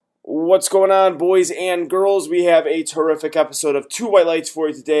What's going on, boys and girls? We have a terrific episode of Two White Lights for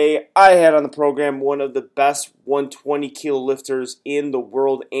you today. I had on the program one of the best 120 kilo lifters in the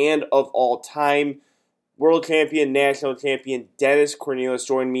world and of all time. World champion, national champion Dennis Cornelius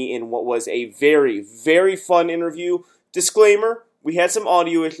joined me in what was a very, very fun interview. Disclaimer, we had some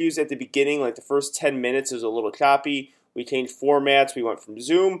audio issues at the beginning, like the first 10 minutes it was a little choppy. We changed formats. We went from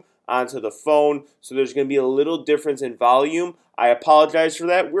Zoom onto the phone, so there's going to be a little difference in volume. I apologize for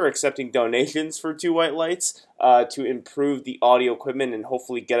that. We're accepting donations for Two White Lights to improve the audio equipment and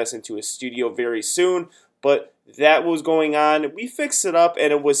hopefully get us into a studio very soon. But that was going on. We fixed it up,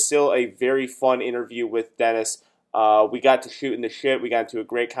 and it was still a very fun interview with Dennis. We got to shoot in the shit. We got into a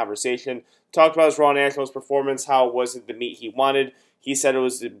great conversation. Talked about his Raw Nationals performance, how it wasn't the meet he wanted. He said it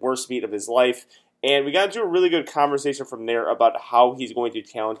was the worst meet of his life. And we got into a really good conversation from there about how he's going to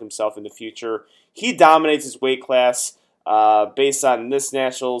challenge himself in the future. He dominates his weight class based on this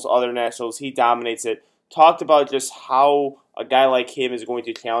Nationals, other Nationals. He dominates it. Talked about just how a guy like him is going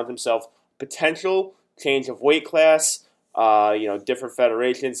to challenge himself. Potential change of weight class, different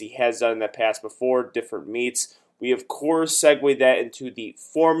federations. He has done in the past before, different meets. We, of course, segued that into the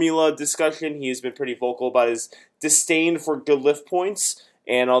formula discussion. He has been pretty vocal about his disdain for good lift points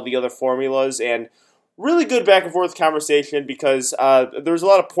and all the other formulas, and really good back and forth conversation because there's a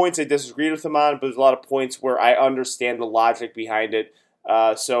lot of points I disagreed with him on, but there's a lot of points where I understand the logic behind it.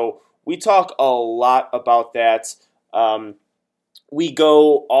 So we talk a lot about that. We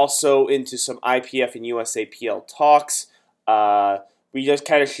go also into some IPF and USAPL talks. We just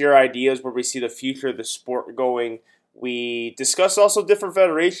kind of share ideas where we see the future of the sport going. We discuss also different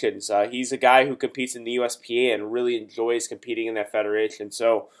federations. He's a guy who competes in the USPA and really enjoys competing in that federation.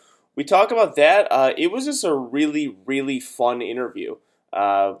 So we talk about that. It was just a really, really fun interview.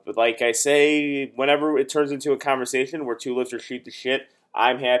 But like I say, whenever it turns into a conversation where two lifters shoot the shit,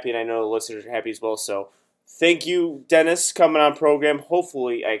 I'm happy, and I know the listeners are happy as well. So thank you, Dennis, coming on program.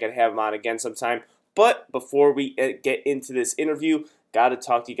 Hopefully I can have him on again sometime. But before we get into this interview, got to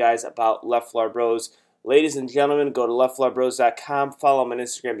talk to you guys about Left Bros. Ladies and gentlemen, go to leftflybros.com. Follow them on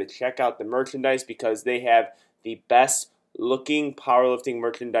Instagram to check out the merchandise because they have the best looking powerlifting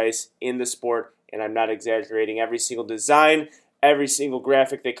merchandise in the sport. And I'm not exaggerating. Every single design, every single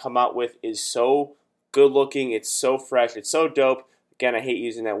graphic they come out with is so good looking. It's so fresh. It's so dope. Again, I hate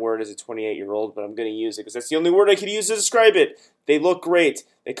using that word as a 28-year-old, but I'm going to use it because that's the only word I could use to describe it. They look great.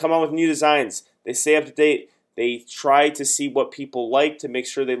 They come out with new designs. They stay up to date. They try to see what people like to make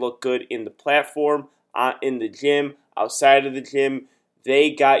sure they look good in the platform, in the gym, outside of the gym.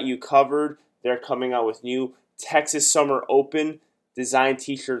 They got you covered. They're coming out with new Texas Summer Open design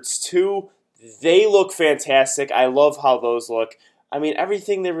t-shirts too. They look fantastic. I love how those look. I mean,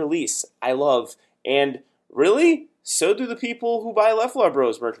 everything they release, I love. And really, so do the people who buy Left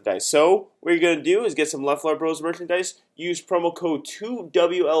Bros merchandise. So what you're going to do is get some Left Bros merchandise. Use promo code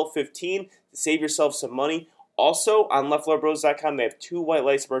 2WL15 to save yourself some money. Also, on leftflybros.com, they have Two White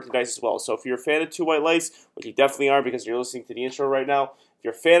Lights merchandise as well. So if you're a fan of Two White Lights, which you definitely are because you're listening to the intro right now, if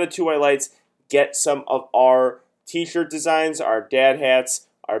you're a fan of Two White Lights, get some of our t-shirt designs, our dad hats,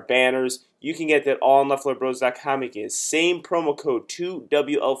 our banners. You can get that all on leftflybros.com. You can use the same promo code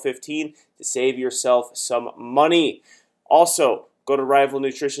 2WL15 to save yourself some money. Also, go to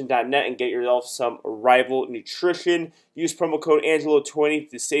rivalnutrition.net and get yourself some Rival Nutrition. Use promo code Angelo20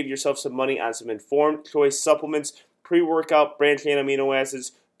 to save yourself some money on some Informed Choice supplements, pre-workout, branched-chain amino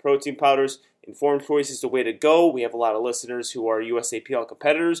acids, protein powders. Informed Choice is the way to go. We have a lot of listeners who are USAPL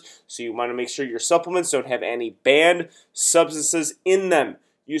competitors, so you want to make sure your supplements don't have any banned substances in them.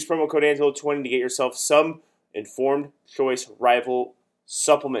 Use promo code Angelo20 to get yourself some Informed Choice Rival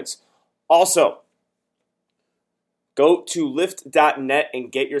supplements. Also, go to lift.net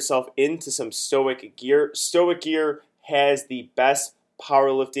and get yourself into some Stoic gear. Stoic gear has the best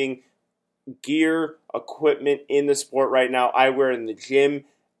powerlifting gear equipment in the sport right now. I wear it in the gym,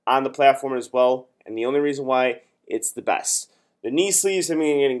 on the platform as well, and the only reason why it's the best. The knee sleeves have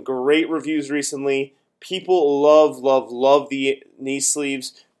been getting great reviews recently. People love the knee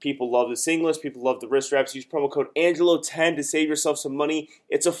sleeves. People love the singlets. People love the wrist straps. Use promo code Angelo10 to save yourself some money.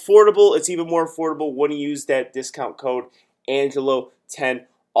 It's affordable. It's even more affordable when you use that discount code Angelo10.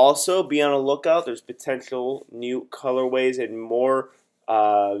 Also, be on the lookout. There's potential new colorways and more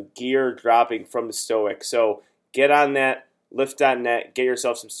gear dropping from the Stoic. So get on that, lift.net, get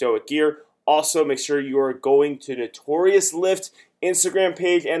yourself some Stoic gear. Also, make sure you are going to Notorious Lift Instagram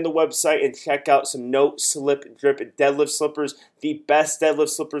page and the website and check out some No Slip Drip deadlift slippers, the best deadlift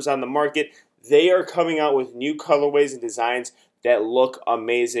slippers on the market. They are coming out with new colorways and designs that look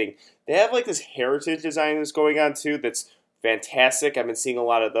amazing. They have like this heritage design that's going on too that's fantastic. I've been seeing a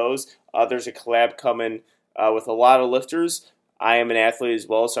lot of those. There's a collab coming with a lot of lifters. I am an athlete as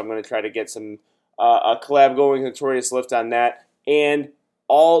well, so I'm going to try to get some a collab going, Notorious Lift on that. And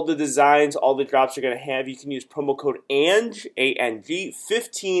all the designs, all the drops you're going to have, you can use promo code ANG, A-N-G,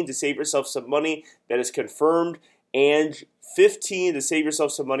 15 to save yourself some money. That is confirmed. ANG, 15 to save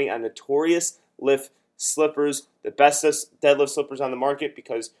yourself some money on Notorious Lift slippers, the best deadlift slippers on the market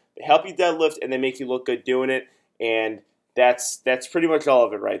because they help you deadlift and they make you look good doing it. And that's pretty much all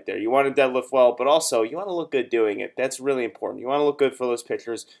of it right there. You want to deadlift well, but also you want to look good doing it. That's really important. You want to look good for those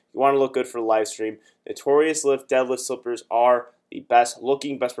pictures. You want to look good for the live stream. Notorious Lift deadlift slippers are the best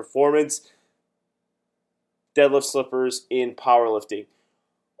looking, best performance deadlift slippers in powerlifting.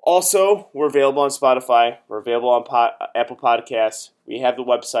 Also, we're available on Spotify. We're available on Apple Podcasts. We have the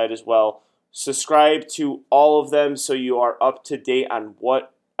website as well. Subscribe to all of them so you are up to date on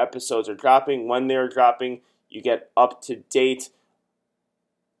what episodes are dropping, when they're dropping. You get up to date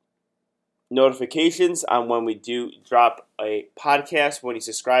notifications on when we do drop a podcast when you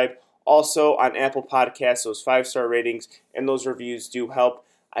subscribe. Also on Apple Podcasts, those 5-star ratings and those reviews do help.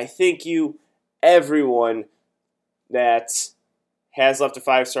 I thank you, everyone that has left a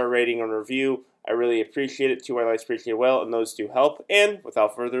 5-star rating and review. I really appreciate it. 2 White Lights appreciate it well, and those do help. And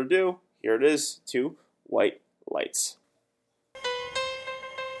without further ado, here it is, 2 White Lights.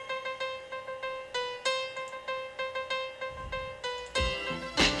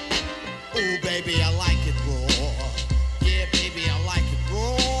 Oh, baby, I like it raw. Yeah, baby, I like it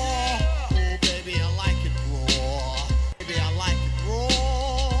raw. Oh, baby, I like it raw. Baby, I like it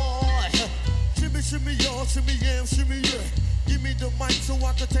raw. Shimmy, shimmy, y'all, shimmy, yam, shimmy, yeah. Give me the mic so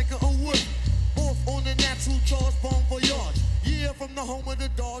I can take it away. Off on the natural charge, Bon Voyage. Yeah, from the home of the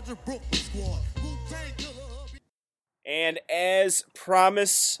Dodger Brooklyn squad. Wu-Tang Killer. And as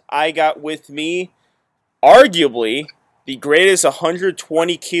promised, I got with me, arguably, the greatest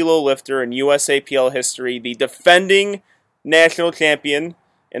 120-kilo lifter in USAPL history, the defending national champion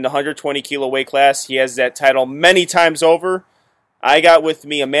in the 120-kilo weight class. He has that title many times over. I got with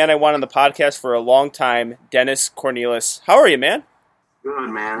me a man I want on the podcast for a long time, Dennis Cornelius. How are you, man? Good,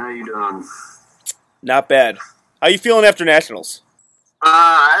 man. How you doing? Not bad. How you feeling after nationals?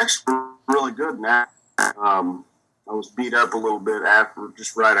 Actually, really good, man. I was beat up a little bit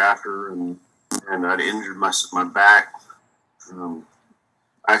just right after, and I'd injured my back. I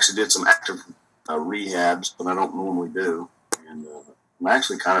actually did some active rehabs, but I don't normally do. And I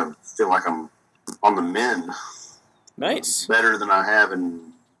actually kind of feel like I'm on the mend. Nice. Better than I have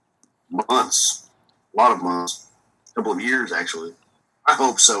in months. A lot of months. A couple of years, actually. I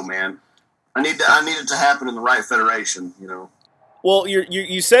hope so, man. I need it to happen in the right federation, you know. Well,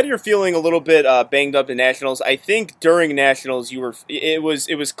 you said you're feeling a little bit banged up in nationals. I think during nationals it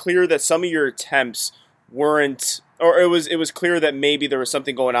was clear that some of your attempts weren't, or it was clear that maybe there was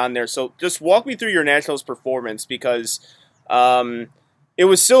something going on there. So just walk me through your nationals performance because it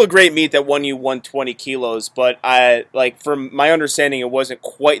was still a great meet that won you 120 kilos, but from my understanding, it wasn't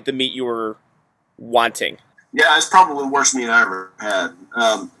quite the meet you were wanting. Yeah, it's probably the worst meet I ever had.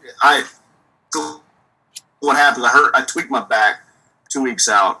 What happened? I tweaked my back 2 weeks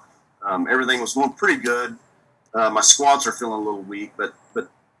out. Everything was going pretty good. My squats are feeling a little weak, but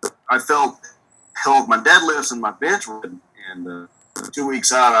I held my deadlifts and my bench were good. And 2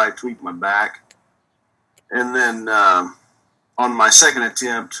 weeks out, I tweaked my back. And then on my second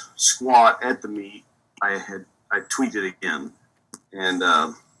attempt squat at the meet, I tweaked it again. And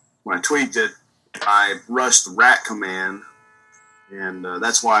when I tweaked it, I rushed the rack command, and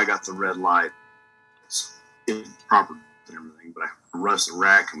that's why I got the red light. It's proper and everything, but I rushed the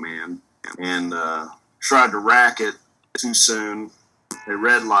rack command and tried to rack it too soon. They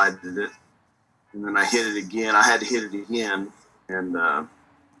red lighted it, and then I hit it again. I had to hit it again, and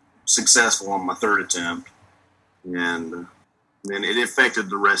successful on my third attempt. And then it affected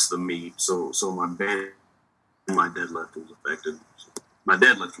the rest of the meet. So my bench and my deadlift was affected. So my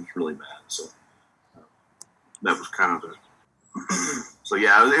deadlift was really bad. So that was kind of so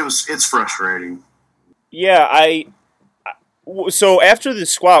yeah, it's frustrating. Yeah, so after the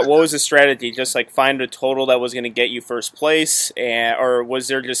squat, what was the strategy? Just like find a total that was going to get you first place, or was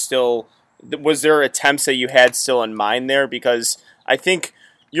there attempts that you had still in mind there? Because I think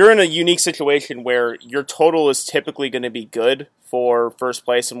you're in a unique situation where your total is typically going to be good for first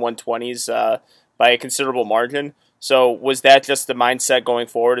place in 120s by a considerable margin. So was that just the mindset going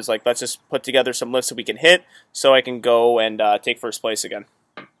forward? Is like, let's just put together some lifts that we can hit so I can go and take first place again?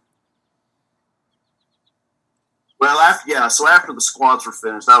 Well, so after the squats were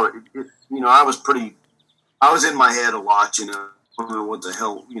finished, I was in my head a lot, I don't know what the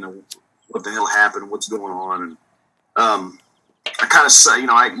hell happened, what's going on. I kind of say,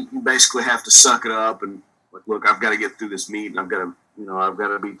 you basically have to suck it up and like, look, I've got to get through this meet, and I've got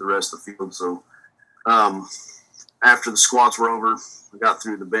to beat the rest of the field. So after the squats were over, I got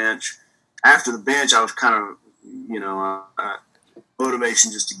through the bench. After the bench, I was kind of,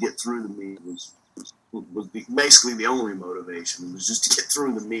 motivation just to get through the meet was basically the only motivation. It was just to get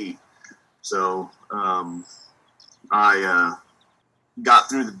through the meet. So I got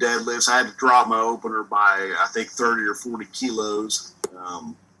through the deadlifts. I had to drop my opener by, I think, 30 or 40 kilos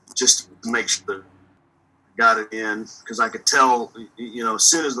just to make sure that I got it in, because I could tell, as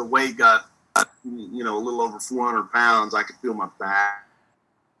soon as the weight got, a little over 400 pounds, I could feel my back.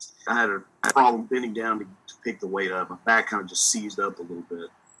 I had a problem bending down to pick the weight up. My back kind of just seized up a little bit,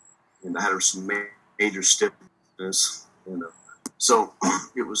 and I had some major stiffness. And so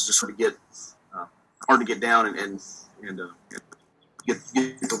it was just hard to get down and get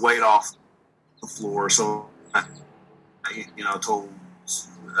the weight off the floor. So I told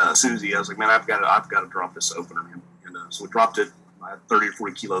Susie, I was like, man, I've got to drop this opener. And so we dropped it. I had 30 or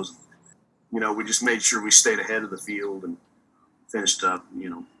 40 kilos. We just made sure we stayed ahead of the field and finished up.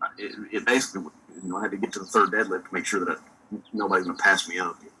 It basically, I had to get to the third deadlift to make sure that nobody's going to pass me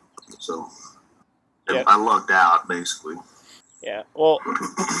up. So yeah. I lucked out, basically. Yeah. Well,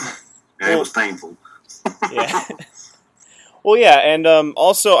 it was painful. Yeah. Well, yeah, and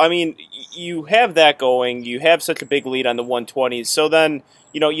also, I mean, you have that going. You have such a big lead on the 120s. So then,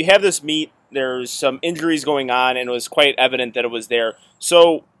 you have this meet. There's some injuries going on, and it was quite evident that it was there.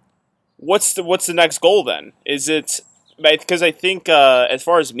 So what's the next goal then? Is it – because I think as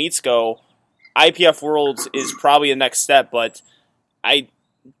far as meets go, IPF Worlds is probably the next step, but I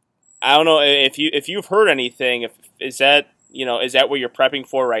don't know if you've heard anything. Is that what you're prepping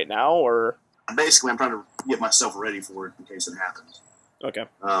for right now, or – Basically, I'm trying to get myself ready for it in case it happens. Okay.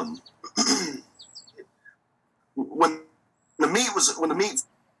 When the meet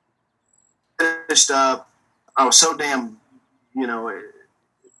finished up, I was so damn, when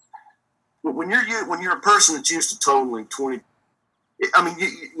you're a person that's used to totaling 20. I mean,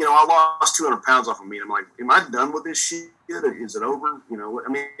 I lost 200 pounds off of me. I'm like, am I done with this shit? Is it over? I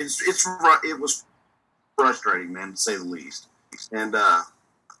mean, it was frustrating, man, to say the least. And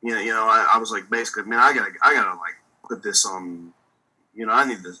I was like, basically, man, I gotta like put this on. I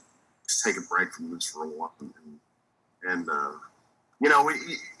need to just take a break from this for a while. And a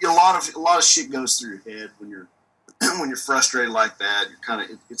lot of shit goes through your head when you're frustrated like that. You're kind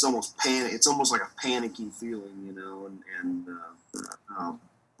of it's almost panic. It's almost like a panicky feeling, And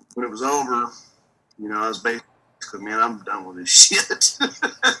when it was over, I was basically, man, I'm done with this shit.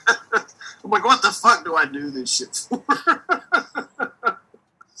 I'm like, what the fuck do I do this shit for?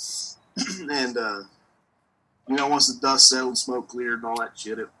 And once the dust settled, smoke cleared, and all that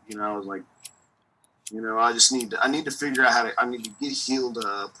shit, I was like, I need to figure out I need to get healed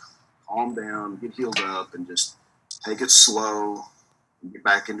up, calm down, get healed up, and just take it slow, and get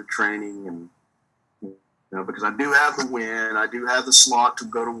back into training, and because I do have the win, I do have the slot to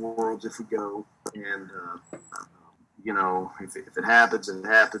go to Worlds if we go, and if it happens, it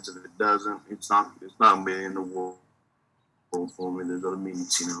happens. If it doesn't, it's not gonna be in the world for me. There's other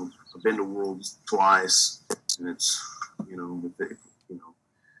meets, I've been to Worlds twice, and it's,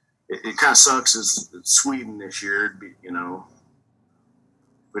 it kind of sucks as Sweden this year. We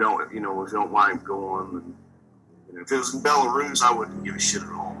don't mind going. And, if it was in Belarus, I wouldn't give a shit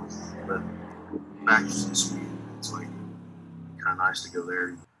at all. But back to Sweden, it's like kind of nice to go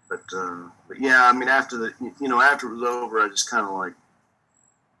there. But yeah, I mean, after it was over, I just kind of like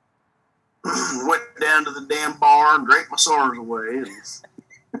went down to the damn bar and drank my sorrows away,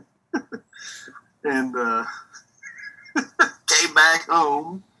 and came back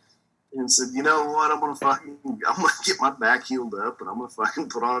home and said, you know what, I'm gonna get my back healed up, and I'm gonna fucking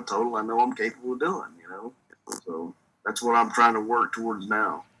put on a total I know I'm capable of doing, So that's what I'm trying to work towards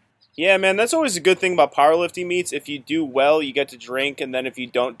now. Yeah, man, that's always a good thing about powerlifting meets. If you do well, you get to drink, and then if you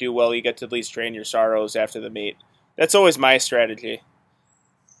don't do well, you get to at least drain your sorrows after the meet. That's always my strategy.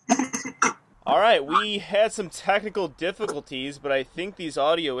 All right, we had some technical difficulties, but I think these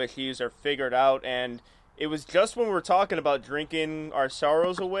audio issues are figured out, and it was just when we were talking about drinking our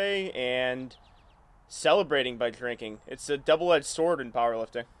sorrows away and celebrating by drinking. It's a double-edged sword in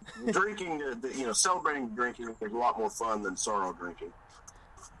powerlifting. Drinking, celebrating drinking is a lot more fun than sorrow drinking.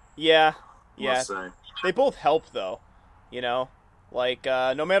 Yeah. Must say. They both help, though, Like,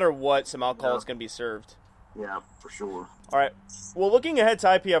 no matter what, some alcohol is going to be served. Yeah, for sure. All right. Well, looking ahead to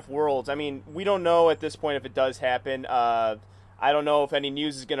IPF Worlds, I mean, we don't know at this point if it does happen. I don't know if any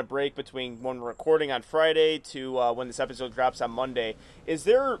news is going to break between when we're recording on Friday to when this episode drops on Monday. Is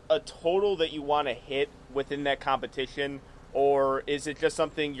there a total that you want to hit within that competition, or is it just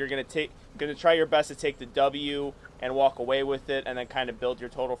something you're going to try your best to take the W and walk away with it, and then kind of build your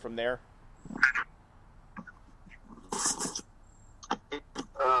total from there?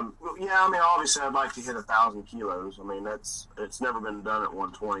 Yeah, I mean, obviously, I'd like to hit 1,000 kilos. I mean, it's never been done at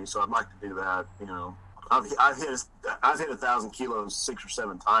 120, so I'd like to do that. You know, I've hit 1,000 kilos 6 or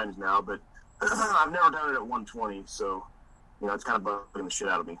 7 times now, but I've never done it at 120. So, you know, it's kind of bugging the shit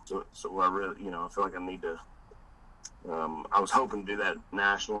out of me. So I really, you know, I feel like I need to. I was hoping to do that at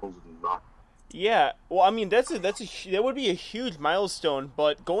nationals and not. Yeah, well, I mean, that would be a huge milestone.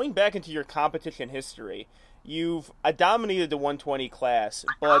 But going back into your competition history, you've dominated the 120 class.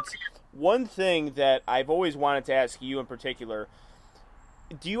 But one thing that I've always wanted to ask you in particular,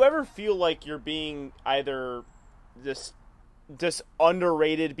 do you ever feel like you're being either this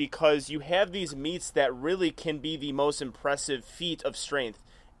underrated because you have these meets that really can be the most impressive feat of strength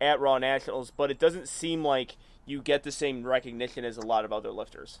at Raw Nationals, but it doesn't seem like you get the same recognition as a lot of other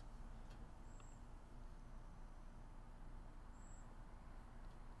lifters?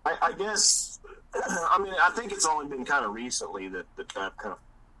 I guess, I mean, I think it's only been kind of recently that I've kind of,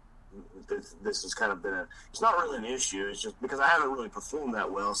 this has kind of been it's not really an issue. It's just because I haven't really performed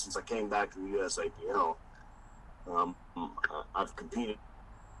that well since I came back to the USAPL. I've competed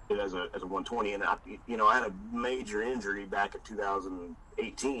as a 120, and I had a major injury back in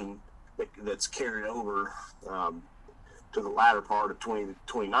 2018 that's carried over to the latter part of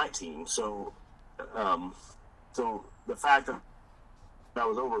 2019. So, so the fact that I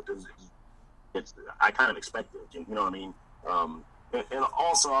was over I kind of expected it, you know what I mean? And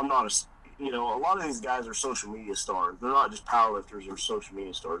also, I'm not a lot of these guys are social media stars. They're not just powerlifters or social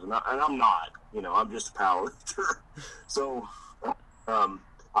media stars, and I'm not. You know, I'm just a powerlifter. So,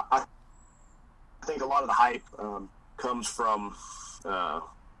 I think a lot of the hype comes from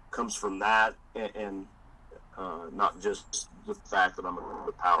that, and not just the fact that I'm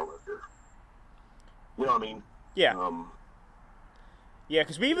a powerlifter. You know what I mean? Yeah. Yeah,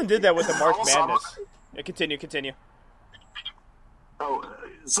 because we even did that with the March Madness. Yeah, continue. Oh,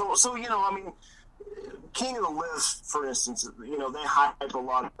 so you know, I mean, King of the List, for instance, you know, they hype a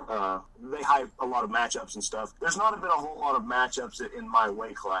lot of matchups and stuff. There's not been a whole lot of matchups in my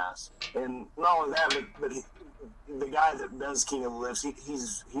weight class, and not only that, but the guy that does King of the List,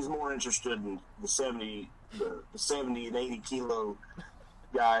 he's more interested in the 70 and 80 kilo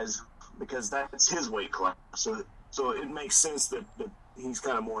guys because that's his weight class. So it makes sense that he's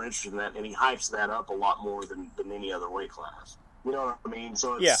kind of more interested in that, and he hypes that up a lot more than any other weight class. You know what I mean?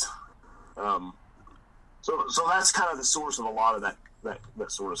 So it's, so that's kind of the source of a lot of that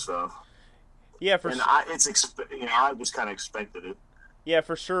sort of stuff. Yeah, I just kind of expected it. Yeah,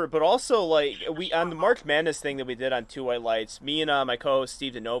 for sure. But also, like, we on the March Madness thing that we did on Two White Lights, me and my co-host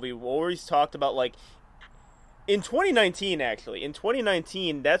Steve DeNovi, we always talked about, like, in 2019,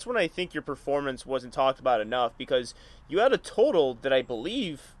 that's when I think your performance wasn't talked about enough, because you had a total that I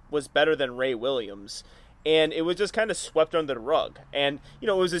believe was better than Ray Williams, and it was just kind of swept under the rug. And, you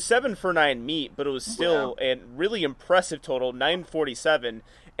know, it was a 7-for-9 meet, but it was still a really impressive total, 947,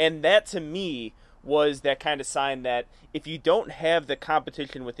 and that, to me, was that kind of sign that if you don't have the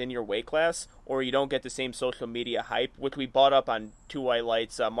competition within your weight class, or you don't get the same social media hype, which we brought up on Two White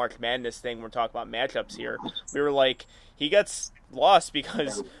Lights March Madness thing, we're talking about matchups here, we were like, he gets lost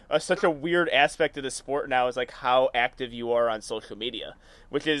because such a weird aspect of the sport now is like how active you are on social media,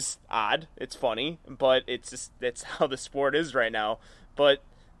 which is odd. It's funny, but it's how the sport is right now. But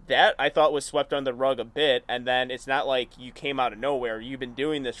that I thought was swept under the rug a bit, and then it's not like you came out of nowhere. You've been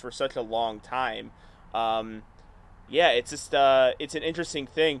doing this for such a long time. Yeah, it's just it's an interesting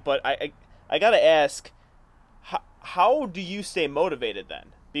thing. But I gotta ask, how do you stay motivated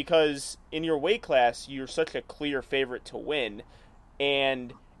then? Because in your weight class, you're such a clear favorite to win,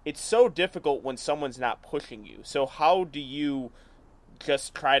 and it's so difficult when someone's not pushing you. So how do you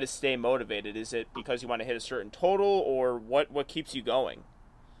just try to stay motivated? Is it because you want to hit a certain total, or what keeps you going?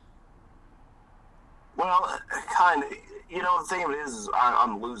 Well, kind of. You know, the thing of it is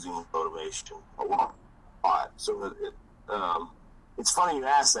I'm losing motivation a lot. So it's funny you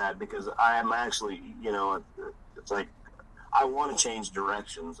ask that, because I am actually, you know, it's like I want to change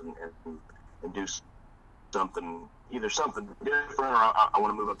directions and do something, either something different, or I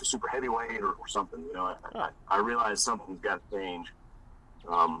want to move up to super heavyweight or something. You know, I realize something's got to change.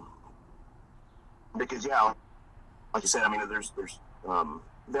 Because yeah, like you said, I mean,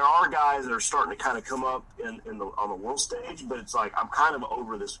 there are guys that are starting to kind of come up on the world stage, but it's like I'm kind of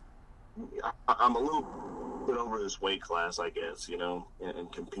over this. I'm a little put over this weight class, I guess,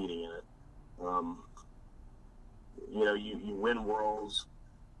 and competing in it. You win worlds,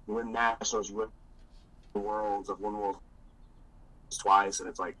 you win nationals, you win worlds. I've won worlds twice, and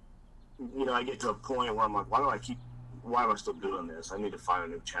it's like, I get to a point where I'm like, why am I still doing this? I need to find a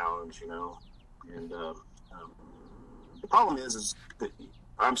new challenge, and the problem is that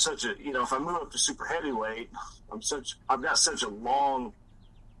I'm such a, if I move up to super heavyweight, I've got such a long,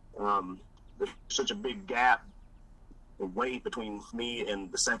 there's such a big gap in weight between me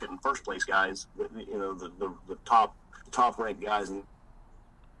and the second and first place guys, the top ranked guys in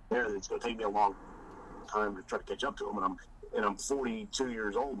there. It's going to take me a long time to try to catch up to them, and I'm 42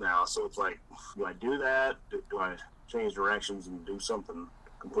 years old now, so it's like, do I do that? Do I change directions and do something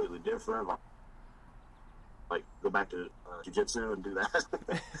completely different? Like go back to jiu-jitsu and do that?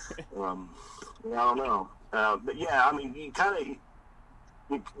 I don't know. But yeah, I mean, you kind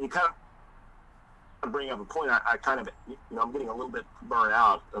of bring up a point. I kind of, I'm getting a little bit burnt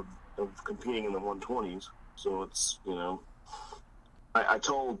out of competing in the 120s. So it's, I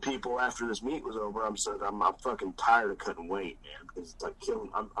told people after this meet was over, I'm fucking tired of cutting weight, man, because it's like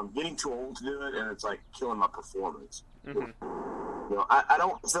I'm getting too old to do it, and it's like killing my performance. Mm-hmm. I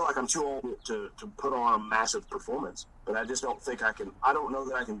don't feel like I'm too old to put on a massive performance, but I just don't think I can. I don't know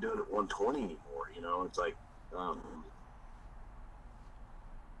that I can do it at 120 anymore. It's like,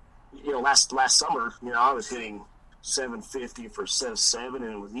 last summer, I was hitting 750 for set of 7,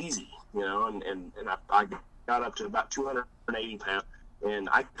 and it was easy, and I got up to about 280 pounds, and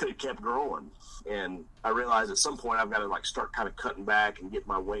I could have kept growing. And I realized at some point I've got to start kind of cutting back and get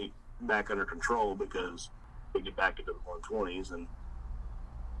my weight back under control, because we get back into the 120s.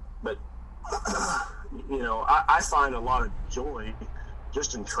 But I find a lot of joy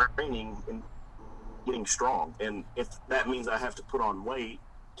just in training and getting strong. And if that means I have to put on weight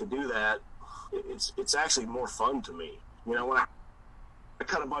to do that, it's actually more fun to me. When I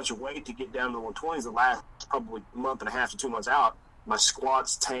cut a bunch of weight to get down to the 120s, the last probably month and a half to 2 months out, my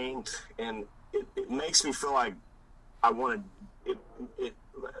squats tanked, and it makes me feel like I want to.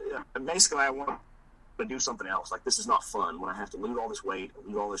 Basically, I want to do something else. Like, this is not fun when I have to lose all this weight,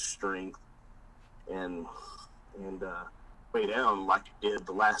 lose all this strength, and weigh down like it did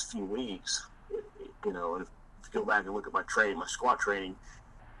the last few weeks. And if you go back and look at my squat training,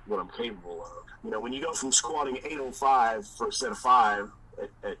 what I'm capable of. When you go from squatting 805 for a set of 5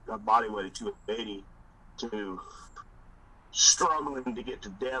 at a body weight of 280 to struggling to get to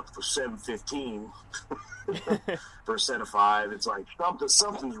depth for 715 for a set of 5, it's like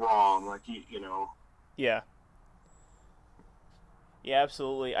something's wrong. Like Yeah. Yeah,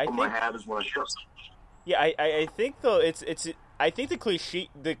 absolutely. I think I have is when I trust. Yeah, I think though I think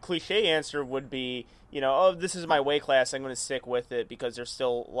the cliche answer would be, this is my weight class, I'm going to stick with it because there's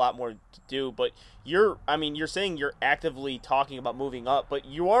still a lot more to do. But you're saying you're actively talking about moving up, but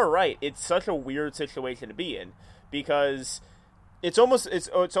you are right. It's such a weird situation to be in, because it's almost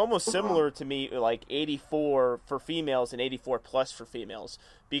similar to me, like 84 for females and 84 plus for females.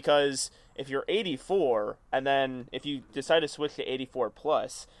 Because if you're 84 and then if you decide to switch to 84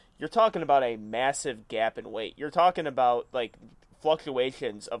 plus, you're talking about a massive gap in weight. You're talking about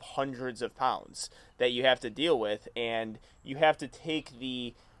fluctuations of hundreds of pounds that you have to deal with, and you have to take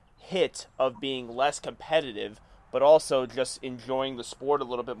the hit of being less competitive, but also just enjoying the sport a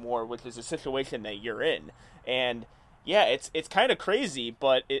little bit more, which is a situation that you're in. And yeah, it's kind of crazy,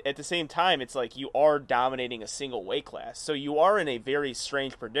 but at the same time, it's like you are dominating a single weight class, so you are in a very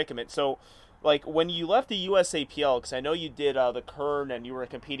strange predicament. So, when you left the USAPL, because I know you did the Kern and you were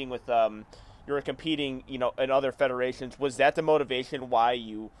competing in other federations, was that the motivation why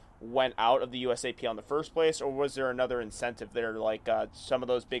you went out of the USAPL in the first place, or was there another incentive there, like some of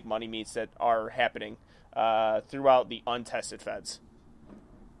those big money meets that are happening throughout the untested feds?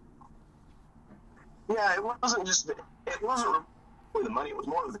 Yeah, it wasn't really the money; it was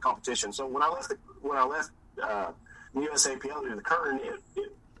more of the competition. So when I left the USAPL to do the Kern,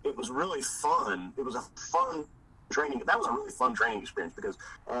 it was really fun. It was a fun training. That was a really fun training experience, because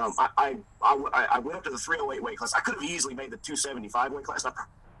I went up to the 308 weight class. I could have easily made the 275 weight class,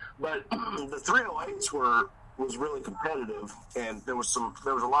 but the 308s was really competitive, and there was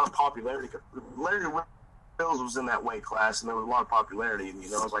a lot of popularity. Larry Wills was in that weight class, and there was a lot of popularity. And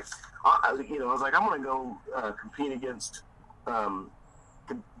I was like, I'm going to go compete in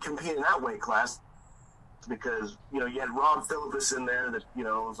that weight class, because you had Rob Philippus in there that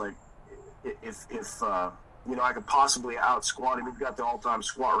was like, if I could possibly out squat him. He's got the all-time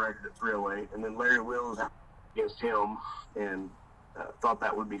squat record at 308, and then Larry Wills against him, and thought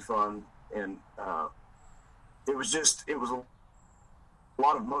that would be fun. And it was a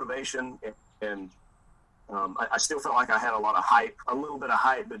lot of motivation, and I still felt like I had a lot of hype, a little bit of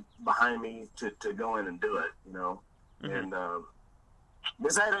hype behind me to go in and do it, you know. Mm-hmm. And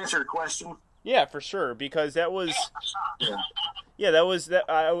does that answer your question? Yeah, for sure. Because that was, that was that.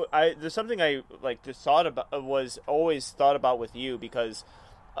 I there's something I like just thought about, was always thought about with you, because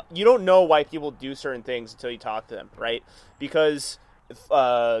you don't know why people do certain things until you talk to them, right? Because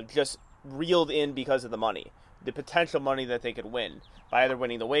just reeled in because of the money, the potential money that they could win by either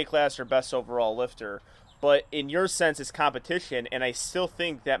winning the weight class or best overall lifter. But in your sense, it's competition, and I still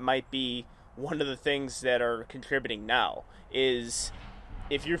think that might be one of the things that are contributing now, is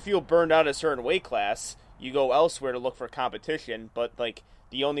if you feel burned out at a certain weight class, you go elsewhere to look for competition, but, like,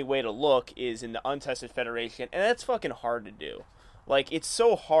 the only way to look is in the untested federation, and that's fucking hard to do. Like, it's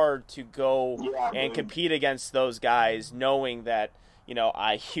so hard to go and compete against those guys knowing that, you know,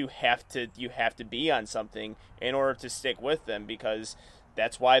 you have to be on something in order to stick with them, because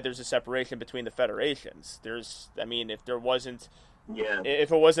that's why there's a separation between the federations. If it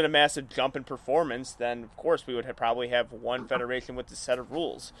wasn't a massive jump in performance, then of course we would probably have one federation with a set of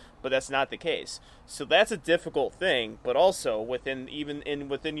rules, but that's not the case. So that's a difficult thing, but also within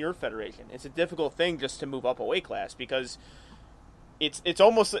your federation, it's a difficult thing just to move up a weight class, because it's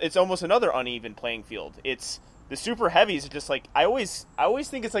almost another uneven playing field. It's the super heavies are just like, I always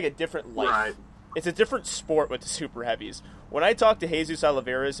think it's like a different life. Right. It's a different sport with the super heavies. When I talk to Jesus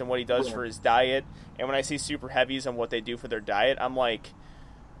Oliveras and what he does for his diet, and when I see super heavies and what they do for their diet, I'm like,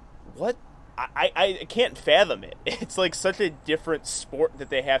 what? I can't fathom it. It's like such a different sport that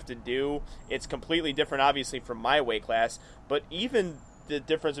they have to do. It's completely different, obviously, from my weight class, but even the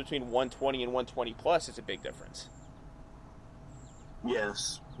difference between 120 and 120 plus is a big difference.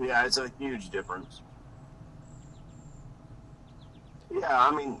 Yes. Yeah, it's a huge difference. Yeah,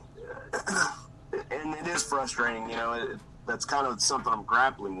 I mean... And it is frustrating, you know. That's kind of something I'm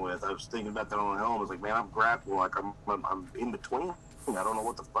grappling with. I was thinking about that on the way home. I was like, man, I'm grappling, like I'm in between. I don't know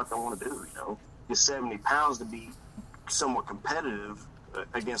what the fuck I want to do, you know. Get 70 pounds to be somewhat competitive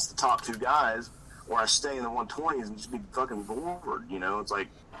against the top two guys, or I stay in the 120s and just be fucking bored, you know. It's like,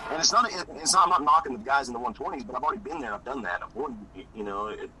 and I'm not knocking the guys in the 120s, but I've already been there. I've done that. I've won, you know.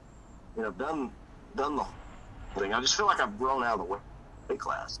 I've done the whole thing. I just feel like I've grown out of the way.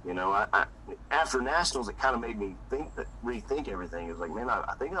 Class, you know, I after nationals, it kind of made me rethink everything. It was like, man,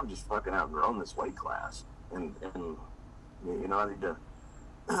 I think I'm just fucking outgrown this weight class, and you know, I need to.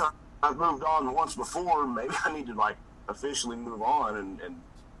 I've moved on once before. Maybe I need to like officially move on and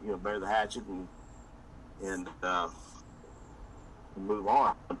you know, bury the hatchet and move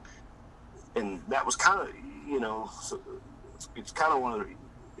on. And that was kind of, you know, it's kind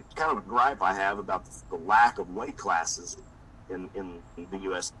of a gripe I have about the lack of weight classes in the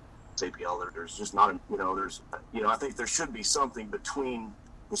U.S. APL. There's just not, you know, I think there should be something between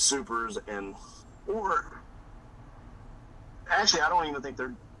the supers or actually, I don't even think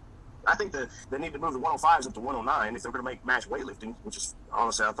I think that they need to move the 105s up to 109 if they're going to make match weightlifting, which is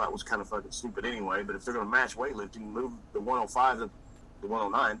honestly I thought was kind of fucking stupid anyway. But if they're going to match weightlifting, move the 105s up to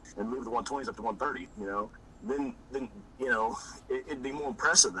 109 and move the 120s up to 130. You know, then you know it'd be more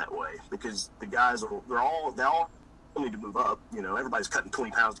impressive that way, because the guys they all need to move up. You know, everybody's cutting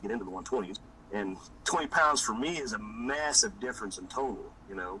 20 pounds to get into the 120s, and 20 pounds for me is a massive difference in total.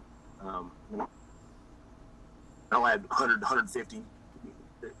 You know, I'll add 100, 150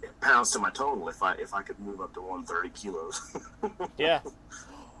 pounds to my total if I could move up to 130 kilos. Yeah.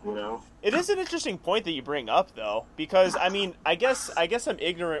 You know, it is an interesting point that you bring up, though, because I mean, I guess I'm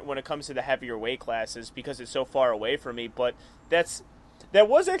ignorant when it comes to the heavier weight classes because it's so far away from me. But that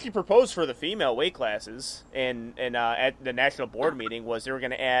was actually proposed for the female weight classes, and at the national board meeting was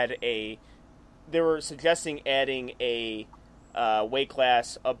they were suggesting adding a weight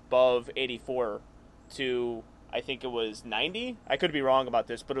class above 84 to, I think it was 90. I could be wrong about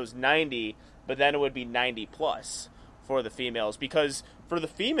this, but it was 90. But then it would be 90 plus for the females, because for the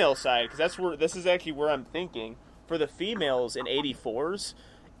female side, because this is actually where I'm thinking for the females in 84s.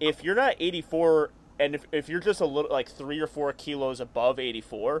 If you're not 84. And if you're just a little, like 3 or 4 kilos above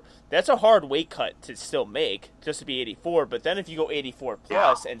 84, that's a hard weight cut to still make, just to be 84. But then if you go 84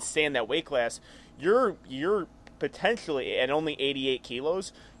 plus and stay in that weight class, you're potentially, at only 88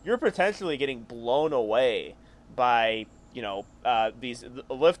 kilos, you're potentially getting blown away by, you know, these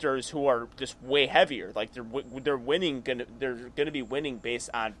lifters who are just way heavier. Like they're gonna be winning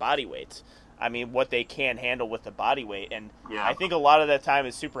based on body weights. I mean, what they can handle with the body weight. And I think a lot of that time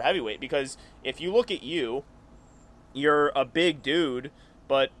is super heavyweight, because if you look at you're a big dude,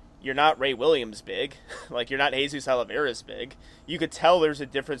 but you're not Ray Williams big. Like, you're not Jesus Oliveras big. You could tell there's a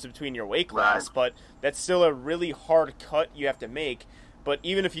difference between your weight class, but that's still a really hard cut you have to make but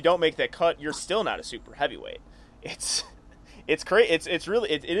even if you don't make that cut, you're still not a super heavyweight. It's crazy. It's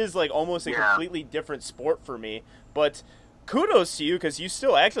really it is like almost a completely different sport for me. But kudos to you, because you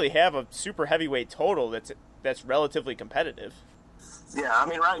still actually have a super heavyweight total that's relatively competitive. Yeah, I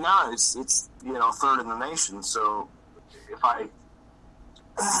mean, right now it's third in the nation. So if I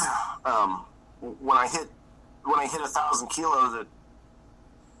when I hit 1,000 kilos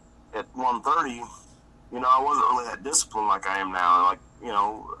at 130, I wasn't really that disciplined like I am now. Like,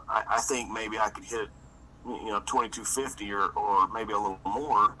 I think maybe I could hit 2250 or maybe a little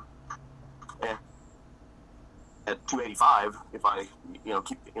more at 285 if I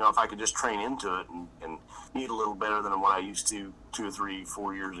if I could just train into it and eat a little better than what I used to 2 or 3,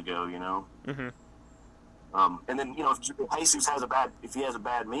 4 years ago. Mm-hmm. And then if Jesus has a bad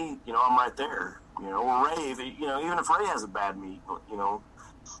meet, I'm right there. Or Ray, even if Ray has a bad meet,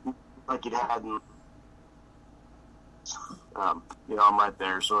 like it hadn't, I'm right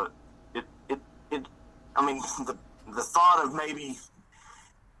there. So it I mean, the thought of maybe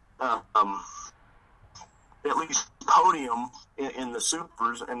at least podium in the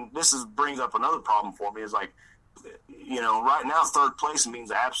supers, and this brings up another problem for me, is like, right now third place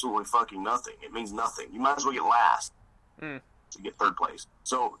means absolutely fucking nothing. It means nothing. You might as well get last to get third place.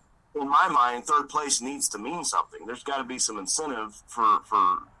 So in my mind, third place needs to mean something. There's got to be some incentive for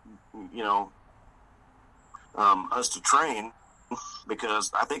us to train,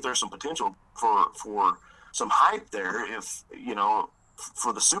 because I think there's some potential for some hype there if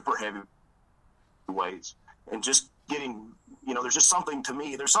for the super heavyweights, and just getting there's just something to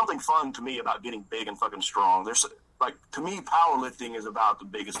me. There's something fun to me about getting big and fucking strong. There's like, to me, powerlifting is about the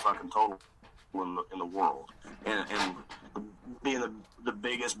biggest fucking total in the world, and being the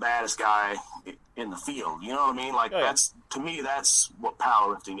biggest, baddest guy in the field. You know what I mean? Like, that's, to me, that's what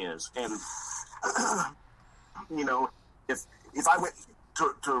powerlifting is. And if I went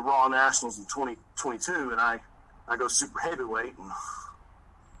to Raw Nationals in 2022 and I go super heavyweight, and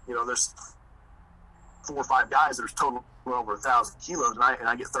there's 4 or 5 guys that are total over 1,000 kilos, and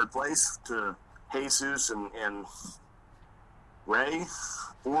I get third place to Jesus and Ray,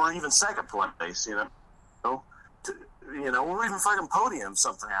 or even second place, or even fucking podium,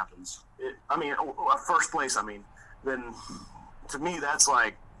 something happens. First place. Then to me, that's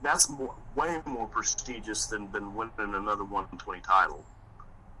way more prestigious than winning another 120 title.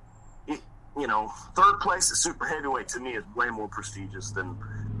 Third place at super heavyweight to me is way more prestigious than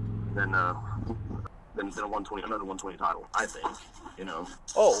a 120, another 120 title, I think.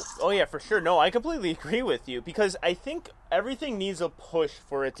 Oh yeah, for sure. No, I completely agree with you, because I think everything needs a push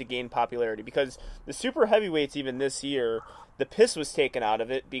for it to gain popularity, because the super heavyweights, even this year, the piss was taken out of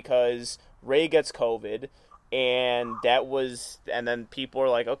it because Ray gets COVID, and then people are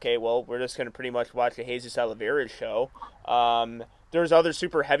like, okay, well, we're just going to pretty much watch the Jesus Oliveira show. There's other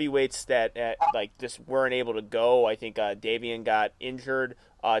super heavyweights that just weren't able to go. I think Davian got injured.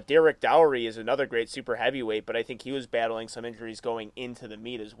 Derek Dowry is another great super heavyweight, but I think he was battling some injuries going into the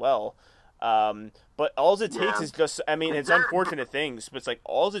meet as well. But all it takes is just, it's unfortunate things, but it's like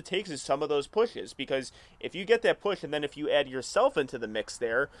all it takes is some of those pushes, because if you get that push and then if you add yourself into the mix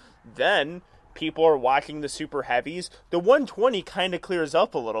there, then people are watching the super heavies. The 120 kind of clears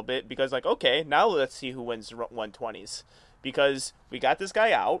up a little bit, because like, okay, now let's see who wins 120s. Because we got this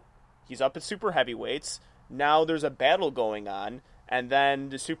guy out, he's up at super heavyweights, now there's a battle going on, and then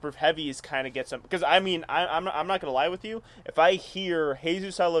the super heavies kind of get some. Because I'm not going to lie with you, if I hear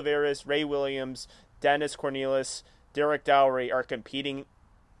Jesus Oliveras, Ray Williams, Dennis Cornelius, Derek Dowry are competing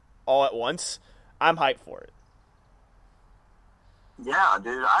all at once, I'm hyped for it. Yeah,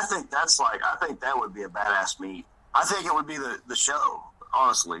 dude, I think that would be a badass meet. I think it would be the show,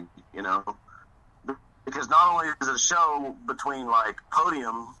 honestly, because not only is it a show between like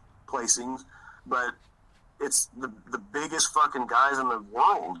podium placings, but it's the biggest fucking guys in the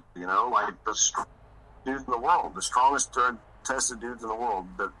world, like the dudes in the world, the strongest tested dudes in the world,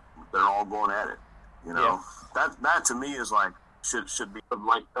 that they're all going at it, That to me is like should be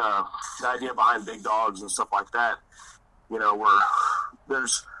like the idea behind big dogs and stuff like that, where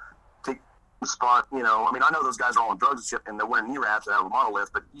there's spot, I know those guys are all on drugs and shit, and they're wearing knee wraps and have a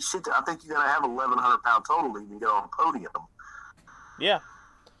monolith, but I think you gotta have 1,100 pound total to even get on a podium. Yeah.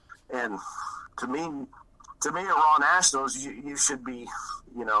 And to me at Raw Nationals, you should be,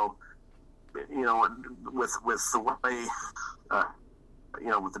 with the way,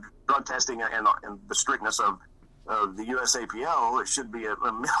 with the drug testing and the strictness of the USAPL, it should be a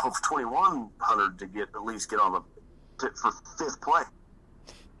minimum of 2,100 to at least get on for fifth place.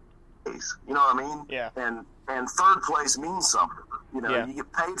 You know what I mean? Yeah. And third place means something. Yeah. you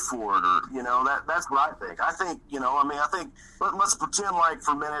get paid for it, or that's what I think. I think let's pretend like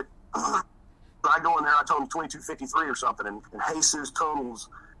for a minute. I go in there, I told him 22.53 or something, and Jesus totals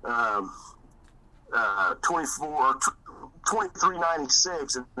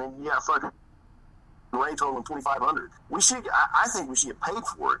 23.96, and then fucking Ray told him 2,500. I think we should get paid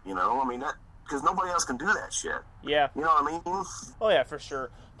for it. Because nobody else can do that shit. Yeah. You know what I mean? Oh yeah, for sure.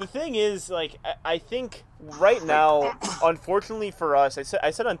 The thing is, like, I think right now, unfortunately for us,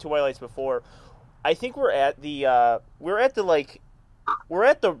 I said on Two White Lights before, I think we're at the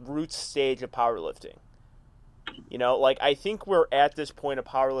root stage of powerlifting. I think we're at this point of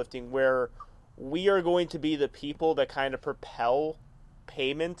powerlifting where we are going to be the people that kind of propel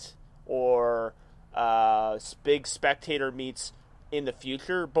payment or big spectator meets in the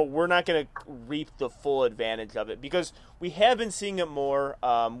future, but we're not going to reap the full advantage of it because we have been seeing it more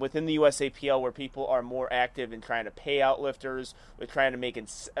within the USAPL, where people are more active in trying to pay out lifters, with trying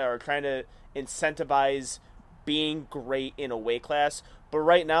to incentivize being great in a weight class. But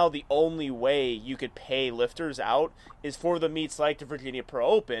right now, the only way you could pay lifters out is for the meets like the Virginia Pro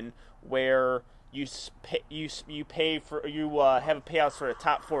Open, where you have payouts for the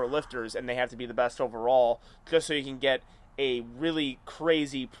top 4 lifters, and they have to be the best overall, just so you can get a really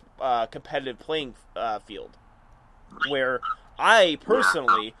crazy competitive playing field. Where I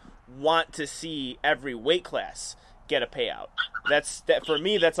personally want to see every weight class get a payout. For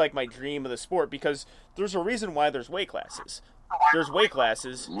me, that's like my dream of the sport, because there's a reason why there's weight classes. There's weight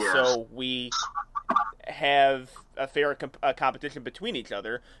classes, so we have a fair competition between each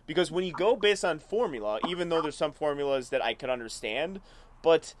other. Because when you go based on formula, even though there's some formulas that I could understand,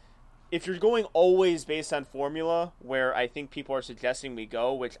 but if you're going always based on formula, where I think people are suggesting we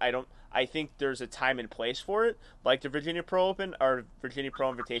go, which I think there's a time and place for it, like the Virginia Pro Open or Virginia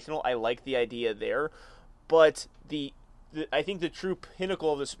Pro Invitational. I like the idea there, but I think the true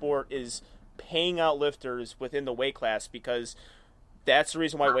pinnacle of the sport is paying out lifters within the weight class, because that's the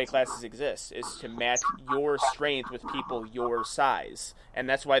reason why weight classes exist, is to match your strength with people your size. And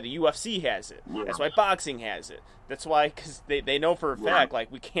that's why the UFC has it. That's why boxing has it. That's why, because they know for a fact,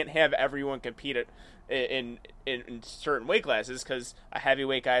 like, we can't have everyone compete in certain weight classes, because a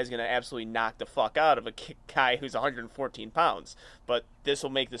heavyweight guy is going to absolutely knock the fuck out of a guy who's 114 pounds. But this will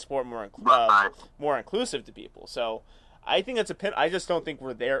make the sport more inclusive to people. So I think that's a pin. I just don't think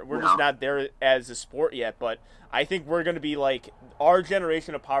we're there. We're just not there as a sport yet. But I think we're going to be like, our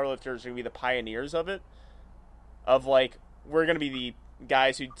generation of powerlifters are going to be the pioneers of it. Of like, we're going to be the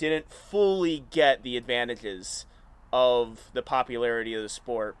guys who didn't fully get the advantages of the popularity of the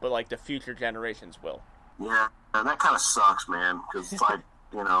sport, but like the future generations will. Yeah, and that kind of sucks, man. Because it's like,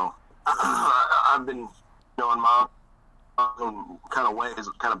 I've been, in my own kind of ways,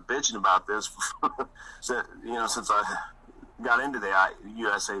 kind of bitching about this, since I got into the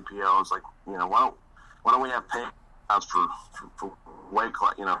USAPL. It's like, why don't we have payouts for weight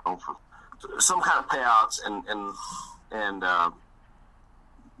class, for some kind of payouts and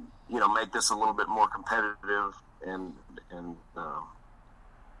make this a little bit more competitive and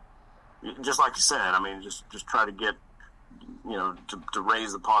just like you said, I mean, just try to get, to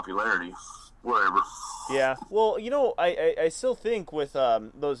raise the popularity, whatever. Yeah, well, I still think with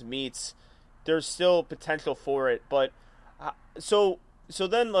those meets, there's still potential for it, but so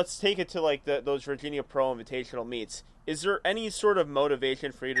then let's take it to like those Virginia Pro Invitational meets. Is there any sort of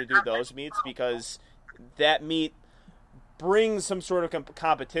motivation for you to do those meets, because that meet brings some sort of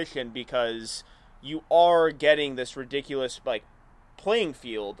competition, because you are getting this ridiculous like playing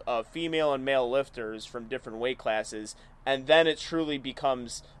field of female and male lifters from different weight classes, and then it truly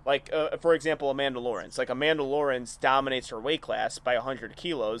becomes like, for example, Amanda Lawrence. Like, Amanda Lawrence dominates her weight class by 100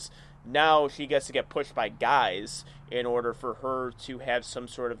 kilos. Now she gets to get pushed by guys in order for her to have some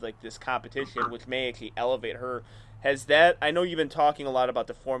sort of like this competition, which may actually elevate her. I know you've been talking a lot about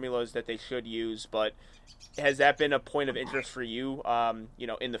the formulas that they should use, but has that been a point of interest for you,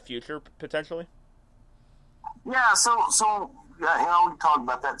 in the future, potentially? Yeah, so we can talk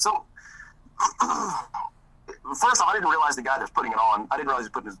about that. So, first off, I didn't realize the guy that's putting it on, I didn't realize he's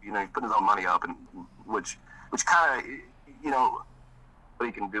putting his own money up, and which kind of, what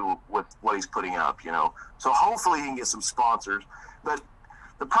he can do with what he's putting up, So hopefully he can get some sponsors. But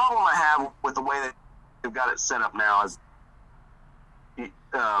the problem I have with the way that they've got it set up now is, we've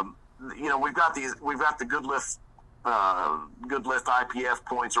got the good lift IPF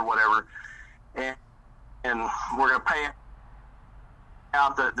points or whatever, and we're going to pay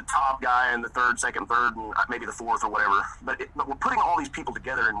out the top guy and the second, third, and maybe the fourth or whatever. But we're putting all these people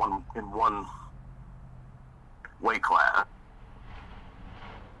together in one weight class,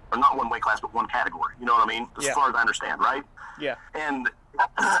 or not one weight class, but one category. You know what I mean? As far as I understand, right? Yeah. And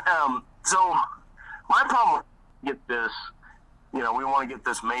so my problem with get this, we want to get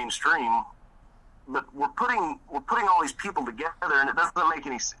this mainstream, but we're putting all these people together, and it doesn't make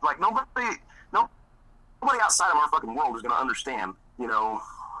any sense. Like nobody outside of our fucking world is going to understand,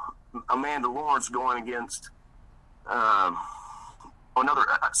 Amanda Lawrence going against another,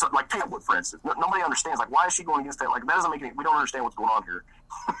 like Taylor Wood, for instance. Nobody understands, like, why is she going against that? Like, that doesn't make any, we don't understand what's going on here.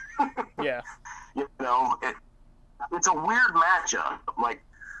 Yeah. It's a weird matchup. Like,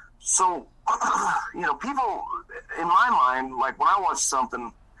 so, people, in my mind, like, when I watch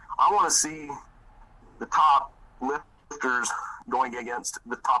something, I want to see the top lifters going against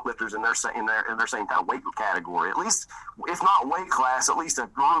the top lifters in their same kind of weight category. At least, if not weight class, at least a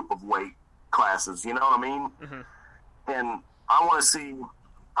group of weight classes. You know what I mean? Mm-hmm. And I want to see,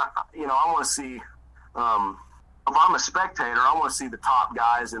 if I'm a spectator, I want to see the top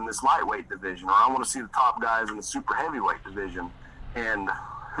guys in this lightweight division, or I want to see the top guys in the super heavyweight division, and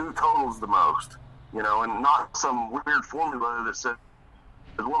who totals the most, and not some weird formula that says,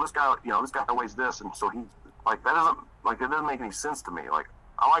 well, this guy weighs this, and so he's like, it doesn't make any sense to me. Like,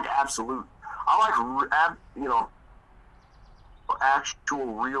 I like actual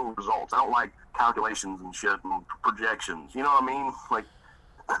real results. I don't like calculations and shit and projections. You know what I mean? Like,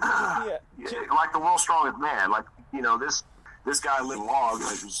 like the world's strongest man. Like, this guy lived log,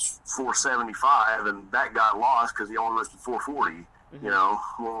 like, it was 475, and that got lost because he only lifted 440.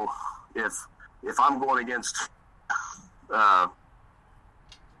 Mm-hmm. Well, if I'm going against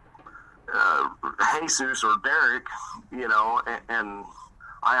Jesus or Derek, and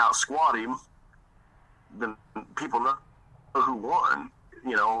I out squat him, then people know who won.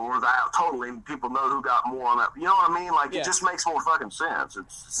 Or that totally, people know who got more on that. You know what I mean? Like, It just makes more fucking sense.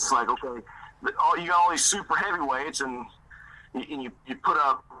 It's like, okay, you got all these super heavyweights, and you put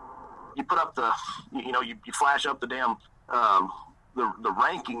up the, you flash up the damn the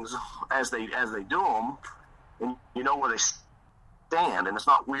rankings as they do them, and you know where they stand, and it's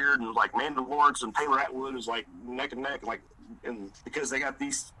not weird. And like Amanda Lawrence and Taylor Atwood is like neck and neck, like, and because they got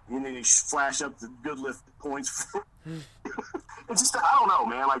these, you flash up the good lift points. It's just, I don't know,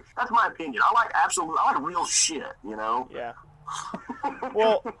 man. Like, that's my opinion. I like real shit, Yeah.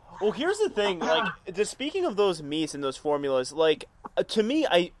 Well, here's the thing. Like, speaking of those meets and those formulas, like, to me,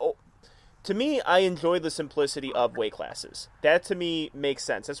 I enjoy the simplicity of weight classes. That, to me, makes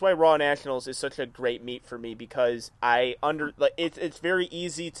sense. That's why Raw Nationals is such a great meet for me, because it's very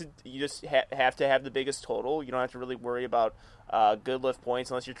easy to, you just have to have the biggest total. You don't have to really worry about good lift points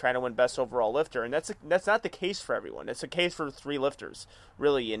unless you're trying to win best overall lifter, and that's not the case for everyone. It's a case for 3 lifters,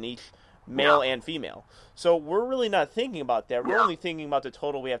 really, in each male and female. So we're really not thinking about that. We're only thinking about the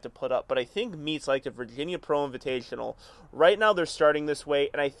total we have to put up. But I think meets like the Virginia Pro Invitational, right now they're starting this way,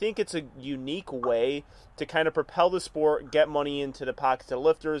 and I think it's a unique way to kind of propel the sport, get money into the pockets of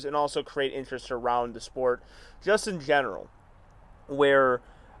lifters, and also create interest around the sport just in general, where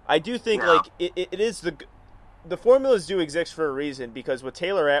I do think like it is the formulas do exist for a reason, because what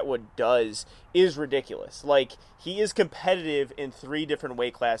Taylor Atwood does is ridiculous. Like, he is competitive in 3 different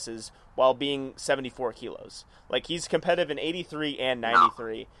weight classes while being 74 kilos. Like, he's competitive in 83 and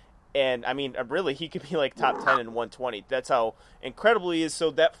 93. And, I mean, really, he could be, like, top 10 in 120. That's how incredible he is. So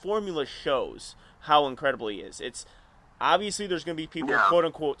that formula shows how incredible he is. It's obviously there's going to be people,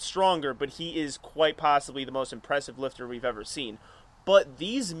 quote-unquote, stronger, but he is quite possibly the most impressive lifter we've ever seen. But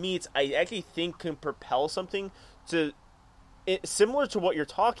these meets, I actually think, can propel something similar to what you're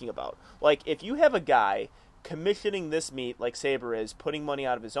talking about. Like, if you have a guy commissioning this meet, like Saber is, putting money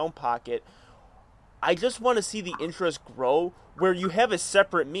out of his own pocket, I just want to see the interest grow where you have a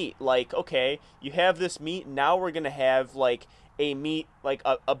separate meet. Like, okay, you have this meet, now we're going to have, like, a meet, like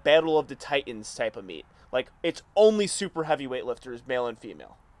a Battle of the Titans type of meet. Like, it's only super heavyweight lifters, male and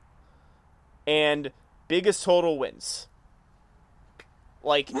female. And biggest total wins.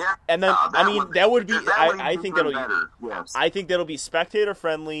 Like, and then I think that'll be spectator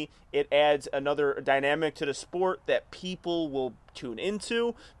friendly. It adds another dynamic to the sport that people will tune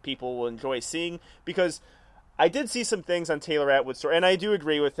into, people will enjoy seeing, because I did see some things on Taylor Atwood's story, and I do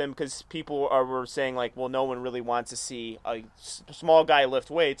agree with him, because people were saying, like, well, no one really wants to see a small guy lift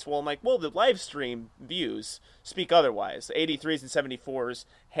weights. Well, I'm like, well, the live stream views speak otherwise. The 83s and 74s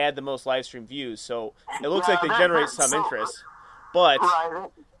had the most live stream views, so it looks like they generate some interest. But,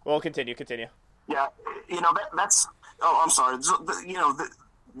 well, continue. Yeah, that's. Oh, I'm sorry.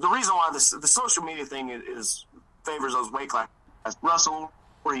 The reason why the social media thing favors those weight classes. Russell,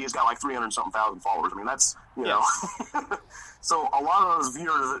 where he's got like 300-something thousand followers. I mean, that's know. So a lot of those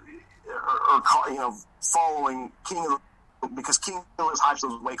viewers are following King of because King is hypes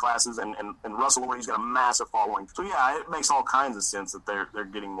those weight classes, and Russell Williams got a massive following. So yeah, it makes all kinds of sense that they're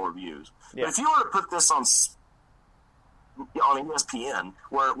getting more views. Yeah. But if you were to put this on ESPN,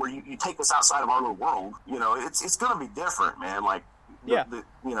 where you take this outside of our little world, it's going to be different, man. Like, if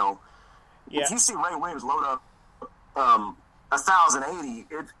you see Ray Williams load up 1,080,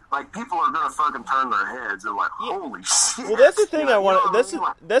 like people are going to fucking turn their heads. They're like, holy shit. Well, that's the thing I wanted.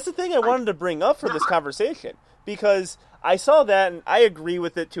 That's the thing I wanted to bring up for this conversation, because I saw that and I agree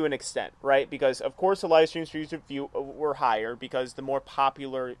with it to an extent, right? Because of course the live stream views were higher because the more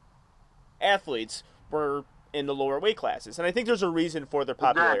popular athletes were in the lower weight classes, and I think there's a reason for their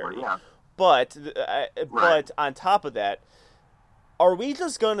popularity. Exactly, yeah. But on top of that, are we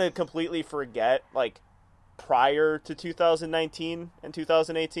just going to completely forget, like, prior to 2019 and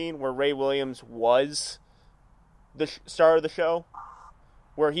 2018, where Ray Williams was the star of the show,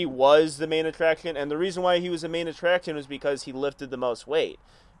 where he was the main attraction? And the reason why he was the main attraction was because he lifted the most weight.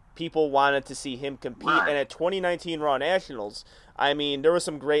 People wanted to see him compete. Right. And at 2019 Raw Nationals, I mean, there were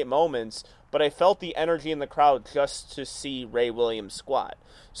some great moments, but I felt the energy in the crowd just to see Ray Williams squat.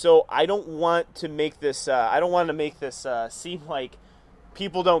 So I don't want to make this seem like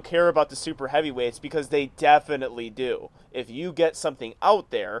people don't care about the super heavyweights, because they definitely do. If you get something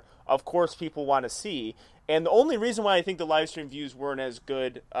out there, of course people want to see. And the only reason why I think the live stream views weren't as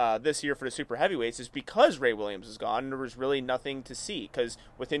good this year for the super heavyweights is because Ray Williams is gone and there was really nothing to see. Because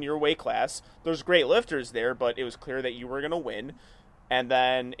within your weight class, there's great lifters there, but it was clear that you were going to win. And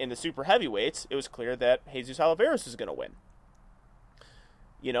then in the super heavyweights, it was clear that Jesus Oliveira was going to win.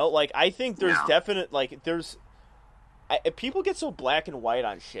 I think there's people get so black and white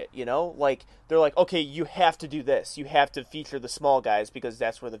on shit, Like, they're like, okay, you have to do this. You have to feature the small guys because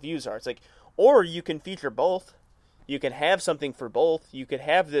that's where the views are. It's like, or you can feature both. You can have something for both. You could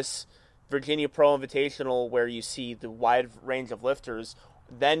have this Virginia Pro Invitational where you see the wide range of lifters.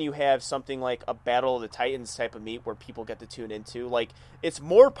 Then you have something like a Battle of the Titans type of meet where people get to tune into. Like, it's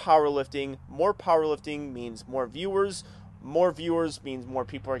more powerlifting. More powerlifting means more viewers. More viewers means more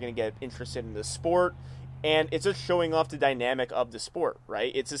people are going to get interested in the sport. And it's just showing off the dynamic of the sport,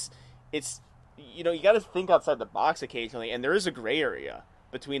 right? You got to think outside the box occasionally, and there is a gray area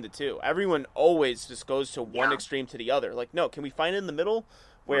between the two. Everyone always just goes to one extreme to the other. Like, no, can we find it in the middle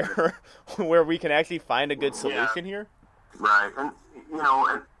where we can actually find a good solution here? Right. And,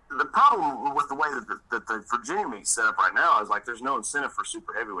 and the problem with the way that the Virginia meet's set up right now is, like, there's no incentive for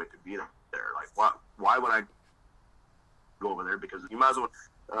super heavyweight to be there. Like, why would I go over there? Because you might as well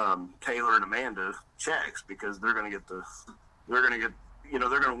Taylor and Amanda checks, because they're going to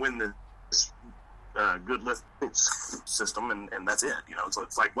win this good lift system, and that's it. So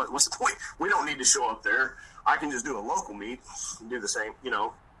it's like, what's the point? We don't need to show up there. I can just do a local meet, do the same,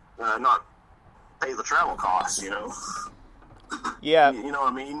 not pay the travel costs, Yeah. You know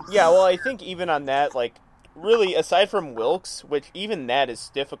what I mean? Yeah, well, I think even on that, like, really, aside from Wilkes, which even that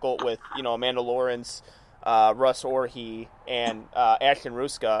is difficult with, Amanda Lawrence, Russ Orhee, and Ashton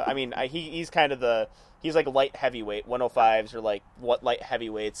Ruska. I mean, he's kind of he's like light heavyweight. 105s are like what light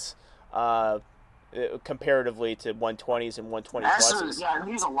heavyweights comparatively to 120s and 120 pluses. Yeah,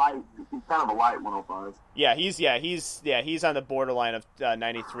 he's kind of a light 105. Yeah, he's on the borderline of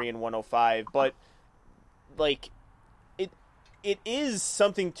 93 and 105, but like it is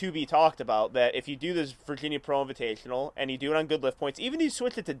something to be talked about that if you do this Virginia Pro Invitational and you do it on good lift points, even if you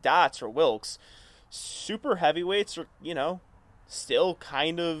switch it to Dots or Wilkes, super heavyweights are, still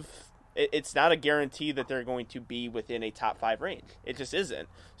kind of, it's not a guarantee that they're going to be within a top 5 range. It just isn't.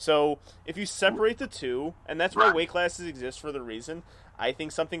 So if you separate the two, and that's why weight classes exist for the reason, I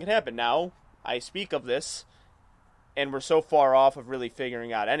think something can happen. Now, I speak of this, and we're so far off of really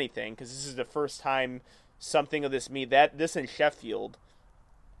figuring out anything, because this is the first time something of this meet, that this and Sheffield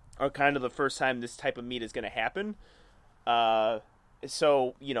are kind of the first time this type of meet is going to happen.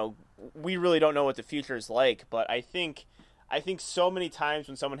 So, we really don't know what the future is like, but I think so many times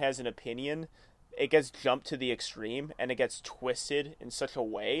when someone has an opinion, it gets jumped to the extreme and it gets twisted in such a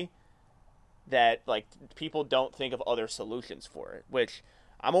way that, like, people don't think of other solutions for it, which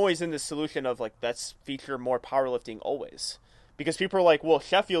I'm always in the solution of, like, let's feature more powerlifting always. Because people are like, well,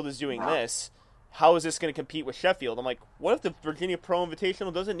 Sheffield is doing this. How is this going to compete with Sheffield? I'm like, what if the Virginia Pro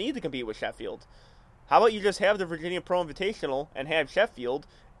Invitational doesn't need to compete with Sheffield? How about you just have the Virginia Pro Invitational and have Sheffield,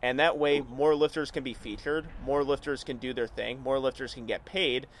 and that way more lifters can be featured, more lifters can do their thing, more lifters can get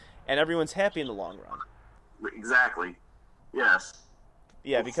paid, and everyone's happy in the long run. Exactly. Yes.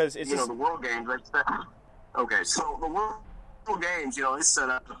 Yeah, because it's the World Games. Okay, so the World Games, is set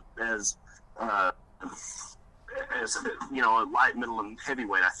up as light, middle, and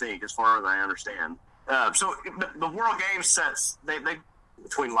heavyweight. I think, as far as I understand, So the World Games sets they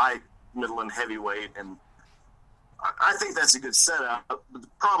between light, middle, and heavyweight, and I think that's a good setup. But the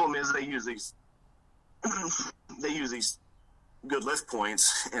problem is they use these good lift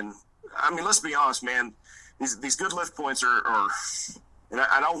points, and I mean, let's be honest, man. These good lift points are and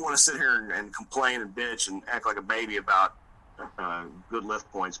I don't want to sit here and complain and bitch and act like a baby about good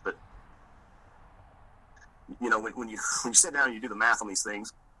lift points, but you know, when you sit down and you do the math on these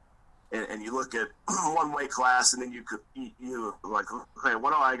things, and you look at one weight class, and then you like, okay,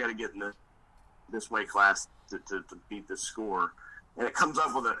 what do I got to get in this weight class to beat this score? And it comes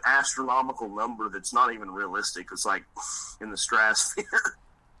up with an astronomical number that's not even realistic. It's like in the stratosphere.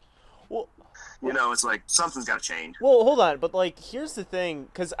 Well, you know, it's like something's got to change. Well, hold on, but like, here's the thing,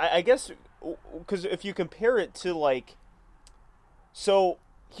 because I guess, because if you compare it to like, so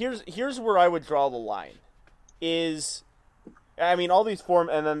here's where I would draw the line. Is, I mean, all these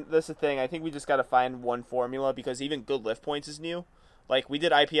and then this is the thing, I think we just got to find one formula, because even good lift points is new. Like, we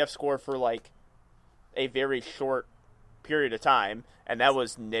did IPF score for like a very short period of time, and that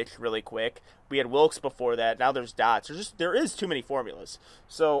was niche really quick. We had Wilks before that. Now there's dots. There is too many formulas.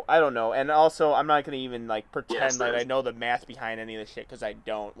 So I don't know. And also, I'm not going to even like pretend that I know the math behind any of this shit, because I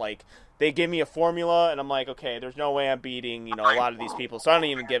don't. Like, they give me a formula, and I'm like, okay, there's no way I'm beating, a lot of these people. So I don't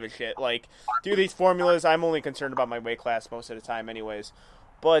even give a shit. Like, do these formulas. I'm only concerned about my weight class most of the time, anyways.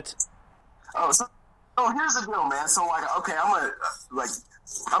 But so here's the deal, man. So like, okay, I'm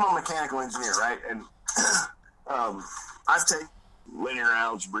a mechanical engineer, right? And I've taken linear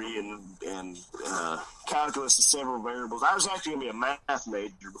algebra and calculus and several variables. I was actually going to be a math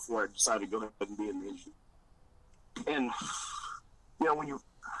major before I decided to go ahead and be an engineer. And when you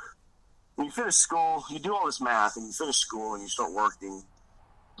finish school, you do all this math, and you finish school and you start working.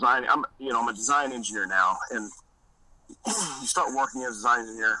 I'm a design engineer now, and you start working as a design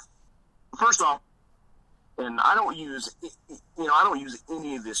engineer. First off, and I don't use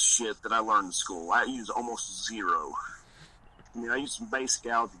any of this shit that I learned in school. I use almost zero. I mean, I use some basic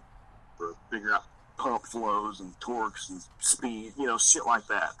algebra to figure out pump flows and torques and speed, shit like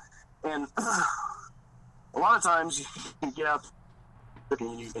that. And a lot of times you get out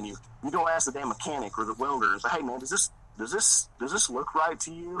and you go ask the damn mechanic or the welder and say, "Hey man, does this look right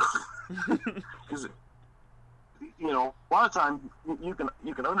to you?" Because a lot of times you can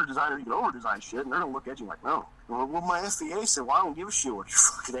under-design or you can over-design shit, and they're gonna look at you like, "No." Well, my FEA said, "Well, I don't give a shit what your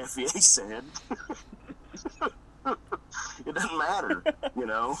fucking FEA said." It doesn't matter,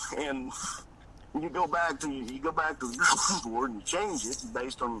 And you go back to the drawing board and you change it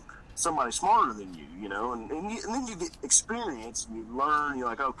based on somebody smarter than you, and then you get experience and you learn. You're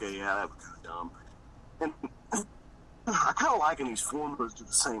like, okay, yeah, that was kind of dumb. And I kind of liken these formulas to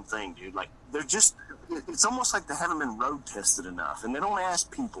the same thing, dude. Like, they're just, it's almost like they haven't been road tested enough, and they don't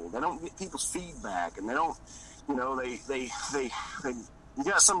ask people, they don't get people's feedback, and they don't, they you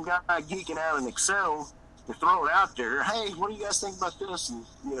got some guy geeking out in Excel. They throw it out there. Hey, what do you guys think about this? And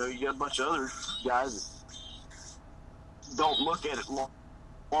you got a bunch of other guys that don't look at it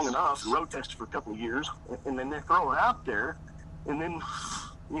long enough, road test it for a couple of years, and then they throw it out there, and then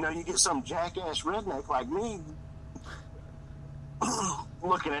you get some jackass redneck like me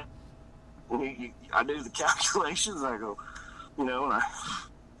looking at it. I do the calculations. I go, and I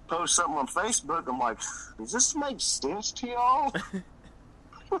post something on Facebook. I'm like, does this make sense to y'all?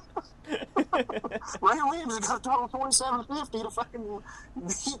 Ray Williams has got a total 2750 to fucking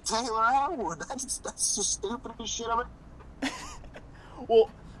beat Taylor Atwood. That's the stupidest shit I've ever.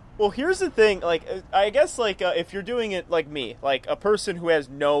 Well, here's the thing. Like, I guess, like, if you're doing it like me, like a person who has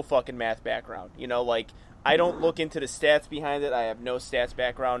no fucking math background, like, I don't look into the stats behind it. I have no stats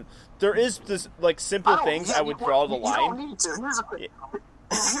background. There is this, like, simple things I would draw the line. You don't need to.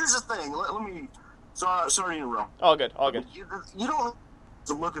 Here's the thing. Let me. Sorry to interrupt. All good. You don't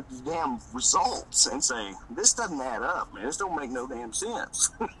to look at the damn results and say, this doesn't add up, man. This don't make no damn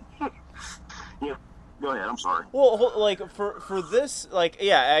sense. Yeah, go ahead. I'm sorry. Well, like, for this, like,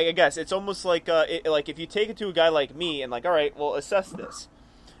 yeah, I guess it's almost like, like, if you take it to a guy like me and, like, all right, well, assess this.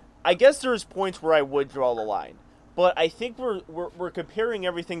 I guess there's points where I would draw the line. But I think we're comparing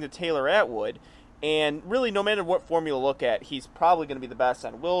everything to Taylor Atwood, and really, no matter what formula you look at, he's probably going to be the best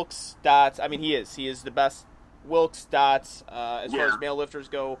on Wilks, Dots. I mean, he is the best. Wilks, Dots, as far as male lifters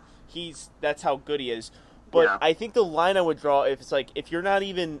go, that's how good he is. But I think the line I would draw, if you're not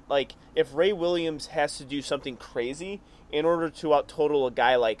even, like, if Ray Williams has to do something crazy in order to out-total a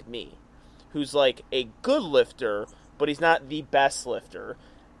guy like me, who's, like, a good lifter, but he's not the best lifter.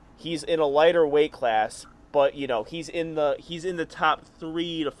 He's in a lighter weight class, but, he's in the top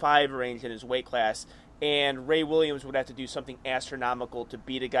 3 to 5 range in his weight class, and Ray Williams would have to do something astronomical to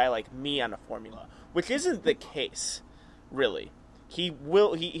beat a guy like me on a formula, which isn't the case, really. He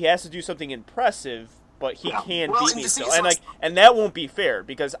has to do something impressive, but he can beat me still. And that won't be fair,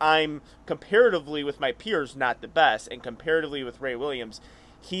 because I'm comparatively with my peers not the best, and comparatively with Ray Williams,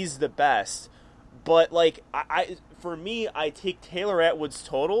 he's the best. But like for me, I take Taylor Atwood's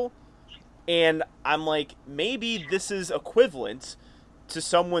total, and I'm like, maybe this is equivalent to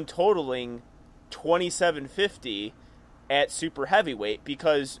someone totaling 2750 at super heavyweight,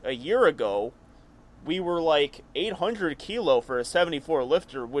 because a year ago we were like 800 kilo for a 74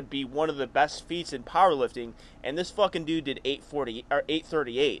 lifter would be one of the best feats in powerlifting, and this fucking dude did 840 or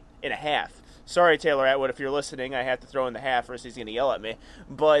 838 and a half. Sorry, Taylor Atwood, if you're listening, I have to throw in the half or else he's gonna yell at me.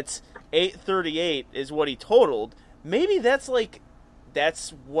 But 838 is what he totaled. Maybe that's what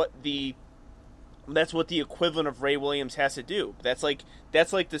the equivalent of Ray Williams has to do. That's like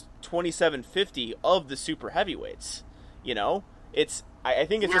the 2750 of the super heavyweights. You know, I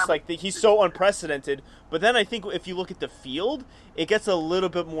think it's just like he's so unprecedented. But then I think if you look at the field, it gets a little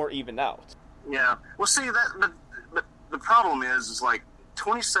bit more evened out. Yeah. Well, see but the problem is like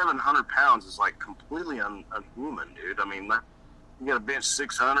 2,700 pounds is like completely unhuman, dude. I mean, you got to bench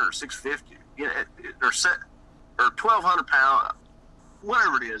 600 or 650, or 1,200 pounds,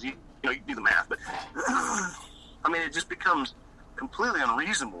 whatever it is. You can do the math, but I mean, it just becomes completely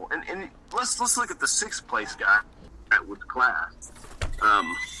unreasonable. And let's look at the sixth place guy with the class,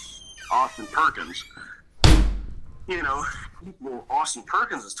 Austin Perkins. Well, Austin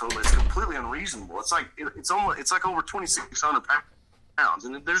Perkins is completely unreasonable. It's like over 2,600 pounds,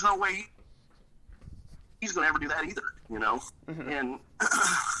 and there's no way he's going to ever do that either. Mm-hmm. And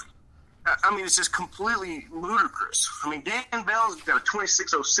I mean, it's just completely ludicrous. I mean, Dan Bell's got a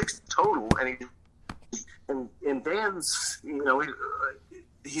 2606 total, and Dan's,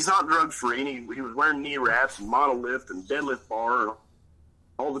 he's not drug free. He was wearing knee wraps and monolift and deadlift bar and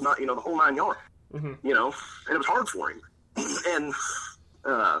all the whole 9 yards. Mm-hmm. And it was hard for him. And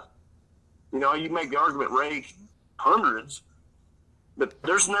you make the argument Ray hundreds, but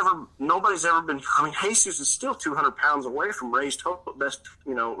nobody's ever been. I mean, Jesus is still 200 pounds away from Ray's total best.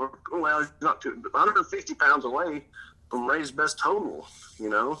 Well, he's not 150 pounds away from Ray's best total.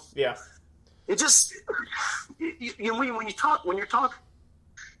 Yeah. It just when you're talking,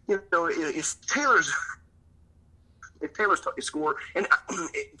 if Taylor's score, and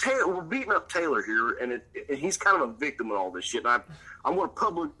Taylor, we're beating up Taylor here, and he's kind of a victim of all this shit. And I'm going to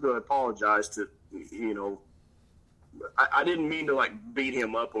publicly apologize to I didn't mean to beat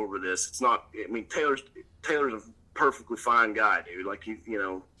him up over this. It's not. I mean, Taylor's a perfectly fine guy, dude. Like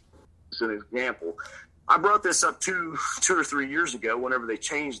it's an example. I brought this up two or 3 years ago. Whenever they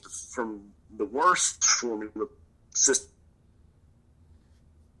changed from the worst formula system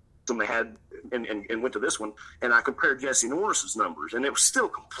they had and went to this one, and I compared Jesse Norris's numbers, and it was still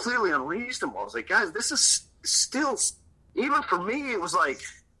completely unreasonable. I was like, guys, this is still, even for me, it was like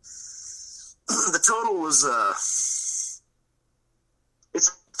the total was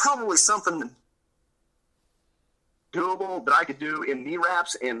it's probably something doable that I could do in knee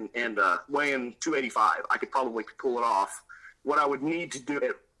wraps and weighing 285. I could probably pull it off. What I would need to do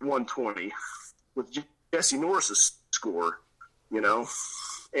at 120 with Jesse Norris's score,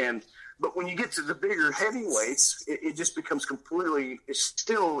 but when you get to the bigger heavyweights, it just becomes it's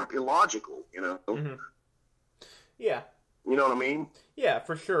still illogical, Mm-hmm. Yeah. You know what I mean? Yeah,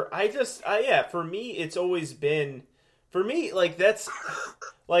 for sure. For me, it's always been, that's,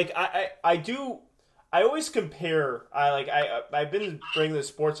 I always compare, I've been bringing the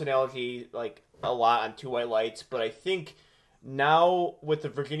sports analogy, a lot on Two White Lights, but I think now with the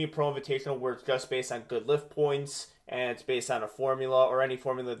Virginia Pro Invitational, where it's just based on good lift points, and it's based on a formula or any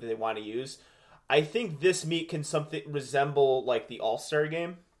formula that they want to use, I think this meet can resemble the All-Star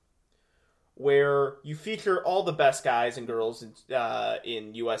Game, where you feature all the best guys and girls in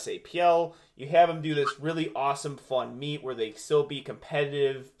USAPL. You have them do this really awesome, fun meet where they still be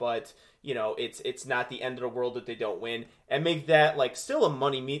competitive, but it's not the end of the world that they don't win, and make that still a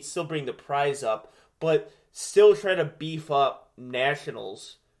money meet, still bring the prize up, but still try to beef up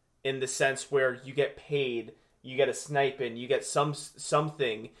nationals in the sense where you get paid, you get a stipend, you get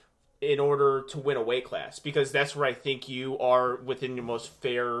something in order to win a weight class, because that's where I think you are within your most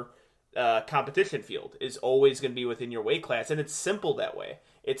fair competition field, is always going to be within your weight class, and it's simple that way.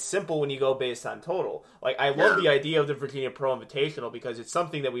 It's simple when you go based on total. I love the idea of the Virginia Pro Invitational because it's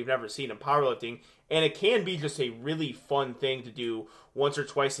something that we've never seen in powerlifting, and it can be just a really fun thing to do once or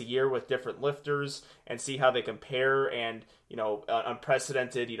twice a year with different lifters and see how they compare, and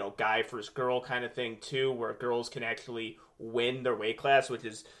unprecedented guy versus girl kind of thing too, where girls can actually win their weight class, which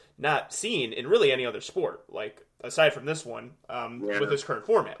is not seen in really any other sport, like aside from this one, with this current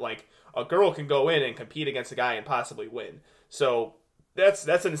format. Like, a girl can go in and compete against a guy and possibly win. So that's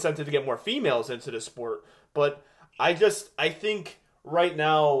an incentive to get more females into the sport. But I think right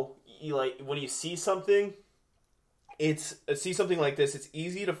now, like, when you see something, see something like this, it's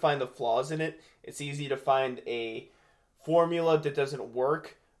easy to find the flaws in it. It's easy to find a formula that doesn't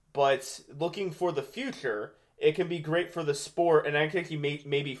work. But looking for the future, it can be great for the sport, and I think you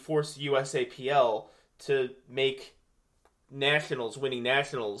maybe force USAPL to make winning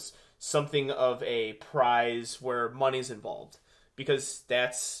nationals, something of a prize where money's involved, because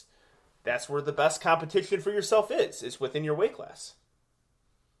that's where the best competition for yourself is within your weight class.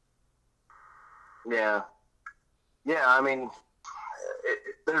 Yeah. I mean,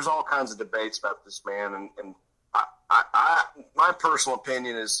 there's all kinds of debates about this, man, and I my personal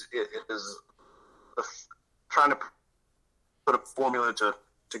opinion is trying to put a formula to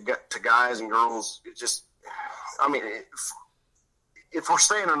get to guys and girls. It just, I mean, if we're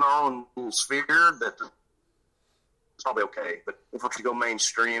staying in our own little sphere, that it's probably okay. But if we're to go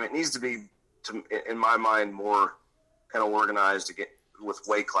mainstream, it needs to be, in my mind, more kind of organized to get with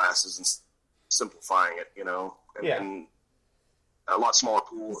weight classes and simplifying it, and a lot smaller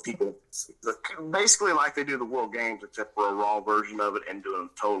pool of people, basically like they do the World Games, except for a raw version of it and doing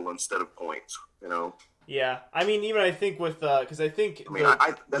total instead of points. Yeah, I mean, even I think with because I think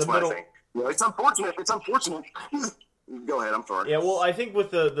that's what I think. It's unfortunate. Go ahead. I'm sorry. Yeah, well, I think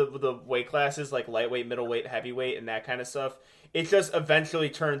with the weight classes like lightweight, middleweight, heavyweight, and that kind of stuff, it just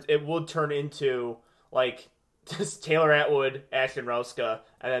eventually would turn into like just Taylor Atwood, Ashton Rouska,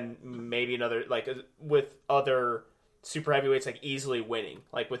 and then maybe another, like, with other super heavyweights like easily winning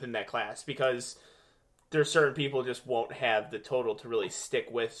like within that class, because there's certain people just won't have the total to really stick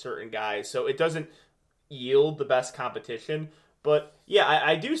with certain guys, so it doesn't yield the best competition. But yeah,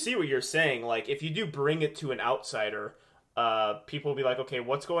 I do see what you're saying. Like, if you do bring it to an outsider, people will be like, okay,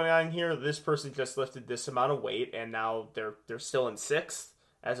 what's going on here? This person just lifted this amount of weight and now they're still in sixth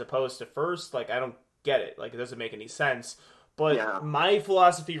as opposed to first. Like, I don't get it. Like, it doesn't make any sense. But my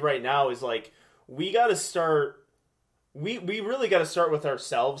philosophy right now is like, we got to start. We really got to start with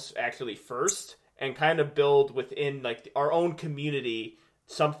ourselves actually first, and kind of build within like our own community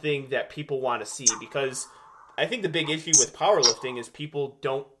something that people want to see. Because I think the big issue with powerlifting is people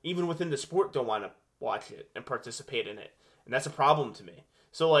don't, even within the sport, don't want to watch it and participate in it. And that's a problem to me.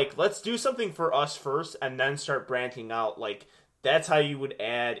 So, like, let's do something for us first and then start branching out. Like, that's how you would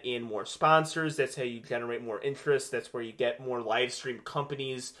add in more sponsors. That's how you generate more interest. That's where you get more live stream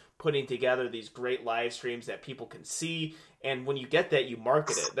companies putting together these great live streams that people can see. And when you get that, you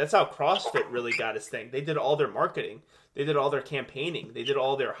market it. That's how CrossFit really got its thing. They did all their marketing. They did all their campaigning. They did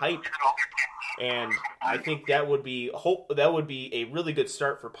all their hype. And I think that would be a really good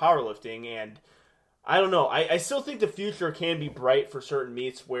start for powerlifting. And I don't know. I still think the future can be bright for certain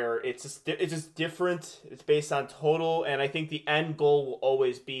meets where it's just different. It's based on total, and I think the end goal will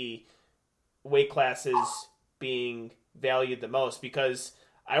always be weight classes being valued the most, because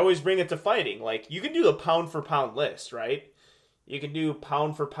I always bring it to fighting. Like, you can do the pound for pound list, right? You can do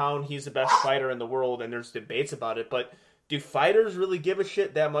pound for pound, he's the best fighter in the world, and there's debates about it, but do fighters really give a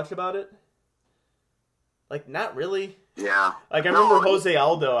shit that much about it? Like, not really. Yeah. Like, I remember Jose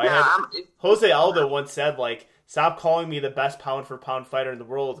Aldo. Jose Aldo once said, like, stop calling me the best pound-for-pound fighter in the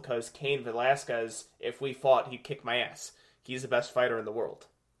world, because Cain Velasquez, if we fought, he'd kick my ass. He's the best fighter in the world.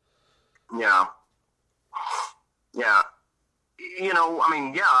 Yeah. Yeah. I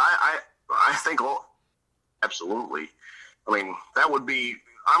think, absolutely. I mean, that would be,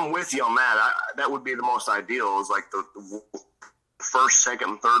 I'm with you on that. That would be the most ideal, is like the first, second,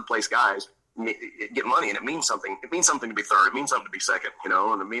 and third place guys get money, and it means something. It means something to be third. It means something to be second,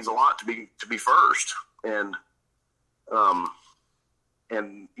 and it means a lot to be first. And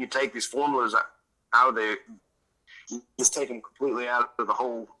you take these formulas out of you just take them completely out of the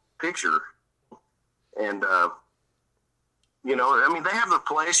whole picture. And they have their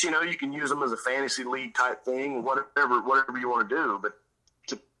place. You can use them as a fantasy league type thing, whatever you want to do. But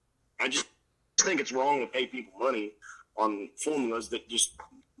I just think it's wrong to pay people money on formulas that just,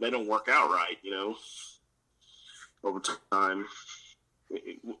 they don't work out right, over time.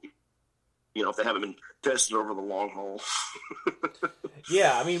 If they haven't been tested over the long haul.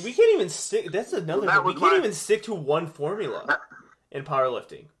 Yeah, I mean, we can't even stick. That's another thing. We can't even stick to one formula in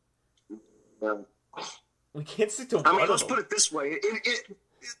powerlifting. We can't stick to one. I mean, let's put it this way.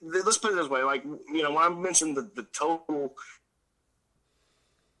 Let's put it this way. Like, when I mentioned the total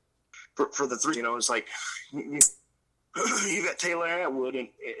for the three, it's like you got Taylor Atwood in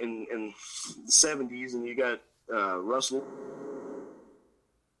the 70s, and you got Russell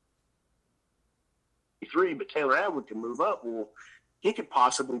 153, but Taylor Atwood can move up. Well, he could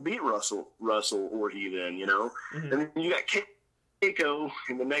possibly beat Russell or he then, you know. Mm-hmm. And then you got Keiko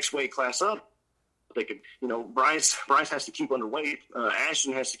in the next weight class up. They could, you know, Bryce has to keep underweight.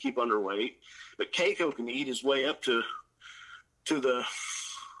 Ashton has to keep underweight, but Keiko can eat his way up to the,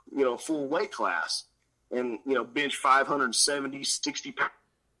 you know, full weight class, and you know, bench 570, 60 pounds,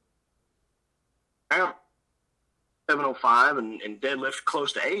 705, and deadlift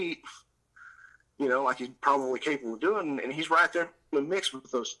close to 8. You know, like he's probably capable of doing, and he's right there in the mix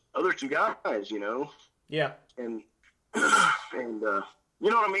with those other two guys. You know. Yeah. And you know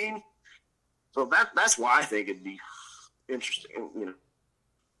what I mean. So that's why I think it'd be interesting, you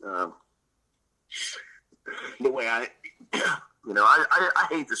know, the way I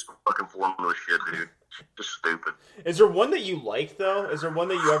hate this fucking formula shit, dude. Just stupid. Is there one that you like though? Is there one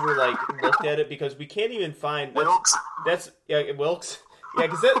that you ever like looked at it? Because we can't even find Wilks. Wilkes. Yeah,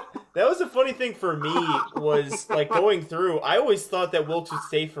 because that was a funny thing for me was like going through. I always thought that Wilkes would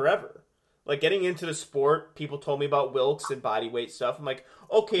stay forever. Like getting into the sport, people told me about Wilkes and body weight stuff. I'm like,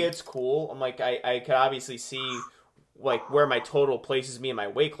 okay, it's cool. I'm like, I could obviously see like where my total places me in my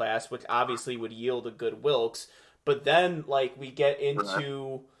weight class, which obviously would yield a good Wilkes. But then like we get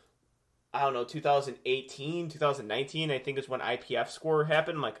into, I don't know, 2018, 2019, I think is when IPF score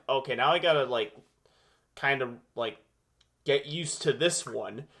happened. I'm like, okay, now I gotta like kind of like get used to this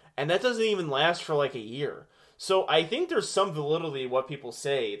one. And that doesn't even last for like a year. So I think there's some validity in what people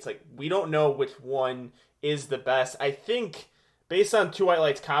say. It's like we don't know which one is the best. I think based on Two White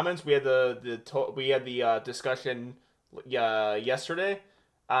Lights comments, we had the discussion yesterday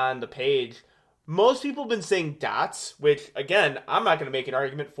on the page. Most people have been saying Dots, which again I'm not going to make an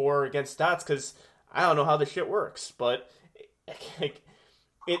argument for or against Dots because I don't know how this shit works, but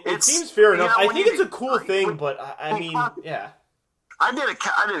it seems fair enough. I think it's a cool thing, but I mean, yeah. I did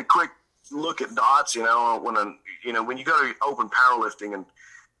a quick look at Dots, you know, when you go to open powerlifting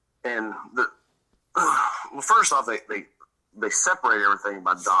and the well, first off they separate everything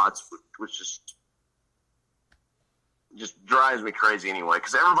by Dots, which just drives me crazy anyway,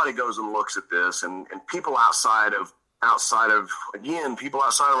 because everybody goes and looks at this, and people outside of again, people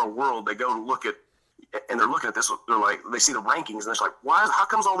outside of our world, they go to look at, and they're looking at this, they're like, they see the rankings, and it's like, how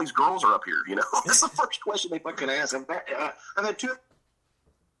comes all these girls are up here, you know? That's the first question they fucking ask. I've had two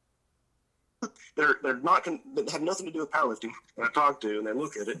they're not that have nothing to do with powerlifting, and I talk to, and they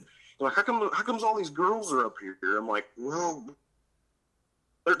look at it, they're like, how comes all these girls are up here? I'm like, well,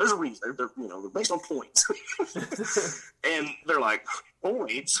 there's a reason. They're based on points. And they're like,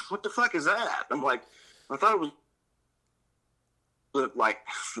 points? What the fuck is that? I'm like, I thought it was like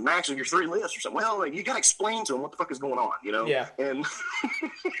the max of your 3 lifts or something. Well, like, you got to explain to them what the fuck is going on, you know? Yeah. And,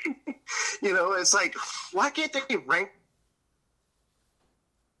 you know, it's like, why can't they rank?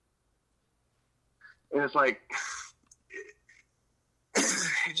 And it's like,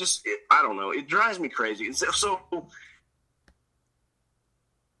 I don't know. It drives me crazy. So,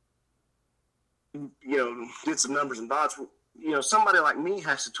 you know, did some numbers and dots. You know, somebody like me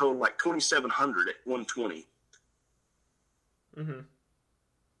has to total like 2,700 at 120. Mm-hmm.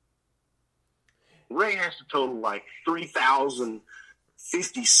 Ray has to total like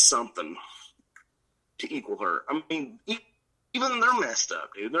 3,050 something to equal her. I mean, even they're messed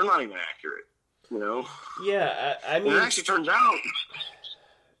up, dude. They're not even accurate. You know? Yeah, I mean... And it actually turns out...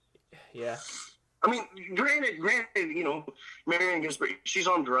 Yeah. I mean, granted, you know, Marion Ginsburg, she's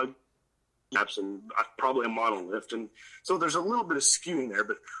on drugs and probably a monolift, and so there's a little bit of skewing there,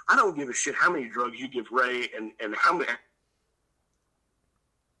 but I don't give a shit how many drugs you give Ray and how many...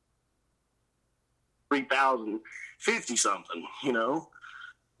 3,050 something, you know?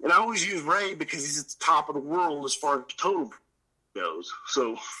 And I always use Ray because he's at the top of the world as far as total goes.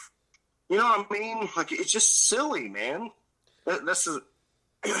 So... You know what I mean? Like, it's just silly, man. I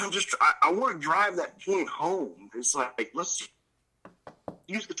want to drive that point home. It's like, let's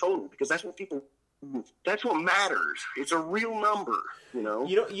use the total, because that's what matters. It's a real number, you know?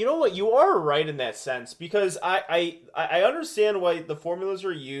 You know what? You are right in that sense, because I understand why the formulas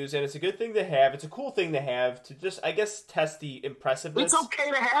are used, and it's a good thing to have. It's a cool thing to have to just, I guess, test the impressiveness. It's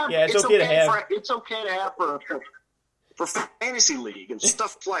okay to have. Yeah, it's okay to have. It's okay to have for fantasy league and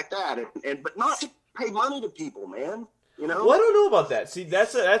stuff like that, but not to pay money to people, man. You know? Well, I don't know about that. See,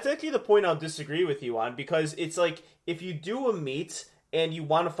 that's actually the point I'll disagree with you on, because it's like if you do a meet and you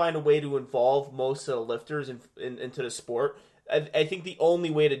want to find a way to involve most of the lifters into the sport, I think the only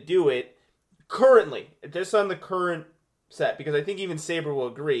way to do it currently, just on the current set, because I think even Saber will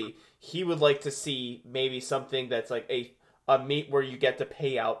agree, he would like to see maybe something that's like a meet where you get to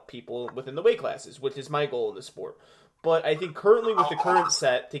pay out people within the weight classes, which is my goal in the sport. But I think currently with the current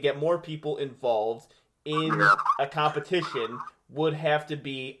set, to get more people involved in a competition would have to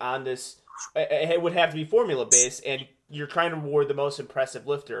be on this. It would have to be formula based, and you're trying to reward the most impressive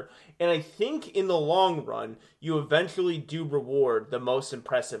lifter. And I think in the long run, you eventually do reward the most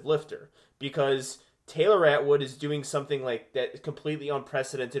impressive lifter, because Taylor Atwood is doing something like that completely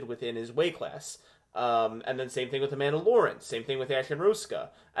unprecedented within his weight class. And then same thing with Amanda Lawrence, same thing with Ashlyn Ruska.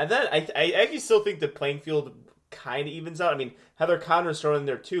 And then I actually still think the playing field kind of evens out. I mean, Heather Connor's thrown in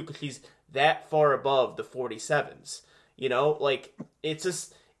there too, because she's that far above the 47s. You know, like, it's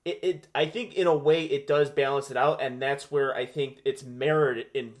just, I think in a way it does balance it out, and that's where I think it's merit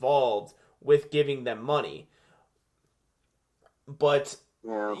involved with giving them money. But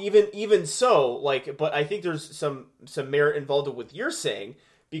Yeah. even so, like, but I think there's some merit involved with what you're saying,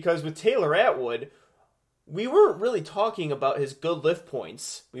 because with Taylor Atwood, we weren't really talking about his good lift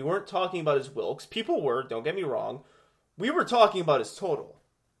points. We weren't talking about his Wilks. People were, don't get me wrong. We were talking about his total.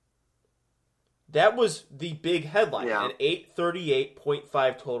 That was the big headline, an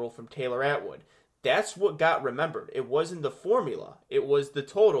 838.5 total from Taylor Atwood. That's what got remembered. It wasn't the formula. It was the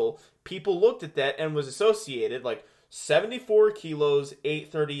total. People looked at that and was associated, like, 74 kilos,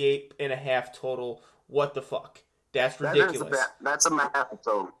 838 and a half total. What the fuck? That's ridiculous. That's a math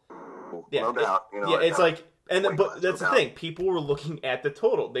total. Yeah, no doubt. It's like, but that's the thing. People were looking at the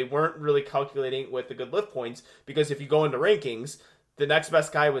total. They weren't really calculating with the good lift points, because if you go into rankings, the next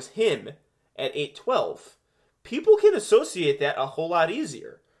best guy was him at 812. People can associate that a whole lot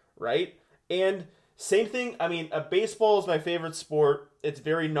easier, right? And same thing, I mean, baseball is my favorite sport. It's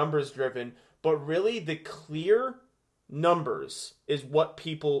very numbers driven, but really the clear numbers is what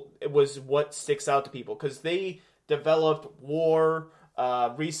sticks out to people, because they developed WAR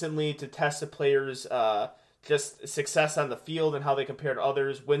recently to test the players' just success on the field and how they compare to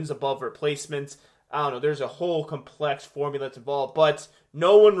others, wins above replacements. I don't know, there's a whole complex formula that's involved, but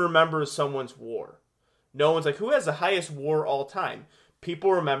no one remembers someone's WAR. No one's like, who has the highest WAR all time?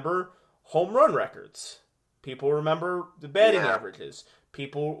 People remember home run records. People remember the batting averages.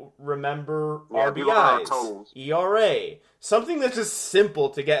 People remember RBIs, ERA. Something that's just simple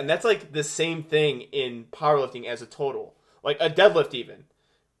to get, and that's like the same thing in powerlifting as a total. Like a deadlift even.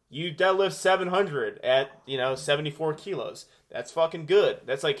 You deadlift 700 at, 74 kilos. That's fucking good.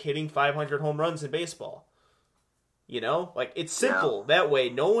 That's like hitting 500 home runs in baseball. Like, it's simple that way.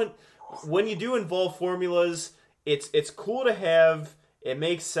 No one, when you do involve formulas, it's cool to have. It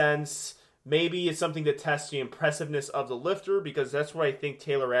makes sense. Maybe it's something to test the impressiveness of the lifter, because that's where I think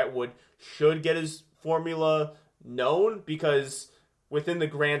Taylor Atwood should get his formula known, because within the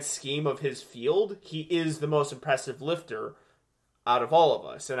grand scheme of his field, he is the most impressive lifter out of all of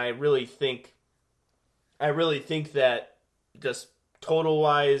us. And I really think that just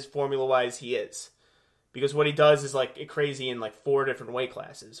total-wise, formula-wise, he is. Because what he does is like crazy in like 4 different weight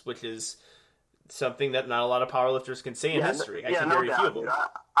classes, which is something that not a lot of powerlifters can say in history. I see very few of them.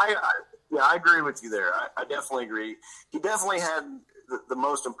 I agree with you there. I definitely agree. He definitely had the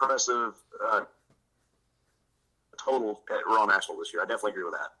most impressive total at Raw National this year. I definitely agree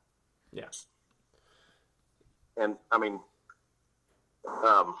with that. Yes. And, I mean,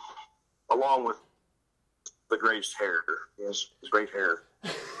 along with the greatest hair. Yes, his great hair.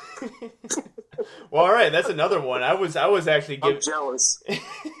 Well, all right, that's another one. I was actually I'm jealous.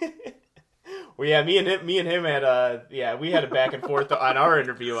 Well, yeah, me and him had we had a back and forth on our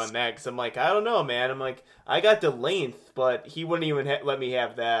interview on that, because I'm like, I don't know, man. I'm like, I got the length, but he wouldn't even let me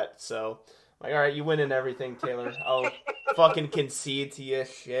have that. So I'm like, all right, you win in everything, Taylor. I'll fucking concede to you,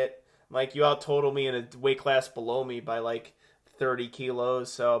 shit. I'm like, you out total me in a weight class below me by like 30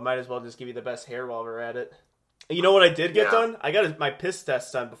 kilos, so I might as well just give you the best hair while we're at it. You know what I did get done? I got my piss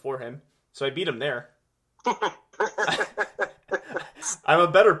test done before him, so I beat him there. I'm a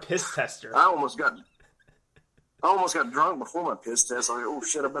better piss tester. I almost got drunk before my piss test. I'm like, oh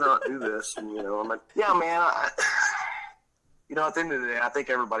shit, I better not do this. And I'm like, yeah, man. At the end of the day, I think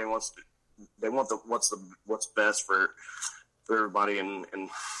everybody wants what's best for everybody, and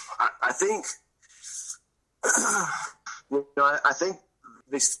I think I think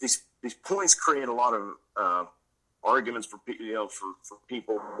these points create a lot of arguments for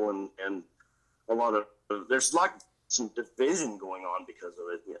people, and a lot of there's like some division going on because of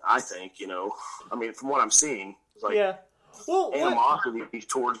it. I think I mean, from what I'm seeing, it's like animosity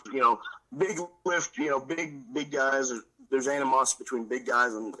towards big lift, big guys. There's animosity between big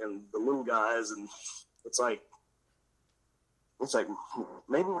guys and the little guys, and it's like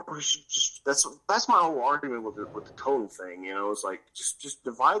maybe we should just that's my whole argument with the total thing. It's like just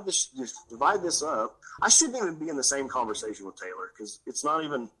divide this up. I shouldn't even be in the same conversation with Taylor, because it's not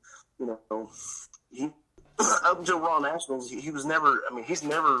even he up until Raw Nationals he was never. I mean, he's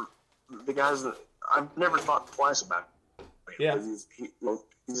never the guys that I've never thought twice about it. Yeah. He's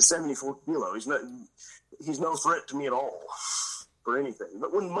a 74 kilo. He's no threat to me at all for anything.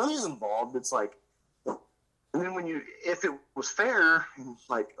 But when money's involved, it's like, and then if it was fair,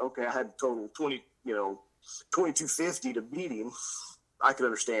 like, okay, I had total 2250 to beat him, I could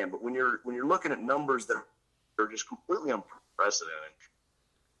understand. But when you're looking at numbers that are just completely unprecedented,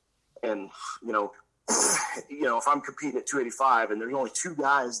 and if I'm competing at 285 and there's only two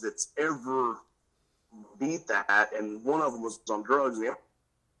guys that's ever beat that, and one of them was on drugs, and the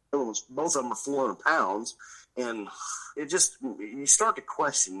other was, both of them are 400 pounds, and you start to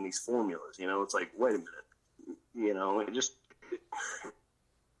question these formulas. It's like, wait a minute, it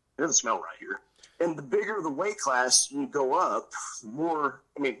doesn't smell right here. And the bigger the weight class you go up, the more,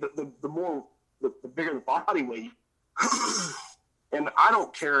 the bigger the body weight. And I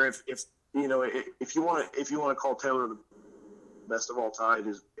don't care if you want to call Taylor the best of all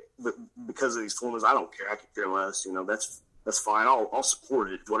time because of these formulas. I don't care. I could care less. That's fine. I'll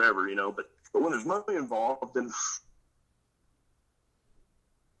support it, whatever. But when there's money involved, and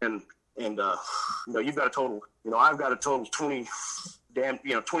you've got a total. I've got a total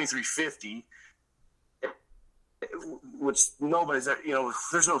 2350. Which nobody's,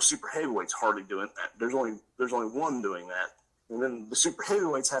 there's no super heavyweights hardly doing that. There's only one doing that, and then the super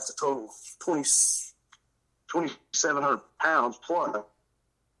heavyweights have to total 2,700 pounds plus.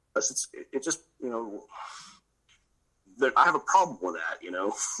 It just I have a problem with that,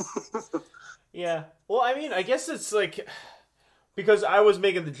 Yeah. Well, I guess it's like, because I was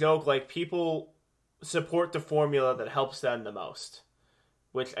making the joke, like, people support the formula that helps them the most,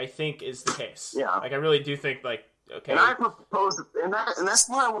 which I think is the case. Yeah. Like, I really do think, like, okay. And I propose, and that's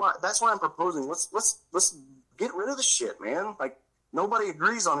why I'm proposing. Let's get rid of the shit, man. Like, nobody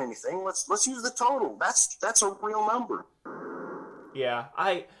agrees on anything. Let's use the total. That's a real number. Yeah,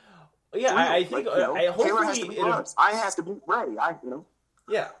 I think Taylor has to be honest. I have to be ready.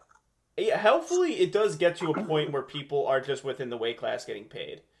 Yeah. Yeah, hopefully it does get to a point where people are just within the weight class getting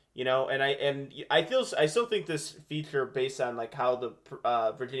paid. And I still think this feature, based on like how the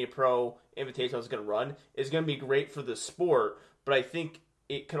Virginia Pro Invitational is going to run, is going to be great for the sport. But I think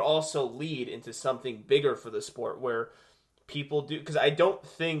it could also lead into something bigger for the sport where people do, because I don't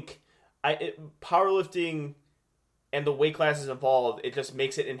think powerlifting and the weight classes involved, it just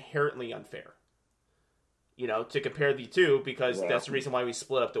makes it inherently unfair. To compare the two, because that's the reason why we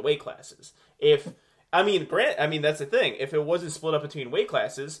split up the weight classes. That's the thing. If it wasn't split up between weight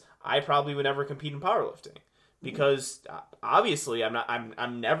classes, I probably would never compete in powerlifting, because obviously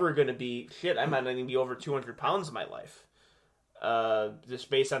I'm never going to be shit. I'm not going to be over 200 pounds in my life,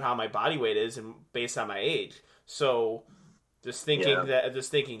 just based on how my body weight is and based on my age. So just thinking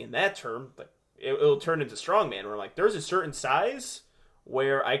in that term, but it'll turn into strongman, where like there's a certain size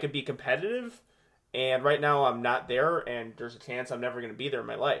where I could be competitive. And right now I'm not there, and there's a chance I'm never going to be there in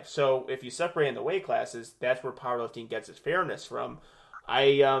my life. So if you separate in the weight classes, that's where powerlifting gets its fairness from.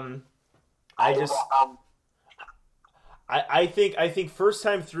 I think first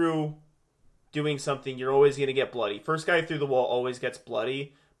time through doing something, you're always going to get bloody. First guy through the wall always gets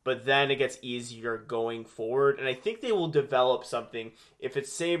bloody, but then it gets easier going forward. And I think they will develop something. If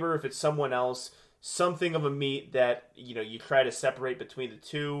it's Saber, if it's someone else, something of a meet that you try to separate between the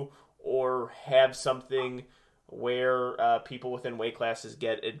two, or have something where people within weight classes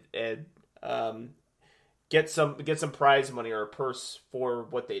get some prize money or a purse for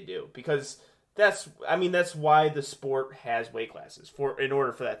what they do, because that's why the sport has weight classes, in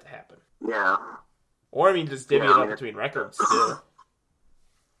order for that to happen. Yeah. Or just divvy it up between records too.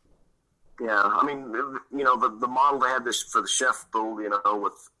 Yeah, the model they had this for the chef bull,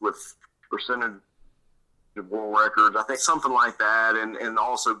 with percentage of world records, I think something like that, and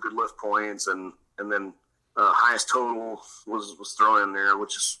also good lift points, and then highest total was thrown in there,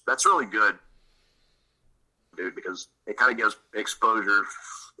 that's really good, dude, because it kind of gives exposure.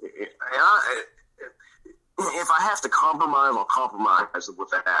 If I have to compromise, I'll compromise with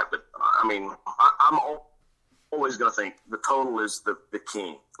that. But I'm always going to think the total is the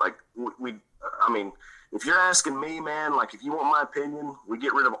king. Like if you're asking me, man, like if you want my opinion, we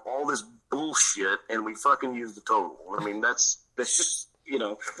get rid of all this bullshit and we fucking use the total. That's just,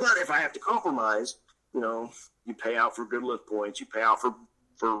 but if I have to compromise, you pay out for good lift points, you pay out for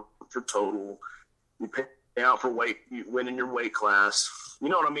total, you pay out for weight, you win in your weight class. You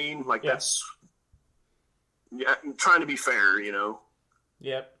know what I mean? Like that's, trying to be fair,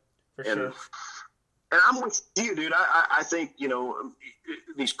 Yep, for sure. And I'm with you, dude. I think,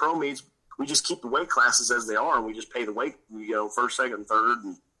 these pro meets, we just keep the weight classes as they are, and we just pay the weight, first, second, third,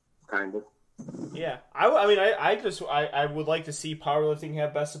 and kind of. Yeah, I would like to see powerlifting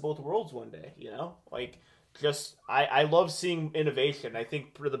have best of both worlds one day. I love seeing innovation. I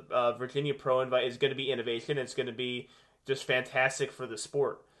think for the Virginia Pro Invite is going to be innovation. It's going to be just fantastic for the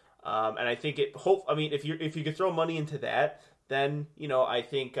sport. And I think if you could throw money into that, then I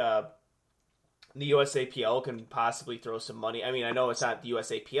think the USAPL can possibly throw some money. I mean, I know it's not the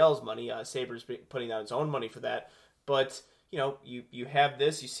USAPL's money. Saber's putting out its own money for that, but you have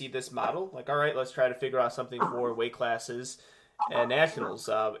this, you see this model, like, all right, let's try to figure out something for weight classes and nationals.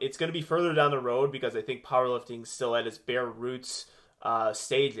 It's going to be further down the road because I think powerlifting's still at its bare roots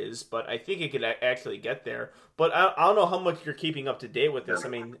stages, but I think it could actually get there. But I don't know how much you're keeping up to date with this. I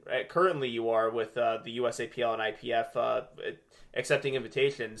mean, currently you are with the USAPL and IPF accepting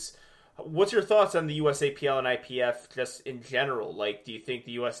invitations. What's your thoughts on the USAPL and IPF just in general? Like, do you think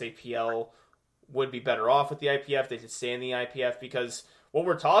the USAPL would be better off with the IPF? They should stay in the IPF? Because what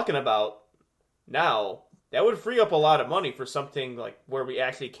we're talking about now, that would free up a lot of money for something like where we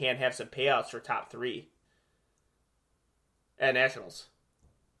actually can have some payouts for top three at nationals.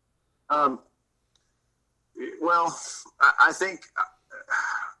 Well, I think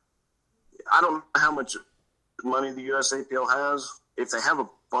I don't know how much money the USAPL has. If they have a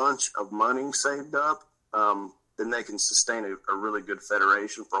bunch of money saved up, then they can sustain a really good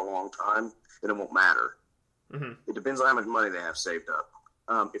federation for a long time, and it won't matter. Mm-hmm. It depends on how much money they have saved up.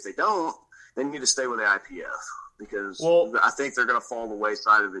 If they don't, they need to stay with the IPF because I think they're going to fall the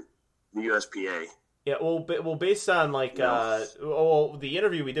wayside of the USPA. Yeah, well, based on the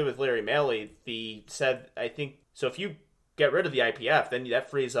interview we did with Larry Malley, he said, I think, so if you get rid of the IPF, then that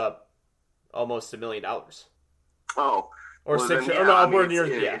frees up almost $1 million. Oh. Or well, six, then, or no, more near,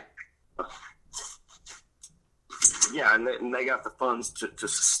 yeah. Yeah, and they got the funds to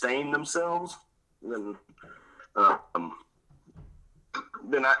sustain themselves, then leave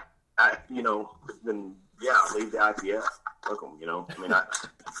the IPF. Fuck them, I mean,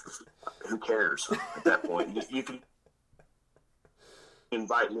 who cares at that point? You can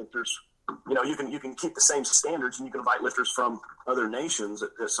invite lifters. You can keep the same standards, and you can invite lifters from other nations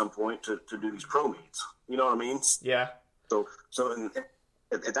at some point to do these pro meets. You know what I mean? Yeah. So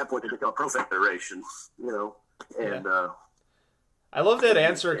at that point, they become a pro federation. And yeah. I love that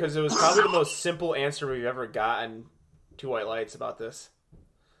answer because it was probably the most simple answer we've ever gotten to White Lights about this.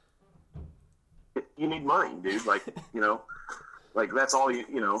 You need money, dude. Like that's all I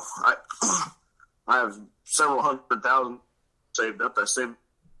have several $100,000 saved up. I saved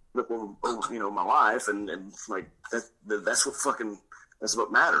up over my life, and like that's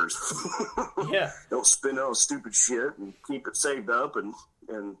what matters. Yeah. Don't spend it on stupid shit and keep it saved up and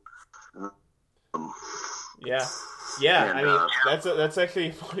yeah. Yeah, I mean, that's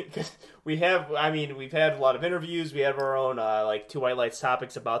actually funny because we've had a lot of interviews. We have our own Two White Lights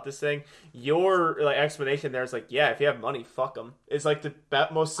topics about this thing. Your explanation there is if you have money, fuck them. It's like the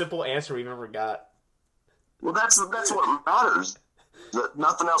most simple answer we've ever got. Well, that's what matters.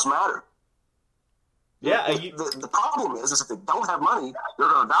 Nothing else matters. Yeah. The problem is if they don't have money, they're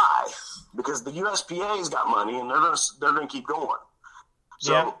going to die because the USPA's got money and they're going to keep going.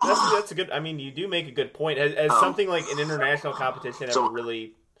 So, yeah, that's a good. I mean, you do make a good point. As something like an international competition ever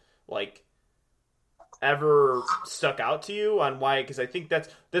really, ever stuck out to you on why? Because I think that's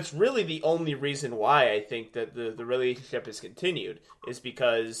really the only reason why I think that the relationship has continued is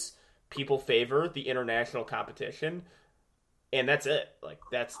because people favor the international competition, and that's it.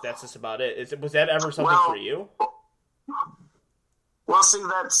 That's just about it. Was that ever something for you? Well, see,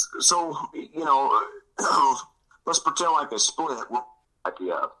 that's so. Let's pretend like they split.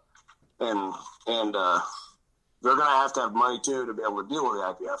 IPF, and they're going to have money too to be able to deal with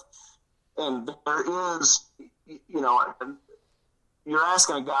the IPF. And there is, you're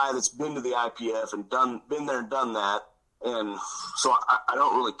asking a guy that's been to the IPF and been there and done that, and so I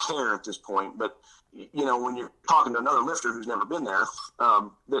don't really care at this point. But when you're talking to another lifter who's never been there,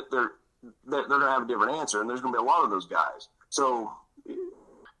 they're going to have a different answer, and there's going to be a lot of those guys. So,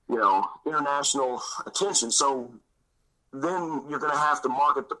 international attention. So then you're going to have to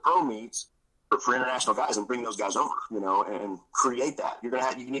market the pro meets for international guys and bring those guys over, and create that. You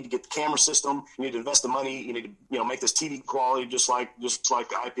need to get the camera system. You need to invest the money. You need to, make this TV quality just like the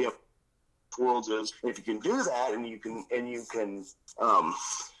IPF Worlds is. And if you can do that, and you can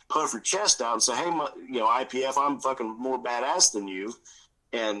puff your chest out and say, hey, IPF, I'm fucking more badass than you,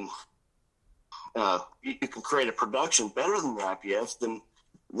 and you can create a production better than the IPF,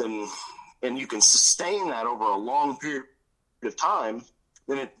 then and you can sustain that over a long period of time,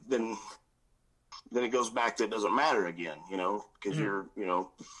 then it goes back to it doesn't matter again, because you're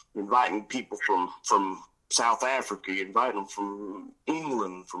inviting people from South Africa, you invite them from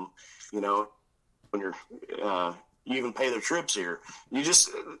England, from, you know, when you're, you even pay their trips here. You just,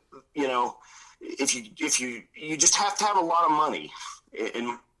 you know, if you just have to have a lot of money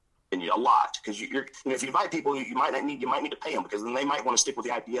in a lot, because you're, you know, if you invite people, you might need to pay them, because then they might want to stick with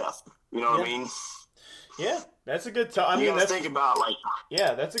the IPF. You know what I mean? Yeah, that's a good. I mean, you think about, like,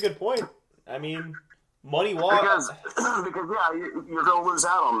 yeah, that's a good point. I mean, money wise, because yeah, you're going to lose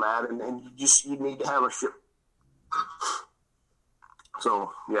out on that, and you need to have a ship.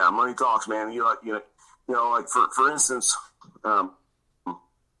 So yeah, money talks, man. You know, like for instance, I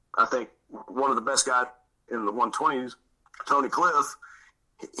think one of the best guys in the 120s, Tony Cliff,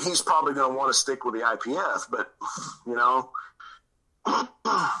 he's probably going to want to stick with the IPF, but you know,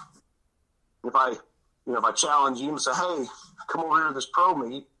 if I challenge you and say, hey, come over here to this pro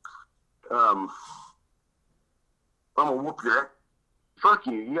meet, I'm gonna whoop your ass. Fuck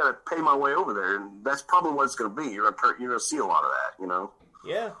you. You got to pay my way over there, and that's probably what it's going to be. You're going to see a lot of that, you know.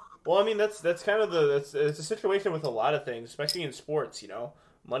 Yeah. Well, I mean, that's kind of it's a situation with a lot of things, especially in sports. You know,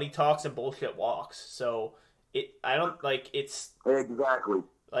 money talks and bullshit walks. So it's exactly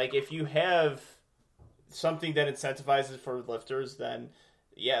like, if you have something that incentivizes for lifters, then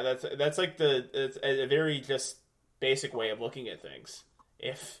yeah, that's like it's a very just basic way of looking at things.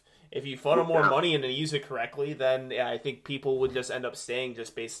 If you funnel more money and use it correctly, then yeah, I think people would just end up staying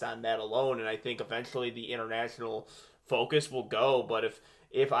just based on that alone. And I think eventually the international focus will go. But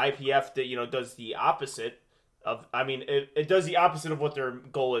if IPF, you know, does the opposite of, I mean, it does the opposite of what their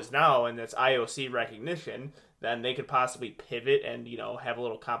goal is now, and that's IOC recognition, then they could possibly pivot and, you know, have a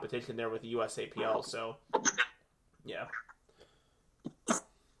little competition there with the USAPL. So, yeah.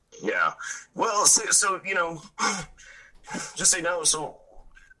 Yeah. Well, so you know, just so you know, so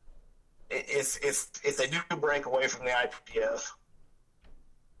if they do break away from the IPF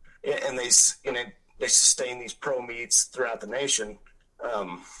and they sustain these pro meets throughout the nation,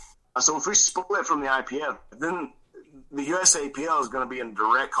 so if we split from the IPF, then the USAPL is going to be in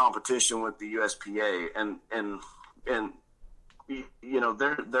direct competition with the USPA, and you know,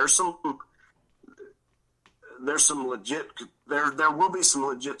 there's some legit, there will be some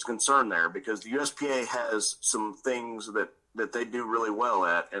legit concern there, because the USPA has some things that they do really well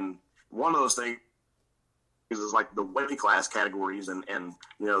at, and one of those things is like the weight class categories and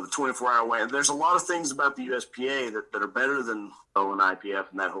you know, the 24-hour weight. There's a lot of things about the USPA that are better than an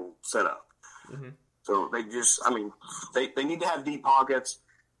IPF and that whole setup. Mm-hmm. So they just, I mean, they need to have deep pockets.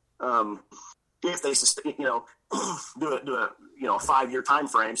 If they sustain, you know, do a you know, 5-year time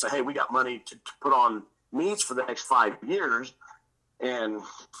frame, say, hey, we got money to put on meets for the next 5 years, and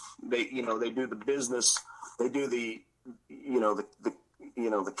they, you know, they do the business, they do the, you know, the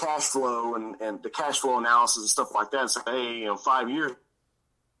cash flow and the cash flow analysis and stuff like that, and say, hey, you know, 5 years,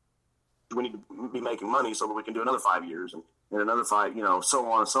 we need to be making money so that we can do another 5 years and another 5, you know, so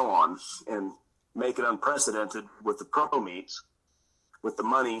on, and make it unprecedented with the pro meets, with the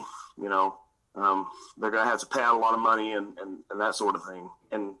money, you know. They're going to have to pay out a lot of money and that sort of thing.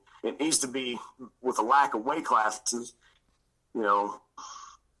 And it needs to be, with a lack of weight classes, you know,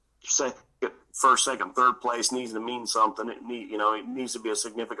 first, second, third place needs to mean something. It needs to be a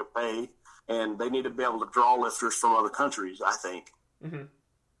significant pay, and they need to be able to draw lifters from other countries, I think. Mm-hmm.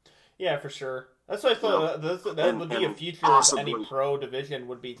 Yeah, for sure. That's what I thought. That would be a future possibly, of any pro division,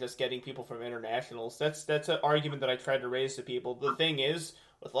 would be just getting people from internationals. That's an argument that I tried to raise to people. The thing is,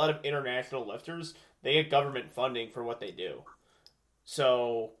 with a lot of international lifters, they get government funding for what they do.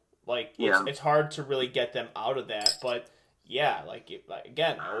 So, like, it's hard to really get them out of that. But yeah,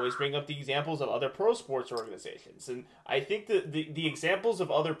 again, I always bring up the examples of other pro sports organizations, and I think that the examples of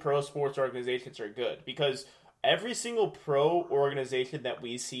other pro sports organizations are good, because every single pro organization that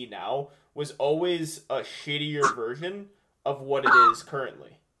we see now was always a shittier version of what it is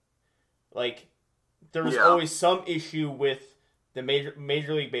currently. Like, there was always some issue with the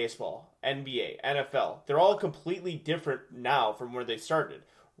Major League Baseball, NBA, NFL. They're all completely different now from where they started.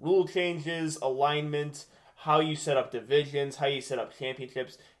 Rule changes, alignment, how you set up divisions, how you set up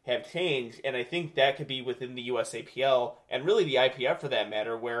championships have changed, and I think that could be within the USAPL, and really the IPF for that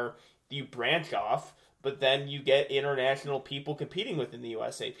matter, where you branch off, but then you get international people competing within the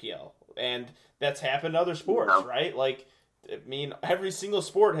USAPL. And that's happened to other sports, right? Like, I mean, every single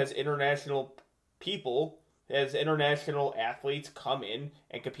sport has international people, has international athletes come in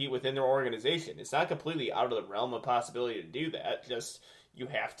and compete within their organization. It's not completely out of the realm of possibility to do that. Just, you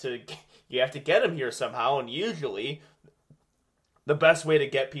have to get them here somehow, and usually the best way to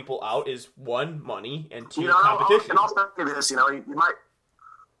get people out is, one, money, and two, competition. And I'll say this, you might,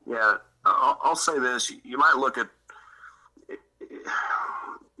 I'll say this, you might look at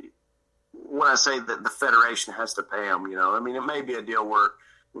when I say that the federation has to pay them, I mean, it may be a deal where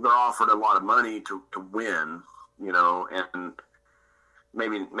they're offered a lot of money to win, and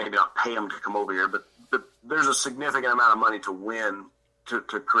maybe not pay them to come over here, but there's a significant amount of money to win to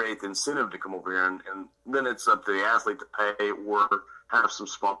create the incentive to come over here, and then it's up to the athlete to pay or have some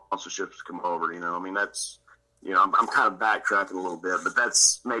sponsorships to come over. I mean, that's, I'm kind of backtracking a little bit, but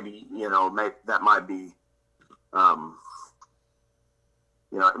that's maybe, that might be,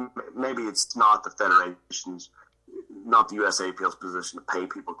 maybe it's not the federation's, not the USAPL's position to pay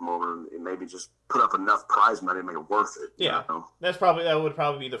people to come over, and maybe just put up enough prize money to make it worth it. Yeah, that would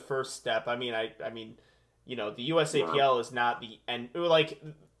probably be the first step. I mean, the USAPL is not the end. Like,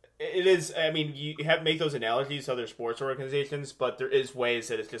 it is. I mean, you have to make those analogies to other sports organizations, but there is ways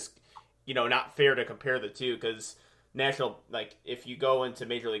that it's just, not fair to compare the two, because if you go into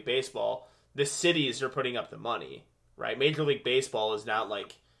Major League Baseball, the cities are putting up the money, right? Major League Baseball is not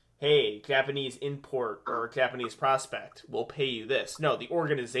like, hey, Japanese import or Japanese prospect will pay you this. No, the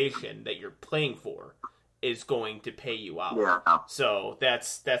organization that you're playing for is going to pay you out. Yeah. So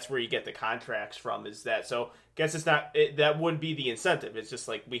that's where you get the contracts from, is that. So I guess that wouldn't be the incentive. It's just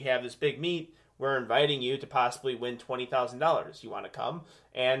like, we have this big meet, we're inviting you to possibly win $20,000. You want to come?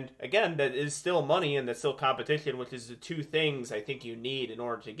 And again, that is still money and that's still competition, which is the two things I think you need in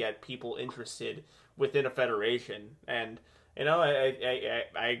order to get people interested within a federation. And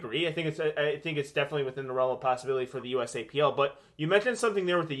I agree. I think it's definitely within the realm of possibility for the USAPL. But you mentioned something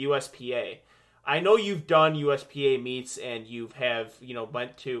there with the USPA. I know you've done USPA meets and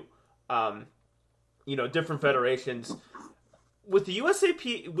went to different federations. With the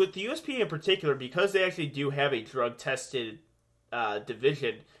USPA in particular, because they actually do have a drug tested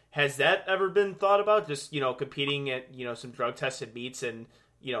division, has that ever been thought about? Just competing at some drug tested meets and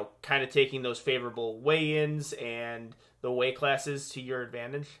kind of taking those favorable weigh-ins and the weight classes to your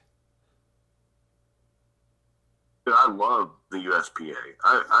advantage? I love the USPA.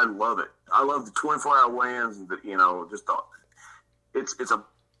 I love it. I love the 24-hour weigh-ins. It's a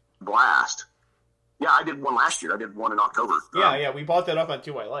blast. Yeah, I did one last year. I did one in October. Yeah, we bought that up on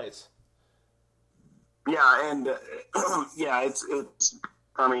Two White Lights. Yeah, and it's.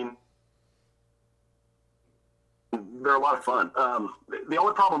 I mean, they're a lot of fun. The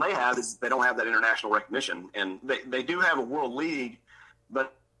only problem they have is they don't have that international recognition, and they do have a world league,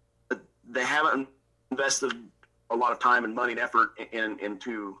 but they haven't invested a lot of time and money and effort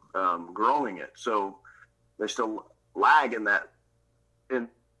into growing it. So they still lag in that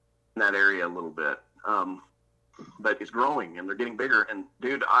area a little bit. But it's growing and they're getting bigger. And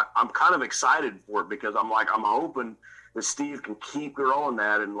dude, I'm kind of excited for it because I'm hoping that Steve can keep growing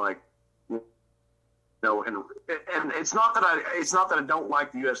that and and it's not that I don't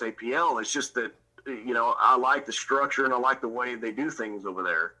like the USAPL. It's just that, I like the structure and I like the way they do things over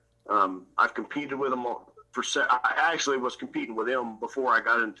there. I've competed with them I actually was competing with them before I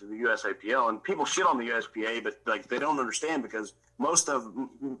got into the USAPL, and people shit on the USPA, but they don't understand because most of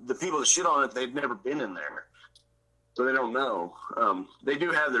the people that shit on it, they've never been in there. So they don't know. They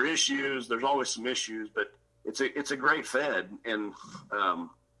do have their issues. There's always some issues, but it's a great fed, and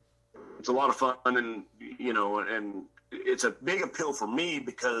it's a lot of fun, and and it's a big appeal for me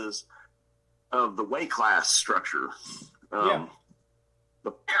because of the weight class structure. Yeah.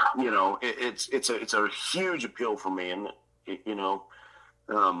 It's a huge appeal for me, and I don't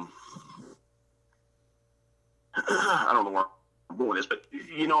know where I'm doing this, but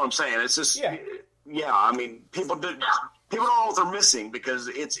you know what I'm saying. It's just I mean, people don't know what they're missing because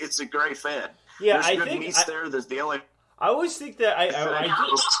it's a great fed. Yeah, There's good meats there. There's the LA. I always think that I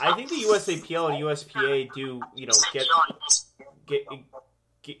think the USAPL and USPA do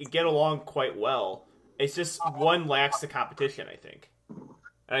get along quite well. It's just one lacks the competition, I think.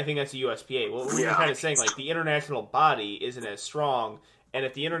 And I think that's the USPA. Well, you're kind of saying, like, the international body isn't as strong, and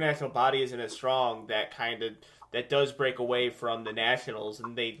if the international body isn't as strong, that does break away from the nationals,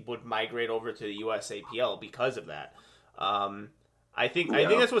 and they would migrate over to the USAPL because of that. I think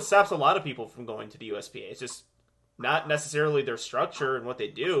that's what stops a lot of people from going to the USPA. It's just not necessarily their structure and what they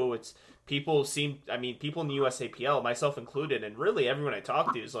do. It's people in the USAPL, myself included, and really everyone I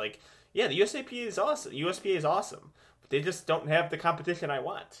talk to is like, yeah, the USAPA is awesome. USPA is awesome. They just don't have the competition I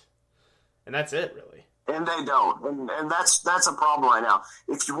want, and that's it, really. And they don't, and that's a problem right now.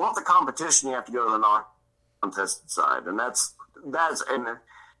 If you want the competition, you have to go to the non-contested side, and that's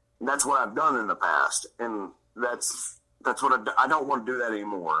what I've done in the past, and that's what I don't want to do that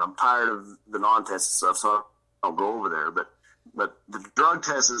anymore. I'm tired of the non-tested stuff, so I'll go over there. But the drug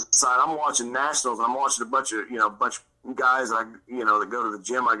tested side, I'm watching nationals, and I'm watching a bunch of guys that that go to the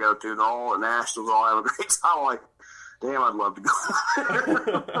gym I go to, and all the nationals all have a great time. I'm like, damn, I'd love to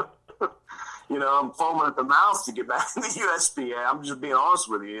go. I'm foaming at the mouth to get back in the USPA. I'm just being honest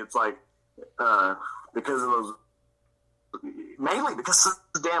with you. It's like because of those, mainly because of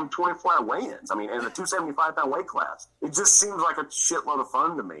the damn 24-hour weigh-ins. I mean, in the 275-pound weight class, it just seems like a shitload of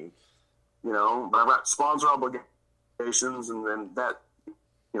fun to me. But I've got sponsor obligations, and then that,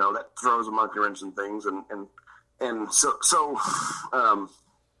 that throws a monkey wrench in things, and so.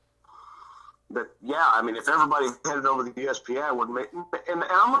 But yeah, I mean, if everybody headed over to the USPA, I would make. And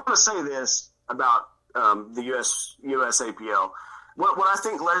I'm going to say this about the USAPL. What I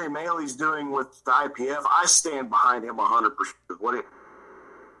think Larry Maley's doing with the IPF, I stand behind him 100%.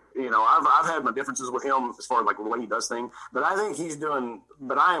 I've had my differences with him as far as like the way he does things, but I think he's doing.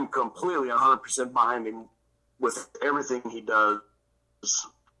 But I am completely 100% behind him with everything he does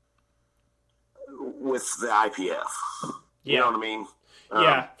with the IPF. You know what I mean?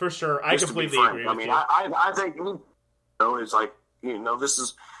 Yeah, for sure. I completely agree with you. I think, it's like,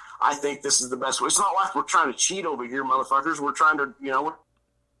 I think this is the best way. It's not like we're trying to cheat over here, motherfuckers. We're trying to, we're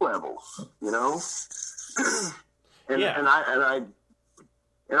level, And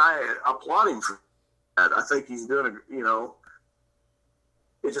I applaud him for that. I think he's doing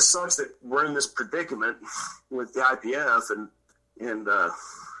it just sucks that we're in this predicament with the IPF and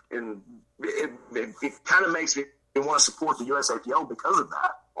it kind of makes me want to support the USAPL because of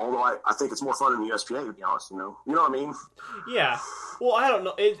that. Although I think it's more fun in the USPA, to be honest. You know what I mean? Yeah. Well, I don't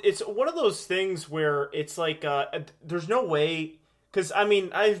know. It's one of those things where it's like there's no way. Because I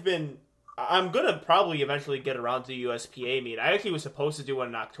mean, I'm gonna probably eventually get around to the USPA meet. I actually was supposed to do one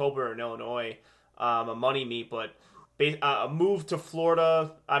in October in Illinois, a money meet, but a move to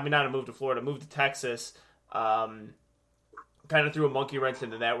Florida. I mean, not a move to Florida, move to Texas. Kind of threw a monkey wrench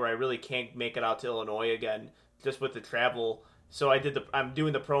into that, where I really can't make it out to Illinois again, just with the travel. So I'm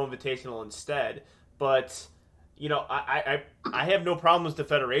doing the Pro Invitational instead. But I have no problem with the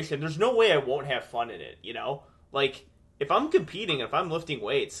Federation. There's no way I won't have fun in it. Like if I'm competing, if I'm lifting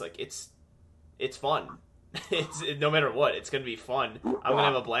weights, like it's fun. It's no matter what, it's gonna be fun. I'm gonna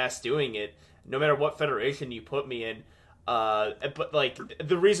have a blast doing it, no matter what federation you put me in. But like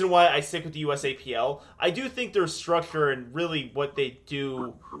the reason why I stick with the USAPL, I do think their structure and really what they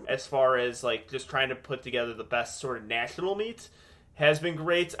do as far as like just trying to put together the best sort of national meets has been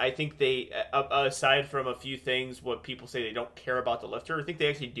great. I think they, aside from a few things, what people say they don't care about the lifter, I think they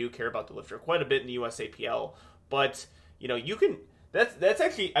actually do care about the lifter quite a bit in the USAPL. But you can. That's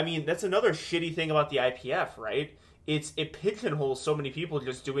actually, I mean, that's another shitty thing about the IPF, right? It pigeonholes so many people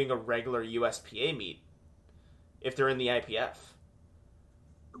just doing a regular USPA meet if they're in the IPF.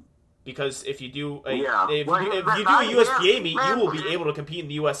 Because if you do a USPA meet, you will be able to compete in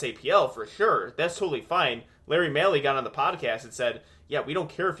the USAPL for sure. That's totally fine. Larry Maley got on the podcast and said, "Yeah, we don't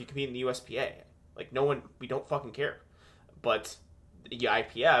care if you compete in the USPA. Like we don't fucking care." But the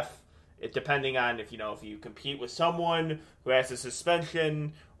IPF, depending on if you compete with someone who has a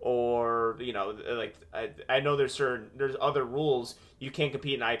suspension, or like I know there's other rules. You can't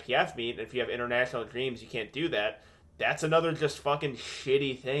compete in IPF meet, and if you have international dreams, you can't do that. That's another just fucking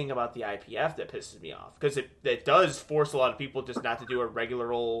shitty thing about the IPF that pisses me off, because it does force a lot of people just not to do a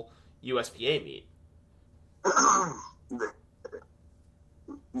regular old USPA meet. I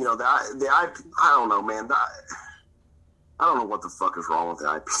don't know, man. I don't know what the fuck is wrong with the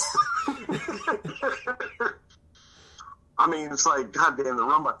IPF. I mean, it's like, goddamn, they're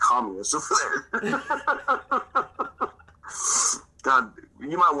run by communists over there. God,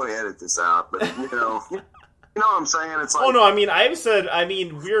 you might want to edit this out, but you know what I'm saying? It's like, oh no, we're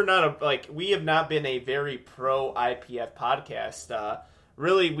not we have not been a very pro IPF podcast.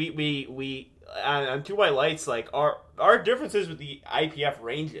 Really, we on Two White Lights, like our differences with the IPF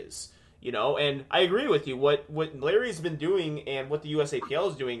ranges. And I agree with you. What Larry's been doing and what the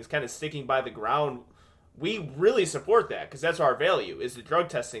USAPL is doing is kind of sticking by the ground. We really support that, because that's our value, is the drug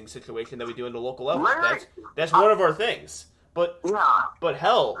testing situation that we do in the local level. That's one of our things. But but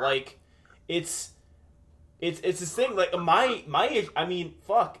hell, like it's this thing. Like my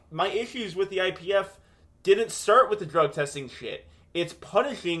issues with the IPF didn't start with the drug testing shit. It's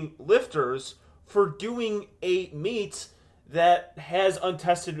punishing lifters for doing a meet that has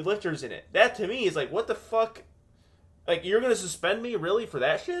untested lifters in it. That to me is like, what the fuck? Like, you're gonna suspend me really for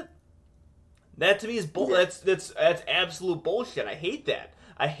that shit? That to me is bull. Yeah. That's absolute bullshit. I hate that.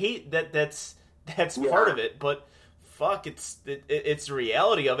 I hate that. That's part of it. But fuck, it's the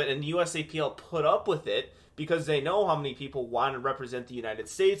reality of it. And the USAPL put up with it because they know how many people want to represent the United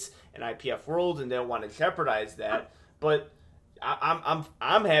States and IPF World, and they don't want to jeopardize that. But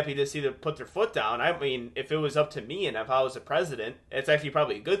I'm happy to see them put their foot down. I mean, if it was up to me and if I was the president, it's actually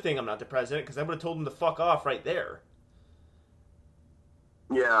probably a good thing I'm not the president, because I would have told them to fuck off right there.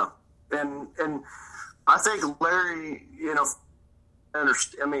 Yeah. And I think Larry,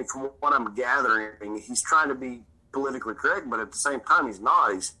 I mean, from what I'm gathering, he's trying to be politically correct, but at the same time, he's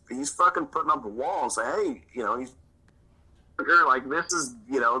not. He's fucking putting up a wall and say, hey, he's like, this is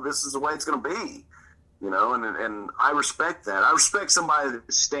the way it's going to be, and I respect that. I respect somebody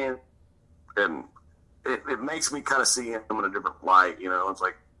that stands, and it makes me kind of see him in a different light. It's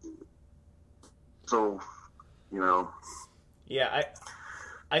like, so, Yeah,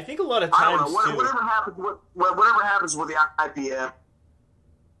 I think a lot of I times don't know. too, Whatever happens with the IPF,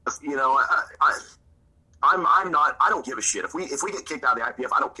 I'm not. I don't give a shit if we get kicked out of the IPF.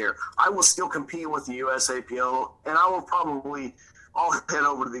 I don't care. I will still compete with the USAPL, and I'll head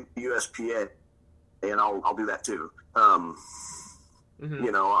over to the USPA, and I'll do that too. I'll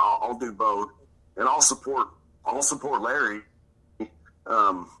do both, and I'll support Larry.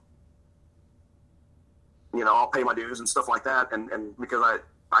 I'll pay my dues and stuff like that, and because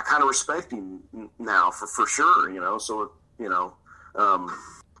I kind of respect him now for sure. So you know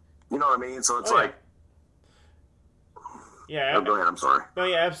what I mean. So it's like. Yeah. Oh, go ahead. I'm sorry. No,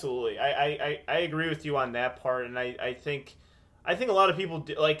 yeah, absolutely. I agree with you on that part, and I think a lot of people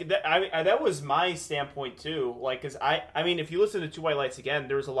do, like that. That was my standpoint too. Like, cause I mean, if you listen to Two White Lights again,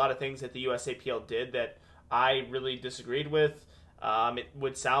 there was a lot of things that the USAPL did that I really disagreed with. It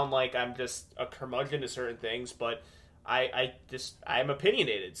would sound like I'm just a curmudgeon to certain things, but I'm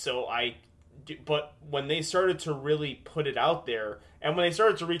opinionated. So but when they started to really put it out there, and when they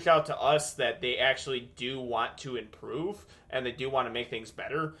started to reach out to us that they actually do want to improve and they do want to make things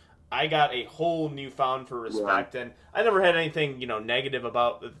better, I got a whole newfound for respect. Yeah. And I never had anything, negative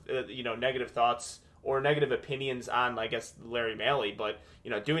about, negative thoughts or negative opinions on, I guess, Larry Malley. But,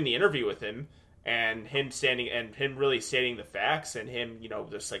 doing the interview with him and him really stating the facts and him,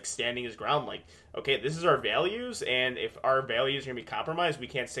 just like standing his ground, like, okay, this is our values, and if our values are gonna be compromised, we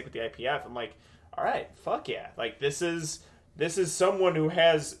can't stick with the IPF. I'm like, all right, fuck yeah, like this is someone who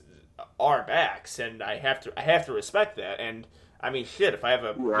has our backs, and I have to respect that. And I mean, shit, if I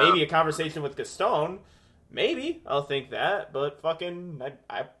have maybe a conversation with Gaston, maybe I'll think that, but fucking,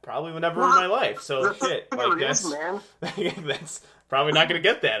 I probably would never in my life. So shit, like that's probably not gonna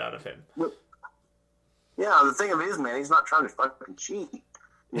get that out of him. Yeah, the thing of it is, man, he's not trying to fucking cheat,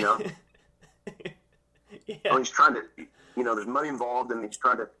 Yeah. Well, he's trying to, there's money involved, and he's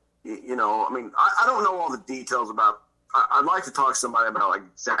trying to, I mean, I don't know all the details about, I'd like to talk to somebody about, like,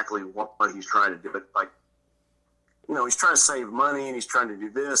 exactly what he's trying to do, but, like, he's trying to save money, and he's trying to do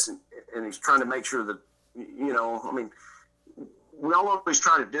this, and he's trying to make sure that, I mean, we all know what he's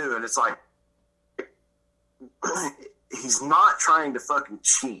trying to do, and it's like, he's not trying to fucking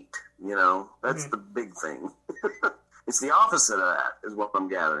cheat. That's the big thing. It's the opposite of that, is what I'm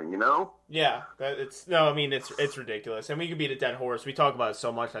gathering. Yeah, it's ridiculous, and we could beat a dead horse. We talk about it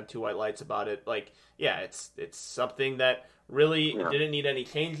so much on Two White Lights about it. Like, yeah, it's something that really didn't need any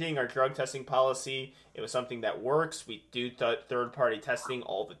changing. Our drug testing policy, it was something that works. We do third party testing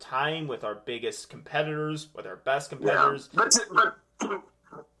all the time with our biggest competitors, with our best competitors. Yeah.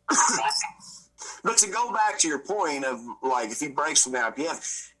 But to go back to your point of, like, if he breaks from the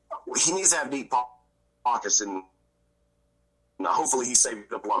IPF, he needs to have deep pockets, and hopefully he's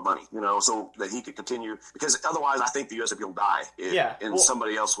saved up a lot of money, so that he could continue. Because otherwise, I think the USAPL will die, and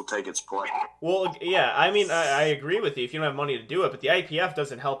somebody else will take its place. Well, yeah, I mean, I agree with you if you don't have money to do it, but the IPF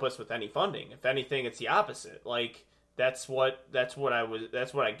doesn't help us with any funding. If anything, it's the opposite. Like, that's what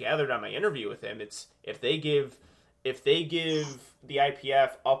I gathered on my interview with him. It's if they give the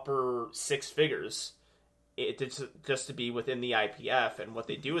IPF upper six figures, it's just to be within the IPF, and what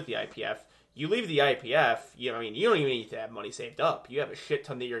they do with the IPF, you leave the IPF, you don't even need to have money saved up. You have a shit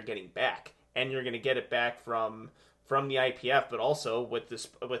ton that you're getting back, and you're going to get it back from the IPF, but also with the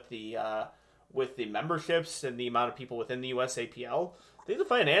memberships and the amount of people within the USAPL. I think the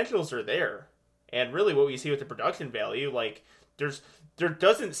financials are there, and really what we see with the production value, like there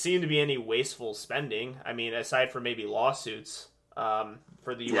doesn't seem to be any wasteful spending. I mean, aside from maybe lawsuits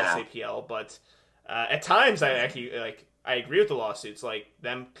for the USAPL, but at times I actually I agree with the lawsuits, like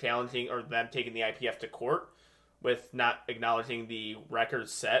them challenging or them taking the IPF to court with not acknowledging the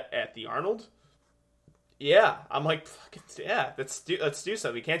records set at the Arnold. Yeah, I'm like, fucking yeah, let's do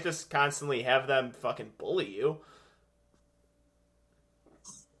something. We can't just constantly have them fucking bully you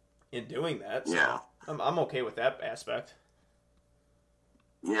in doing that. So yeah, I'm okay with that aspect.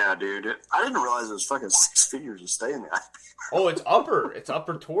 Yeah, dude. I didn't realize it was fucking 6 figures to stay in the IPF. Oh, it's upper. It's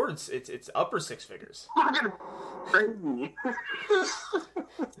upper towards. It's upper 6 figures. Fucking crazy.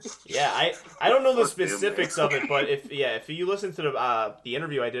 Yeah, I don't know the specifics of it, but if you listen to the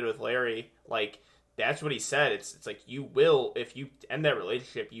interview I did with Larry, like that's what he said. It's like you will, if you end that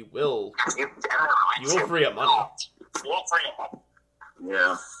relationship, you will free up money.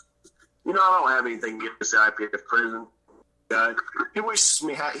 Yeah. You know, I don't have anything against the IPF prison guy. He wished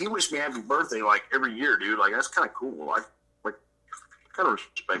me happy birthday like every year, dude. Like that's kind of cool. I kind of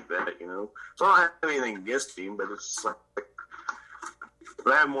respect that, you know. So I don't have anything against him, but it's like,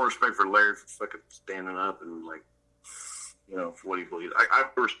 but I have more respect for Larry for fucking standing up and like, you know, for what he believes. I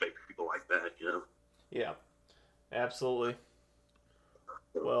respect people like that, you know. Yeah, absolutely.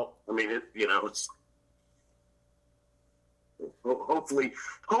 Well, I mean, it's hopefully,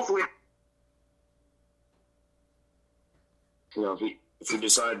 you know, if we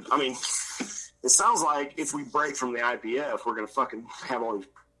decide, I mean, it sounds like if we break from the IPF, we're gonna fucking have all these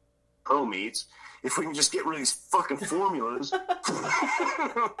pro meets. If we can just get rid of these fucking formulas, that'd be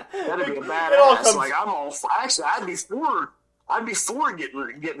a badass. Like actually, I'd be for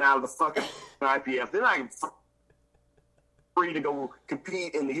getting out of the fucking IPF. Then I can free to go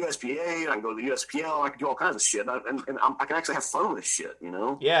compete in the USPA. I can go to the USPL. I can do all kinds of shit, and I can actually have fun with this shit, you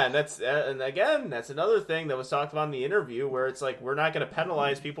know. Yeah, and that's another thing that was talked about in the interview, where it's like we're not going to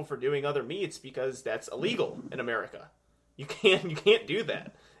penalize people for doing other meets because that's illegal in America. You can't do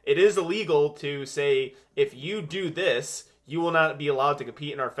that. It is illegal to say if you do this, you will not be allowed to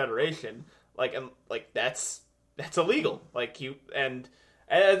compete in our federation. Like that's illegal. Like and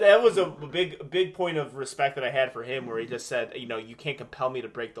that was a big point of respect that I had for him, where he just said, you know, you can't compel me to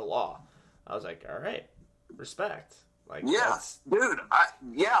break the law. I was like, all right, respect. Like, yeah, dude,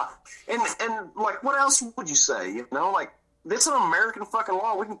 yeah, and like, what else would you say? You know, like, this is an American fucking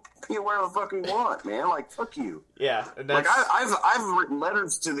law. We can compete wherever the fuck we want, man. Like, fuck you. Yeah, and that's... like I've written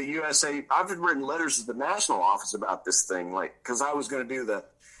letters to the USA. I've written letters to the national office about this thing, like, because I was going to do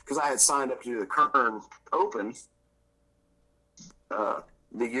because I had signed up to do the Kern Open.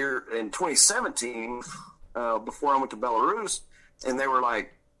 The year in 2017, before I went to Belarus, and they were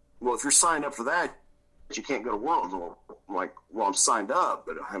like, well, if you're signed up for that, you can't go to Worlds. Well, I'm like, well, I'm signed up,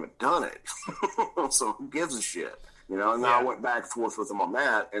 but I haven't done it. So who gives a shit? You know, and then I went back and forth with him on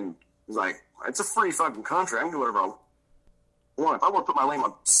that, and he's like, it's a free fucking country. I can do whatever I want. If I want to put my name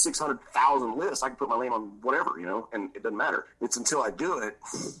on 600,000 lists, I can put my name on whatever, you know, and it doesn't matter. It's until I do it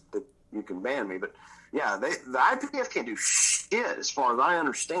that you can ban me. But yeah, the IPF can't do shit as far as I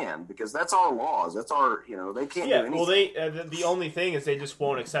understand, because that's our laws. That's our, you know, they can't do anything. Well, the only thing is they just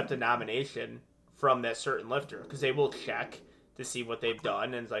won't accept a nomination from that certain lifter, because they will check to see what they've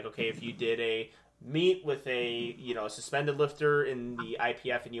done, and it's like, okay, if you did a meet with a, you know, suspended lifter in the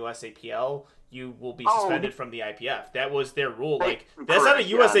IPF and USAPL, you will be suspended from the IPF. That was their rule. Like, that's not a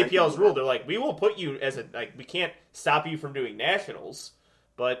USAPL's rule. They're like, we will put you as a, like, we can't stop you from doing nationals,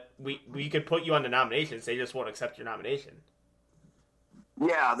 but we could put you on the nominations. They just won't accept your nomination.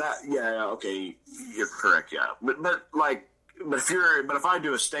 Yeah, okay, you're correct. Yeah, but if I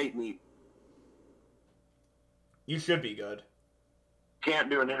do a state meet, you should be good. Can't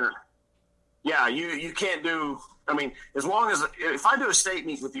do an inter. Yeah, you can't do. I mean, as long as if I do a state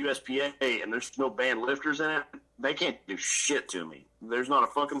meet with the USPA and there's no banned lifters in it, they can't do shit to me. There's not a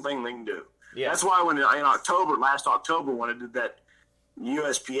fucking thing they can do. Yeah. That's why when last October, when I did that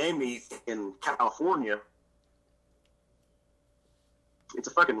USPA meet in California, it's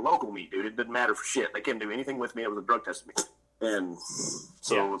a fucking local meet, dude. It didn't matter for shit. They couldn't do anything with me. It was a drug test meet, and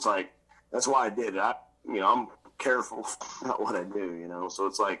so it's like that's why I did it. I'm careful about what I do, you know. So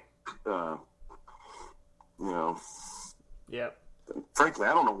it's like, you know. Yeah. Frankly,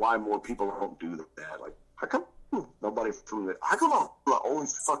 I don't know why more people don't do that. Like, how come nobody from the? How come I'm the only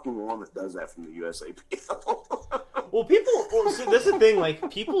fucking one that does that from the USA? Well, so that's the thing.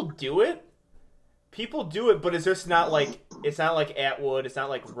 Like, people do it, but it's just not like Atwood. It's not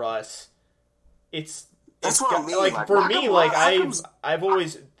like Russ. That's what I mean. Like, for me, like I've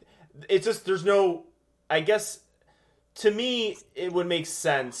always. It's just there's no. I guess to me it would make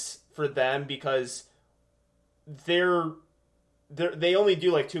sense for them because they only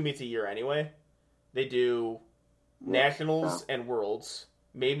do like 2 meets a year anyway. They do nationals and worlds.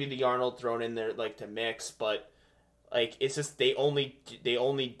 Maybe the Arnold thrown in there like to mix, but like it's just they only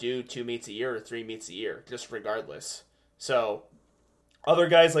do 2 meets a year or 3 meets a year, just regardless. So other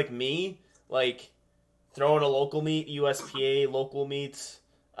guys like me, like throwing a local meet, USPA local meets,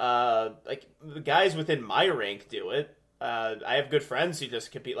 like the guys within my rank do it. I have good friends who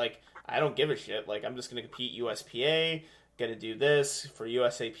just compete. Like, I don't give a shit. Like, I'm just going to compete USPA, going to do this for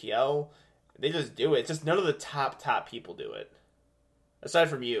USAPL. They just do it. It's just none of the top people do it. Aside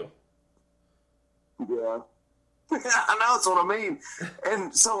from you. Yeah. I know, that's what I mean.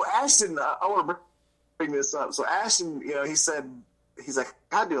 And so Ashton, I want to bring this up. So Ashton, you know, he's like,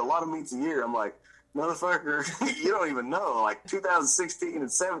 I do a lot of meets a year. I'm like, motherfucker, you don't even know. Like 2016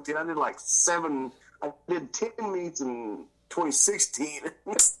 and 17, I did like 10 meets in 2016.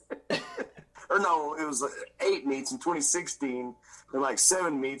 Or no, it was 8 meets in 2016 and like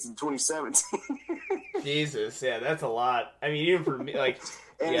 7 meets in 2017. Jesus, yeah, that's a lot. I mean, even for me, like,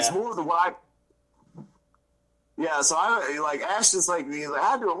 and it's more the why. Yeah, so I like Ashton's like, he's like,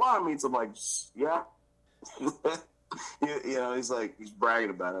 I do a lot of meets. I'm like, yeah. You know, he's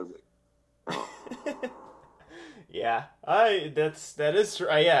bragging about it. I was like, oh. Yeah, that is true.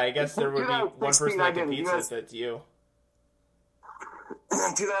 Yeah, I guess there would be one person that competes with it. You.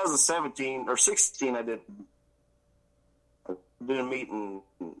 In 2017 or 16, I did a meet in.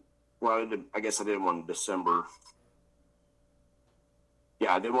 Well, I guess I did one in December.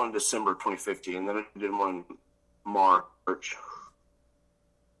 Yeah, I did one in December 2015, and then I did one in March.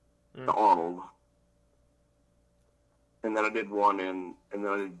 To Arnold. And then I did one and then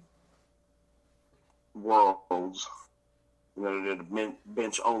I did Worlds, and then I did a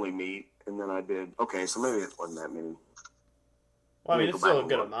bench only meet, and then I did, okay, so maybe it wasn't that many. Well, I mean, it's still a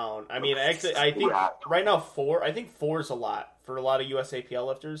good amount. I mean, actually, I think right now 4 is a lot for a lot of USAPL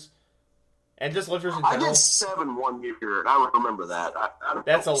lifters. And just lifters in general. I did 7 one year, and I remember that.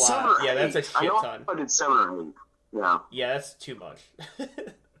 That's a lot. Yeah, that's a shit ton. I did 7 or 8. Yeah. Yeah, that's too much.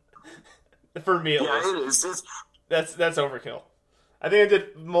 For me, at least. Yeah, it is. That's overkill. I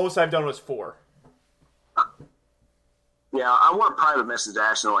think most I've done was 4. Yeah, I want to private message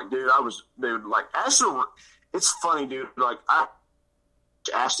Ashton. Like, like, Ashton, it's funny, dude. Like,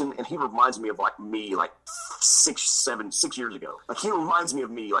 Ashton, and he reminds me of, like, me, like, 6 years ago. Like, he reminds me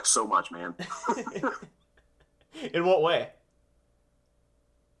of me, like, so much, man. In what way?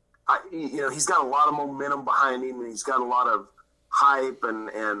 He's got a lot of momentum behind him, and he's got a lot of hype,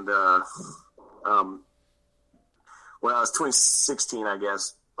 well, it's 2016, I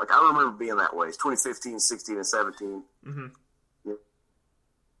guess. Like, I remember being that way. It's 2015, 16, and 17. Mm-hmm. You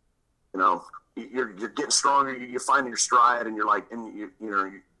know, you're getting stronger. You're finding your stride, and you're like, and you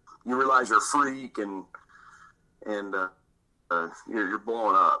realize you're a freak, and you're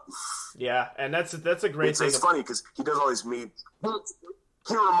blowing up. Yeah, and that's a great thing. It's funny because he does all these memes.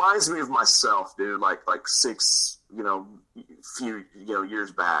 He reminds me of myself, dude. Like 6, few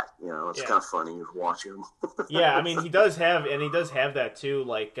years back. It's kind of funny watching him. Yeah, I mean, he does have that too.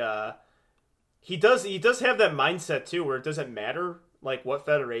 Like, he does have that mindset too, where it doesn't matter like what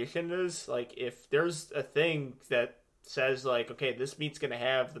federation it is. Like, if there's a thing that says like, okay, this meet's gonna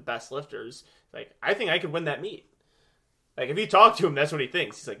have the best lifters, like, I think I could win that meet. Like, if you talk to him, that's what he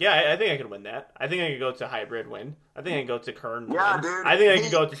thinks. He's like, yeah, I think I could win that. I think I could go to Hybrid win. I think I can go to Kern win. Yeah, dude. I think I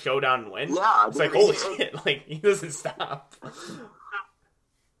could go to Showdown and win. Yeah, it's like, holy shit. Like, he doesn't stop.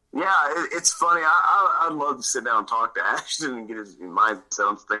 Yeah, it's funny. I'd love to sit down and talk to Ashton and get his mindset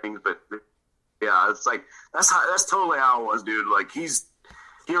on things, but yeah, it's like, that's totally how it was, dude. Like, he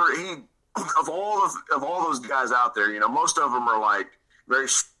of all those guys out there, most of them are like very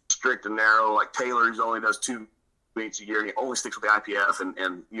strict and narrow. Like Taylor, he only does 2 meets a year, and he only sticks with the IPF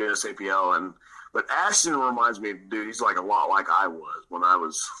and USAPL. But Ashton reminds me, dude, he's like a lot like I was when I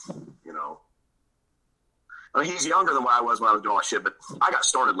was, I mean, he's younger than what I was when I was doing all that shit, but I got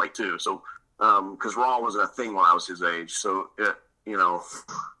started late too. So, because Raw wasn't a thing when I was his age. So,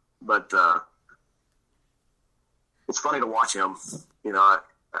 but it's funny to watch him.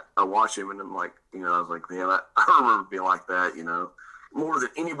 I watch him and I'm like, I was like, man, I remember being like that, more than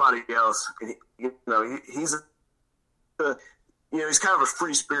anybody else. And he's he's kind of a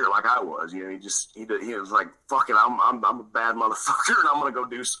free spirit like I was. He was like, fuck it, I'm a bad motherfucker and I'm gonna go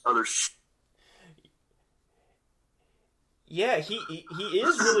do other shit. Yeah, he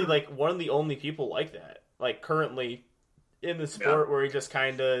is really like one of the only people like that. Like currently in the sport, where he just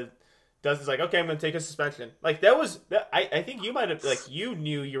kind of does. It's like, okay, I'm gonna take a suspension. Like I think you might have, like, you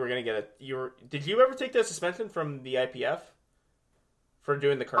knew you were gonna get did you ever take that suspension from the IPF for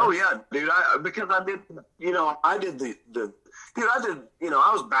doing the current? Oh yeah, dude. Because I did. I did the. Dude, I did.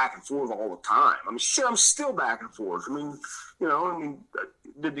 I was back and forth all the time. I mean, shit, I'm still back and forth. I mean, I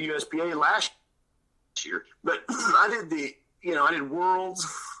did the USPA last year, but I did I did Worlds,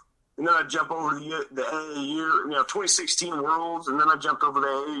 and then I jumped over the AA year, 2016 Worlds, and then I jumped over the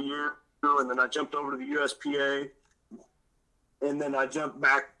AA year, and then I jumped over to the USPA, and then I jumped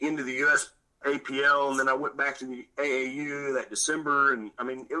back into the USAPL, and then I went back to the AAU that December, and I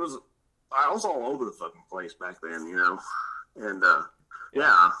mean, I was all over the fucking place back then, and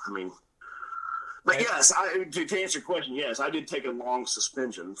yeah, I mean, but yes, to answer your question, yes, I did take a long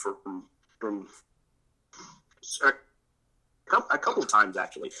suspension from a couple of times,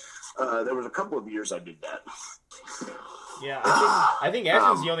 actually. There was a couple of years I did that. Yeah, I think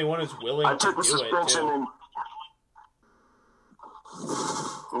Ashton's the only one who's willing I to took a do it. suspension Too.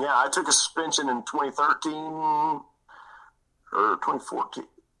 I took a suspension in 2013 or 2014.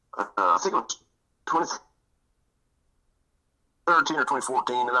 I think it was 2013 or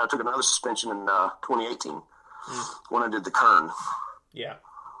 2014, and then I took another suspension in 2018 when I did the Kern. Yeah.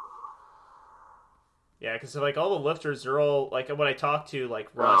 Yeah, because like all the lifters, they're all like when I talk to like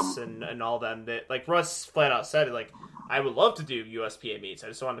Russ and all them, that like Russ flat out said it, like I would love to do USPA meets. I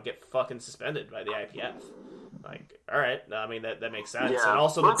just don't want to get fucking suspended by the IPF. Like, all right, I mean that makes sense. Yeah. And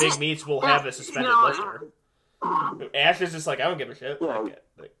also the big meets will have a suspended lifter. Ash is just like I don't give a shit. Yeah.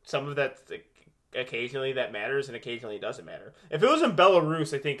 Like some of that like, occasionally that matters and occasionally it doesn't matter. If it was in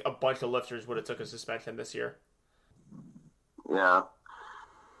Belarus, I think a bunch of lifters would have took a suspension this year. Yeah.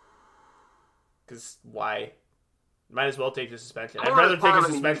 Because why? Might as well take the suspension. I'd Taylor's rather take part a of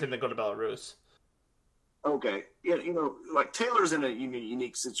the- suspension than go to Belarus. Okay. Yeah, like Taylor's in a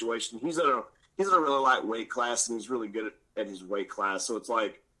unique situation. He's in a really light weight class, and he's really good at his weight class. So it's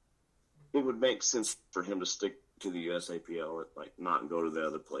like it would make sense for him to stick to the USAPL, like not go to the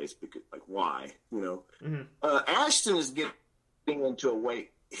other place because, like, why? Mm-hmm. Ashton is getting into a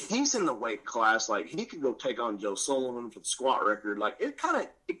weight. He's in the weight class. Like he could go take on Joe Sullivan for the squat record. Like it kind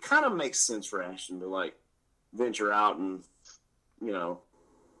of makes sense for Ashton to like venture out and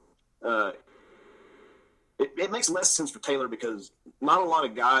it makes less sense for Taylor because not a lot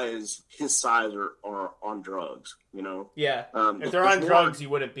of guys his size are on drugs. Yeah. If they're there's on more drugs, you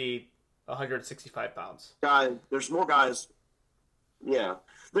wouldn't be 165 pounds. There's more guys. Yeah.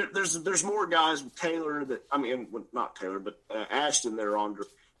 There's more guys with Taylor not Taylor, but Ashton that are on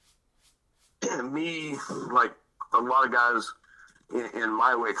drugs. Me, like a lot of guys in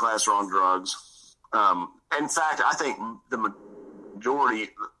my weight class are on drugs. In fact, I think the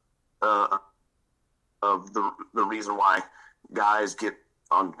majority of the reason why guys get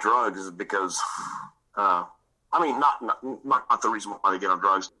on drugs is because, not the reason why they get on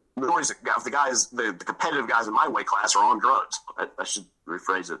drugs. The majority of the guys, the competitive guys in my weight class are on drugs. I should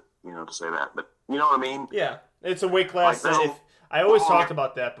rephrase it, to say that, but you know what I mean? Yeah, it's a weight class Like, that I always talked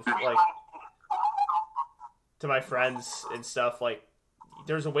about that before, like to my friends and stuff. Like,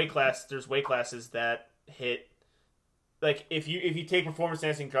 there's weight classes that hit. Like if you take performance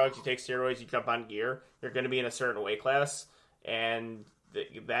enhancing drugs, you take steroids, you jump on gear, you're going to be in a certain weight class, and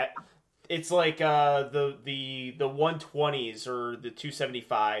that it's like the 120s or the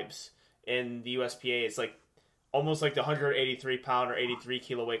 275s in the USPA. It's like almost like the 183 pound or 83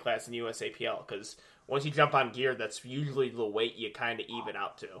 kilo weight class in the USAPL, because once you jump on gear, that's usually the weight you kind of even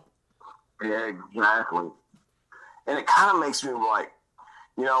out to. Yeah, exactly. And it kind of makes me like,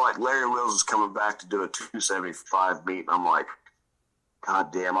 like Larry Wills is coming back to do a 275 meet, and I'm like,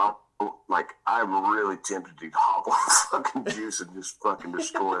 God damn, I'm really tempted to hop on fucking Juice and just fucking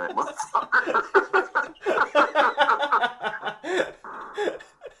destroy that motherfucker.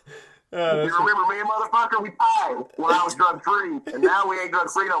 You remember me, motherfucker? We tied when I was drug free, and now we ain't drug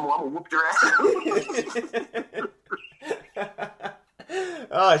free no more. I'm gonna whoop your ass.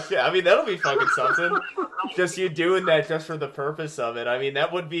 Oh shit! I mean, that'll be fucking something. Just you doing that just for the purpose of it. I mean,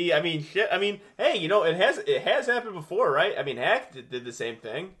 that would be. I mean, shit. I mean, hey, it has happened before, right? I mean, Hack did the same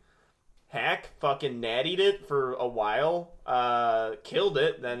thing. Hack fucking nattied it for a while, killed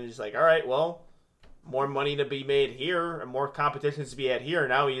it. Then he's like, all right, well, more money to be made here and more competitions to be had here.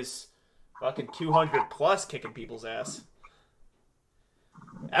 Now he's fucking 200 plus kicking people's ass.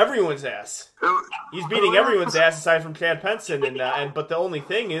 Everyone's ass. He's beating everyone's ass aside from Chad Penson, but the only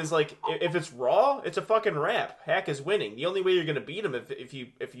thing is, like, if it's Raw, it's a fucking wrap. Hack is winning. The only way you're gonna beat him if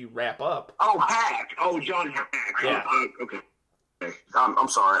you wrap up. Oh, Hack. Oh, John Hack. Yeah. Okay. I'm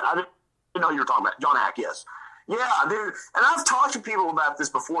sorry. I didn't know you were talking about John Hack. Yes. Yeah, dude. And I've talked to people about this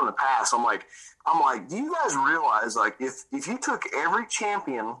before in the past. I'm like, do you guys realize, like, if you took every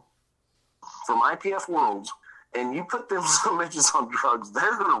champion from IPF Worlds and you put them some bitches on drugs,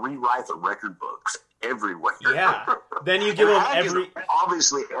 they're going to rewrite the record books everywhere. Yeah. Then you give them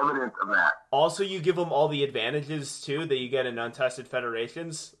obviously evidence of that. Also, you give them all the advantages too that you get in untested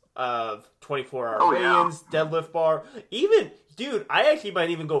federations of 24-hour weigh-ins, deadlift bar. Even, dude, I actually might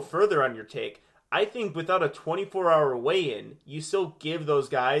even go further on your take. I think without a 24-hour weigh-in, you still give those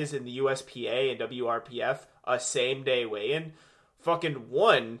guys in the USPA and WRPF a same-day weigh-in. Fucking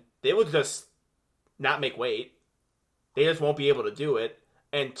one, they will just not make weight. They just won't be able to do it.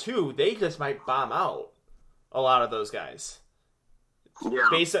 And two, they just might bomb out a lot of those guys. Yeah.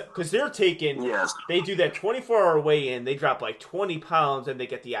 Because they're taking, Yes. they do that 24-hour weigh-in, they drop like 20 pounds, and they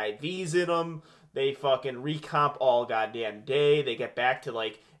get the IVs in them, they fucking recomp all goddamn day, they get back to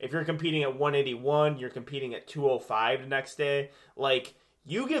like, if you're competing at 181, you're competing at 205 the next day, like,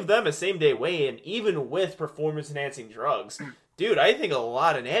 you give them a same-day weigh-in, even with performance-enhancing drugs, dude, I think a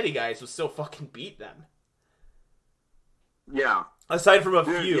lot of natty guys will still fucking beat them. Yeah. Aside from a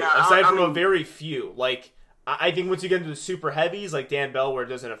few. Yeah, aside from I a mean, very few. Like, I think once you get into the super heavies, like Dan Bell, where it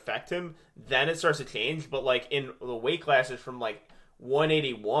doesn't affect him, then it starts to change. But, like, in the weight classes from, like,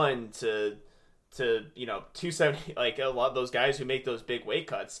 181 to 270, like, a lot of those guys who make those big weight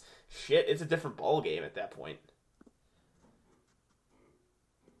cuts, shit, it's a different ball game at that point.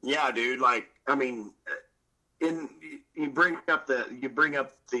 Yeah, dude. Like, I mean, you bring up the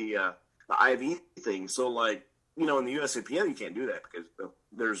IV thing. So, like, in the USAPL, you can't do that because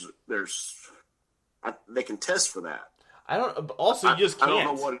they can test for that. I don't. Also, you just can't. I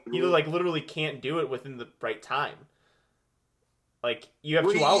don't know what you like literally can't do it within the right time. Like, you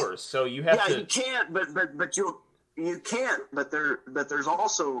have 2 hours, so you have to. Yeah, you can't, but you can't. But there's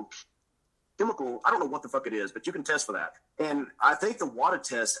also chemical. I don't know what the fuck it is, but you can test for that. And I think the WADA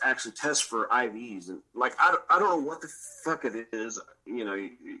test actually tests for IVs. And like, I don't know what the fuck it is.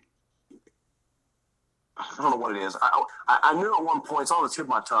 I don't know what it is. I knew at one point, it's on the tip of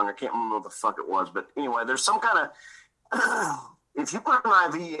my tongue. I can't remember what the fuck it was. But anyway, there's some kind of, if you put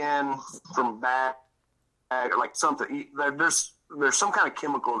an IV in from bag, like something, there's some kind of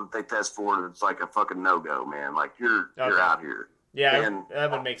chemical that they test for that's like a fucking no-go, man. Like, you're out here. Yeah,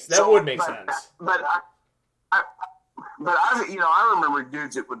 that would make sense. But I remember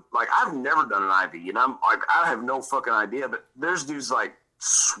dudes that would, like, I've never done an IV, and I'm like, I have no fucking idea, but there's dudes like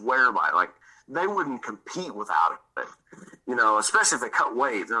swear by it. Like, they wouldn't compete without it, especially if they cut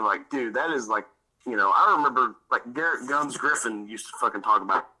weight. They're like, dude, that is like, I remember like Garrett Guns Griffin used to fucking talk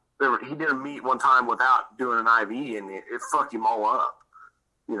about, he did a meet one time without doing an IV, and it fucked him all up.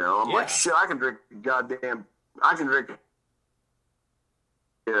 I'm like, shit, I can drink a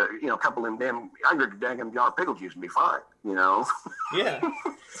couple of them I can drink a damn jar of pickle juice and be fine, Yeah. And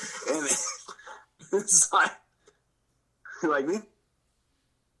it's like you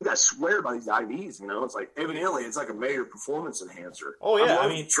guys swear by these IVs, it's like, evidently it's like a major performance enhancer. Oh yeah, I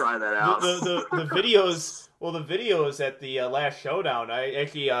mean, try that out. The videos. Well, the videos at the last showdown, I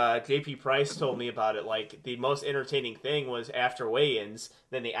actually JP Price told me about it. Like, the most entertaining thing was after weigh-ins,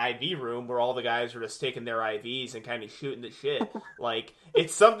 then the IV room where all the guys were just taking their IVs and kind of shooting the shit. Like,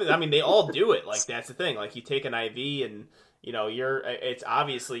 it's something. I mean, they all do it. Like, that's the thing. Like, you take an IV and it's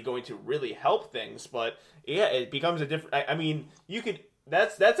obviously going to really help things, but yeah, it becomes a different. I mean, you could.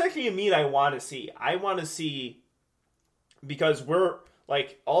 That's actually a meet I want to see. I want to see, because we're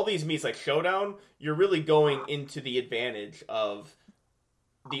like, all these meets like Showdown, you're really going into the advantage of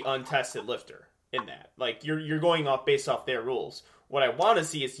the untested lifter in that. Like, you're going off based off their rules. What I want to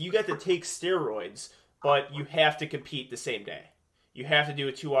see is you get to take steroids, but you have to compete the same day. You have to do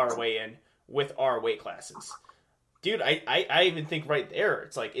a 2-hour weigh-in with our weight classes. Dude, I even think right there,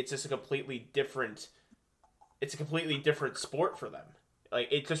 it's like, it's just a completely different sport for them. Like,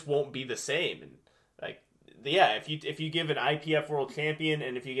 it just won't be the same. And like, yeah, if you give an IPF world champion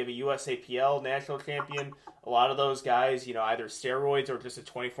and if you give a USAPL national champion, a lot of those guys, either steroids or just a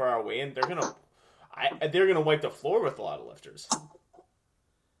 24-hour weigh-in, they're gonna wipe the floor with a lot of lifters.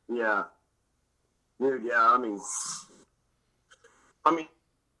 Yeah, dude. Yeah, I mean, I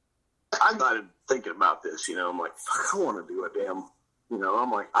started thinking about this. I'm like, fuck, I want to do a damn.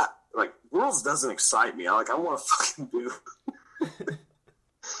 I'm like, Worlds doesn't excite me. I want to fucking do.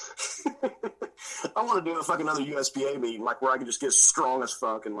 I want to do a fucking another USPA meeting, like, where I can just get strong as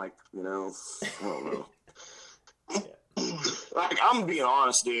fuck and, like, I don't know. Like, I'm being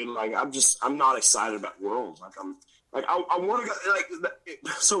honest, dude. Like, I'm not excited about Worlds. Like, I want to go, like,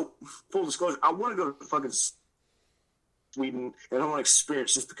 so, full disclosure, I want to go to fucking Sweden, and I want to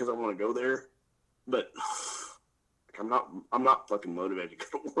experience just because I want to go there, but like, I'm not fucking motivated to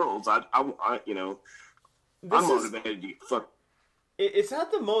go to Worlds. I'm motivated to fuck. It's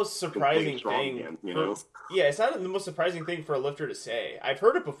not the most surprising thing. Again, Yeah, it's not the most surprising thing for a lifter to say. I've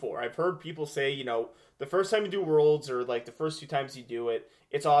heard it before. I've heard people say, the first time you do Worlds or like the first 2 times you do it,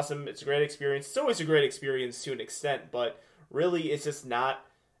 it's awesome. It's a great experience. It's always a great experience to an extent, but really, it's just not.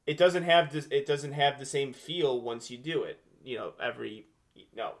 It doesn't have this. It doesn't have the same feel once you do it. Every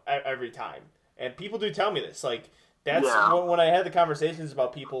time. And people do tell me this. Like, that's when I had the conversations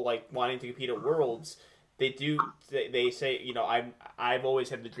about people like wanting to compete at Worlds. They say, I've always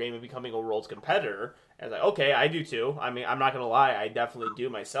had the dream of becoming a Worlds competitor. And I was like, okay, I do too. I mean, I'm not going to lie. I definitely do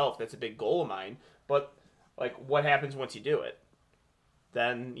myself. That's a big goal of mine. But, like, what happens once you do it?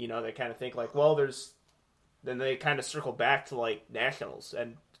 then, you know, they kind of think like, well, then they kind of circle back to like nationals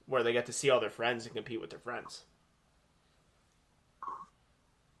and where they get to see all their friends and compete with their friends.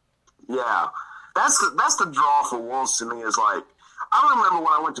 Yeah, that's the draw for Worlds to me. Is like, I remember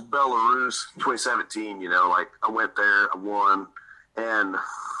when I went to Belarus 2017. You know, like I went there, I won, and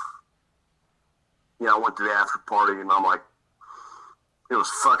you know, I went to the after party, and I'm like, it was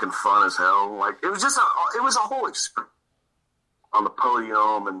fucking fun as hell. Like it was a whole experience on the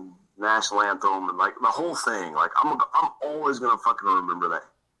podium and national anthem and like the whole thing. Like I'm always gonna fucking remember that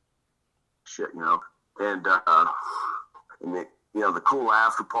shit, you know. And the, you know, the cool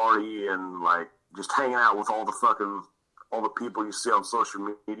after party and like just hanging out with all the people you see on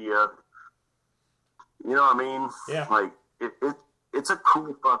social media. You know what I mean? Yeah. Like it's a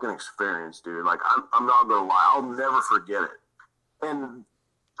cool fucking experience, dude. Like I'm not gonna lie, I'll never forget it. And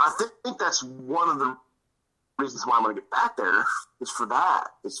I think that's one of the reasons why I'm going to get back there is for that.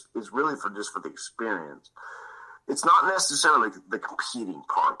 It's really for the experience. It's not necessarily the competing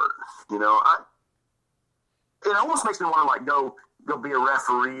part. You know, it almost makes me want to like go be a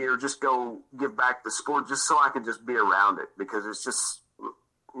referee or just go give back the sport just so I could just be around it, because it's just,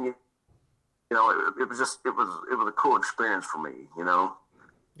 you know, it was a cool experience for me. You know.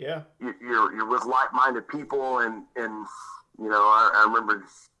 Yeah. You're with like-minded people and you know, I remember,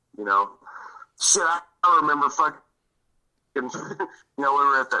 you know, shit, I remember fucking, you know, we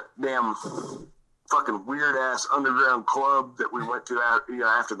were at that damn fucking weird-ass underground club that we went to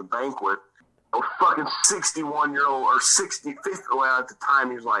after the banquet. A fucking 61-year-old, or 65th, well, at the time,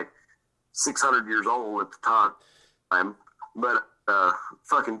 he was like 600 years old at the time. But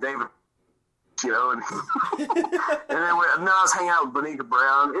fucking David, you know, and, and then I was hanging out with Benika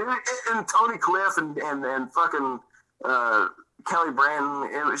Brown and Tony Cliff and fucking Kelly Brandon.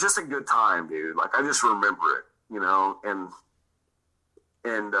 It was just a good time, dude. Like I just remember it, you know, and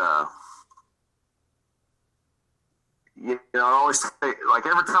you know, I always say, like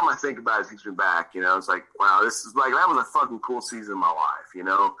every time I think about it, it takes me back. You know, it's like, wow, this is like that was a fucking cool season of my life, you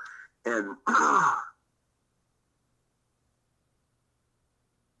know, and.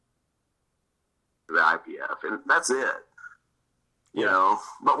 The IPF, and that's it. You know,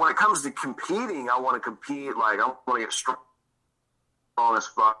 but when it comes to competing, I want to compete. Like I want to get strong as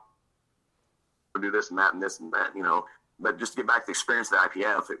fuck, do this and that and this and that. You know, but just to get back to the experience of the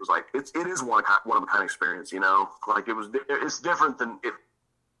IPF, it was like it is one of a kind of experience. You know, like it's different than it.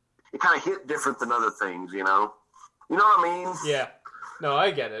 It kind of hit different than other things. You know what I mean? Yeah. No,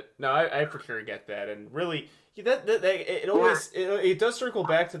 I get it. No, I for sure get that, and really. It always it does circle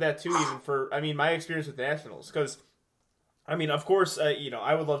back to that too. Even for my experience with nationals, because of course you know,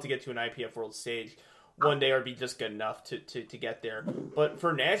 I would love to get to an IPF World stage one day or be just good enough to get there. But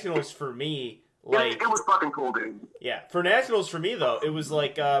for nationals, for me, like it was fucking cool, dude. Yeah, for nationals for me though, it was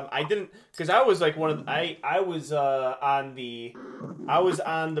like I didn't, because I was like I was on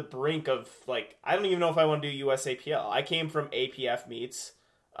the brink of like I don't even know if I want to do USAPL. I came from APF meets.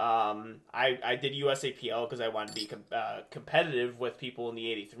 I did USAPL because I wanted to be competitive with people in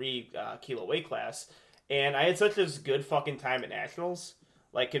the 83 kilo weight class, and I had such a good fucking time at nationals,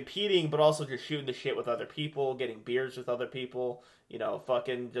 like competing, but also just shooting the shit with other people, getting beers with other people, you know,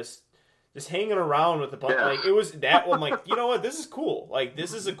 fucking just hanging around with the bunch. Like it was that one. Like, you know what, this is cool. Like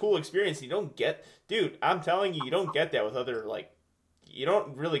this is a cool experience. You don't get, dude. I'm telling you, you don't get that with other you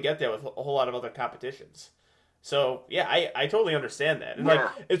don't really get that with a whole lot of other competitions. So, yeah, I totally understand that. And,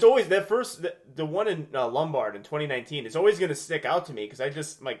 it's always that first, the one in Lombard in 2019 is always going to stick out to me because I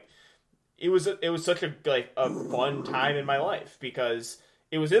just, it was such a fun time in my life because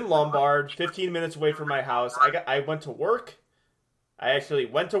it was in Lombard, 15 minutes away from my house. I went to work. I actually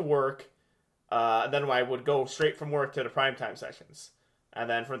went to work, and then I would go straight from work to the primetime sessions. And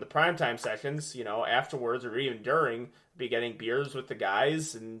then from the primetime sessions, you know, afterwards or even during, be getting beers with the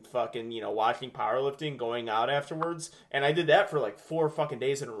guys and fucking, you know, watching powerlifting, going out afterwards. And I did that for 4 fucking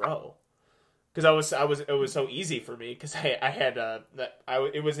days in a row. Because it was so easy for me because I had,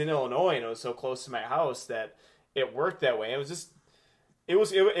 it was in Illinois and it was so close to my house that it worked that way.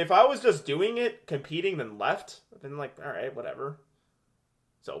 If I was just doing it, competing, then left, then all right, whatever.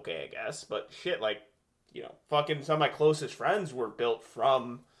 It's okay, I guess. But shit, you know, fucking some of my closest friends were built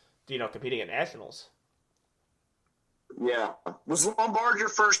from, you know, competing at nationals. Yeah. Was Lombard your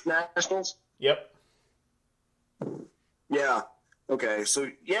first nationals? Yep. Yeah. Okay. So,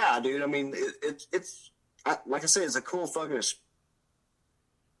 yeah, dude, it's like I said, it's a cool fucking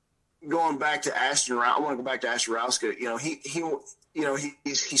going back to Ashton. I want to go back to Ashton Rauska. You know,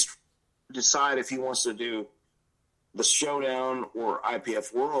 he's decide if he wants to do the Showdown or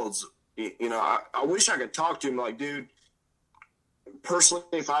IPF Worlds. You know, I wish I could talk to him dude, personally,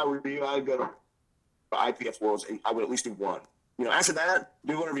 if I were you, I'd go to IPF Worlds, and I would at least do one. You know, after that,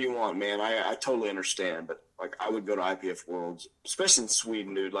 do whatever you want, man. I totally understand, but like I would go to IPF Worlds, especially in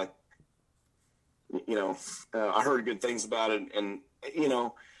Sweden, dude. Like, you know, I heard good things about it, and you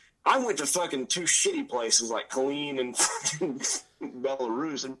know, I went to fucking two shitty places like Killeen and fucking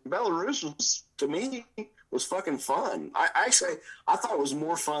Belarus, and Belarus was, to me, was fucking fun. I thought it was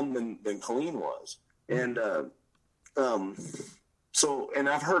more fun than Killeen was, and so, and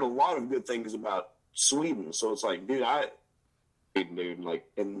I've heard a lot of good things about Sweden. So it's like, dude, like,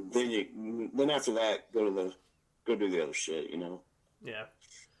 and then after that, go do the other shit, you know? Yeah,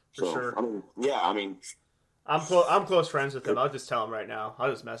 for So, sure. I mean, I'm close friends with him. I'll just tell him right now.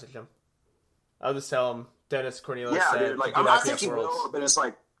 I'll just message him. I'll just tell him Dennis Cornelius yeah, said dude, like, to do I IPF think he Worlds. will, but it's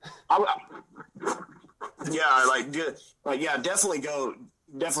like,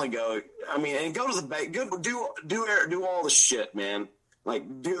 definitely go. I mean, and go to the bank, do all the shit, man.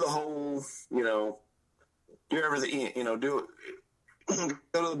 Like, do the whole, you know, do everything, you know, go to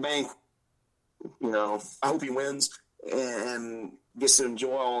the bank, you know, I hope he wins and gets to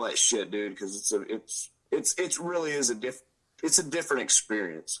enjoy all that shit, dude, because it really is it's a different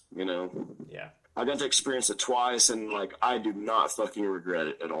experience, you know? Yeah. I got to experience it twice, and, like, I do not fucking regret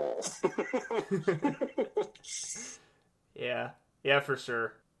it at all. Yeah, for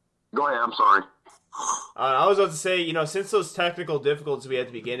sure. Go ahead, I'm sorry. I was about to say, you know, since those technical difficulties we had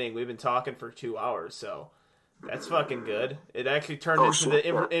at the beginning, we've been talking for 2 hours, so that's fucking good. It actually turned into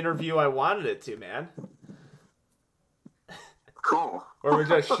the interview I wanted it to, man. Cool. Where we're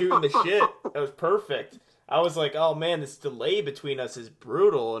just shooting the shit. That was perfect. I was like, oh man, this delay between us is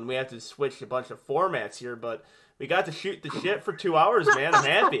brutal, and we have to switch a bunch of formats here, but we got to shoot the shit for 2 hours, man. I'm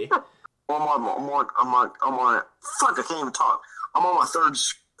happy. I'm on it. Fuck, I can't even talk. I'm on my third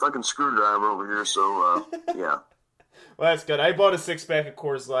fucking screwdriver over here, so, yeah. Well, that's good. I bought a 6-pack of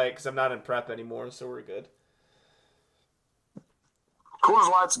Coors Light because I'm not in prep anymore, so we're good. Coors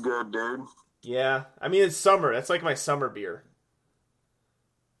Light's good, dude. Yeah. I mean, it's summer. That's like my summer beer.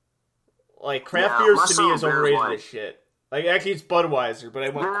 Like, craft Yeah, beers my to me summer is beer is overrated like- as shit. Like, actually, it's Budweiser, but I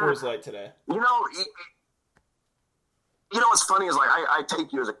went Yeah. Coors Light today. You know, what's funny is, like, I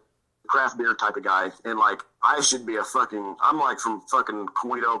take you as a craft beer type of guy, and, like, I should be I'm, like, from fucking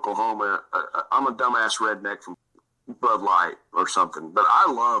Coweta, Oklahoma. I'm a dumbass redneck from Bud Light or something, but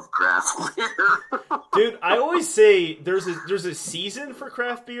I love craft beer. Dude, I always say there's a season for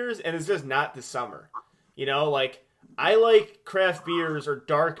craft beers, and it's just not the summer. You know, like, I like craft beers or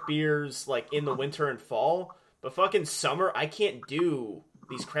dark beers, like, in the winter and fall, but fucking summer, I can't do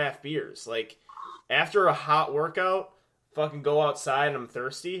these craft beers. Like, after a hot workout, fucking go outside and I'm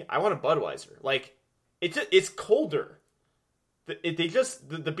thirsty, I want a Budweiser. Like, it's colder.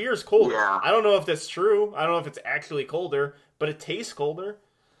 The beer's colder. Yeah. I don't know if that's true. I don't know if it's actually colder, but it tastes colder.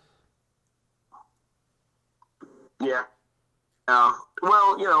 Yeah.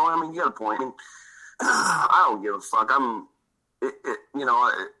 Well, you know, I mean, you got a point. I mean, I don't give a fuck. You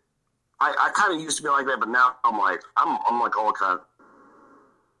know, I kind of used to be like that, but now I'm like all kind of.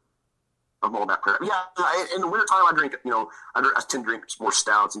 I'm all about crap. Yeah, in the wintertime, I drink, you know, I tend to drink more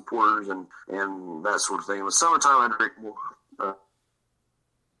stouts and porters and that sort of thing. In the summertime, I drink more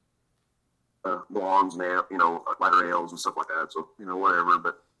blondes and, you know, lighter ales and stuff like that. So, you know, whatever.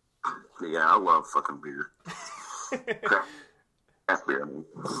 But, yeah, I love fucking beer. Craft beer, I mean.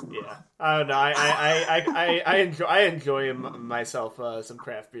 Yeah, I don't know. I enjoy myself some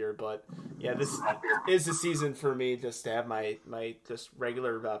craft beer, but yeah, this is the season for me just to have my just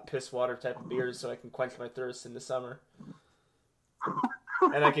regular piss water type of beers, so I can quench my thirst in the summer.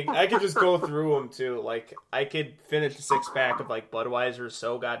 And I can just go through them too. Like, I could finish a 6-pack of like Budweiser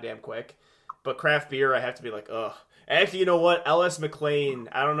so goddamn quick, but craft beer I have to be like, ugh. Actually, you know what? L.S. McLean.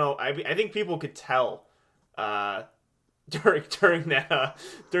 I don't know. I think people could tell. During that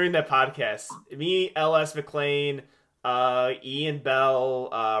podcast, me, L.S. McLean, Ian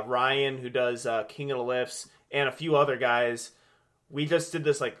Bell, Ryan, who does King of the Lifts, and a few other guys, we just did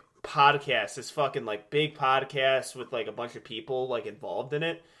this like podcast, this fucking like big podcast with like a bunch of people like involved in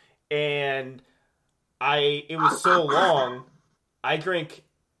it, and it was so long. I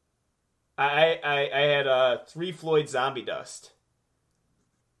had 3 Floyd Zombie Dust,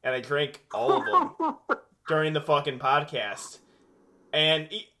 and I drank all of them during the fucking podcast. And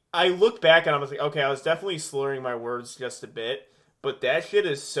I look back and I was like, okay, I was definitely slurring my words just a bit, but that shit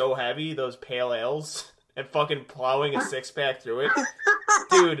is so heavy, those pale ales, and fucking plowing a 6-pack through it.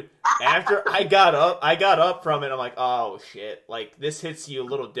 Dude, after I got up from it, I'm like, oh shit, like, this hits you a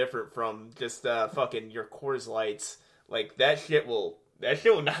little different from just fucking your Coors Lights. Like, that shit will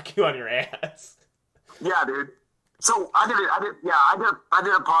knock you on your ass. Yeah, dude. So I did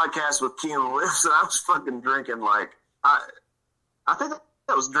a podcast with Keanu Reeves, and I was fucking drinking I think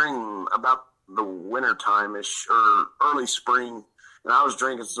that was during about the winter time ish or early spring, and I was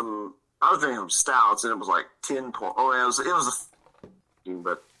drinking some stouts, and it was like 10 point. Oh, it was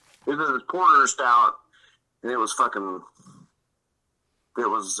but it was a porter stout, and it was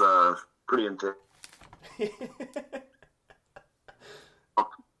pretty intense.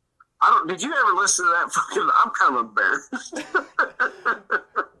 Did you ever listen to that fucking? I'm kind of embarrassed.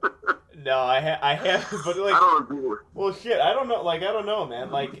 No, I haven't, but like, I don't know if you were. Well, shit, I don't know. Like, I don't know, man.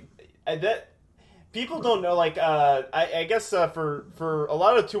 Like, that people don't know. Like, I guess for a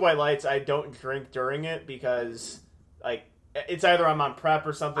lot of Two White Lights, I don't drink during it because, like, it's either I'm on prep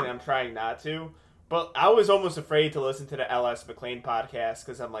or something. I'm trying not to. But I was almost afraid to listen to the LS McLean podcast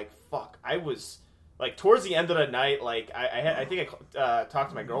because I'm like, fuck. I was like towards the end of the night, like I think I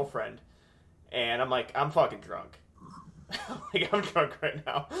talked to my girlfriend, and I'm like, I'm fucking drunk. Like, I'm drunk right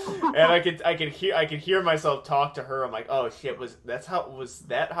now, and I could hear myself talk to her. I'm like, oh shit, was that how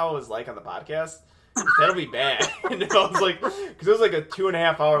it was like on the podcast? That'll be bad. And I was like, because it was like a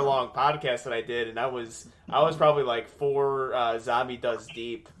 2.5 hour long podcast that I did, and I was probably like 4 Zombie Does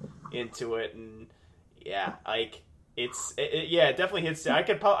Deep into it, and yeah, like it definitely hits. I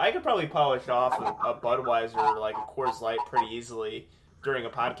could probably polish off a Budweiser or like a Coors Light pretty easily during a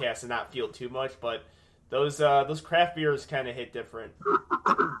podcast and not feel too much, but those craft beers kind of hit different.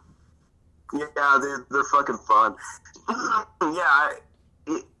 Yeah, they're fucking fun.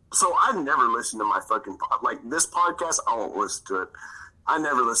 So I never listen to my fucking like this podcast. I won't listen to it. I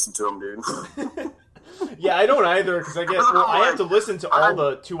never listen to them, dude. Yeah, I don't either because I have to listen to all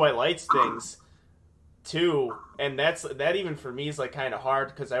the Two White Lights things too, and that even for me is like kind of hard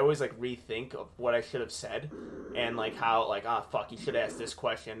because I always like rethink of what I should have said and like how like fuck, you should ask this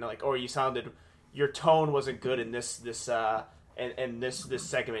question, like, or your tone wasn't good in this and this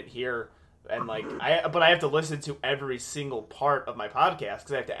segment here, and like I have to listen to every single part of my podcast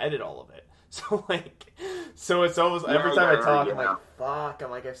because I have to edit all of it. So it's almost every time I talk, I'm like, fuck, I'm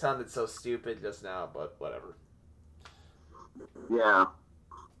like, I sounded so stupid just now, but whatever. Yeah.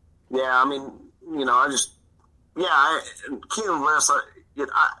 I mean, you know, Keanu Reeves.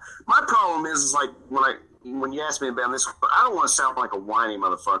 My problem is like when you ask me about this, I don't want to sound like a whiny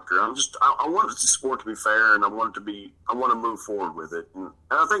motherfucker. I want the sport to be fair, and I want to move forward with it. And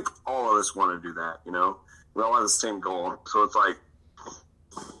I think all of us want to do that, you know? We all have the same goal. So it's like,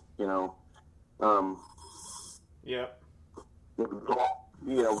 you know, yeah.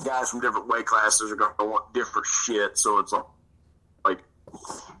 You know, guys from different weight classes are going to want different shit. So it's like,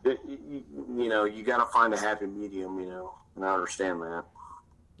 you know, you got to find a happy medium, you know, and I understand that.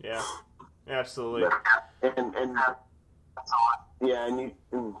 Yeah. Absolutely. And yeah, and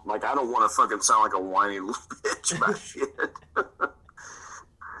like, I don't want to fucking sound like a whiny little bitch about shit.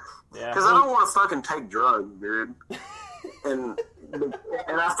 Yeah. Because I don't want to fucking take drugs, dude. And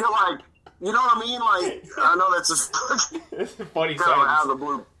I feel like, you know what I mean? Like, I know that's a funny kind of out of the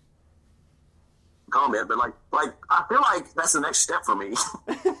blue comment, but like I feel like that's the next step for me.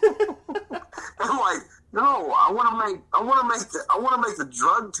 I'm like, no, I want to make the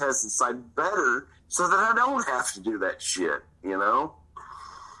drug testing side better so that I don't have to do that shit, you know?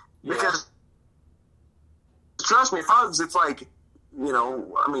 Yeah. Because trust me, it's like, you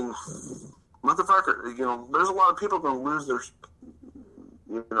know, I mean, motherfucker, you know, there's a lot of people going to lose their,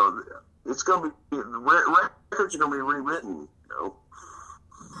 you know, it's going to be, records are going to be rewritten, you know?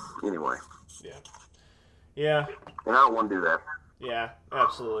 Anyway. Yeah. And I don't want to do that. Yeah,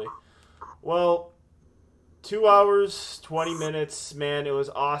 absolutely. Well, 2 hours, 20 minutes, man. It was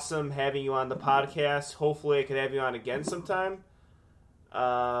awesome having you on the podcast. Hopefully I could have you on again sometime.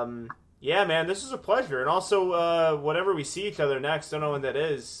 Yeah, man, this is a pleasure. And also, whenever we see each other next, don't know when that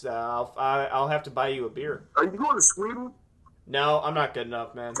is, I'll have to buy you a beer. Are you going to Sweden? No, I'm not good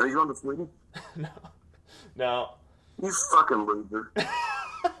enough, man. Are you going to Sweden? No. You fucking loser.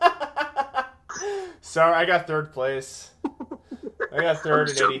 Sorry, I got third place. I got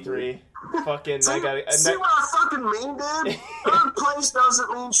third in 83. Fucking, see, I got. See what I fucking mean, dude? Third place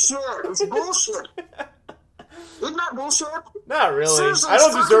doesn't mean shit. It's bullshit. Isn't that bullshit? Not really. Seriously, I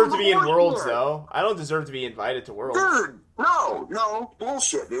don't deserve to be in bullshit. Worlds, though. I don't deserve to be invited to Worlds. Dude, no,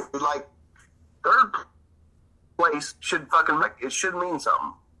 bullshit, dude. Like, third place should mean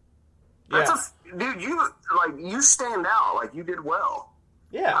something. Yeah. Dude, you stand out. Like, you did well.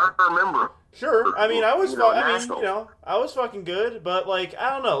 Yeah. I remember. Sure. I mean, I was national. I was fucking good, but like,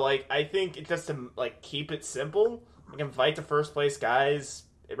 I don't know, like, I think just to like keep it simple, like, invite the first place guys,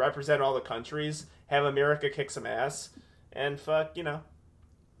 represent all the countries, have America kick some ass, and fuck, you know.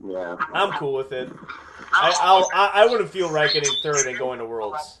 Yeah. I'm cool with it. I wouldn't feel right getting third and going to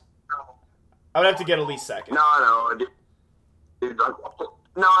Worlds. I would have to get at least second. No, dude.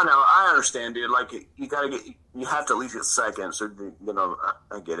 No, I understand, dude. Like, you have to at least get second. So, you know,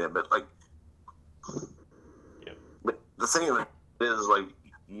 I get it, but like, but the thing of it is, like,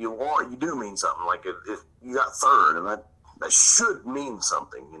 you do mean something. Like, if you got third, and that should mean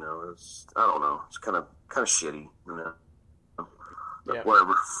something. You know, I don't know. It's kind of shitty. You know, but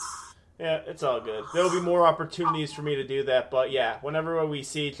whatever. Yeah, it's all good. There'll be more opportunities for me to do that, but yeah, whenever we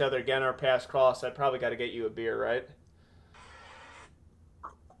see each other again or pass cross, I probably got to get you a beer, right?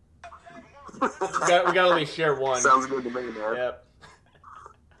 we got to at least share one. Sounds good to me, man. Yep.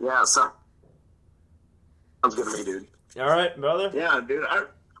 Yeah, sounds good to me, dude. All right, brother. Yeah, dude.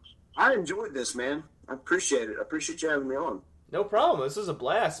 I enjoyed this, man. I appreciate it. I appreciate you having me on. No problem. This is a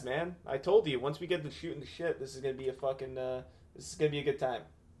blast, man. I told you, once we get to shooting the shit, this is gonna be a fucking. This is gonna be a good time.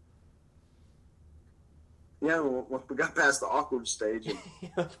 Yeah, well, we got past the awkward stage and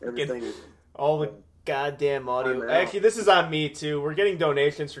everything. All the goddamn audio. Actually, this is on me too. We're getting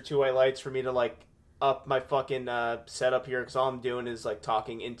donations for 2 White Lights for me to like up my fucking setup here because all I'm doing is like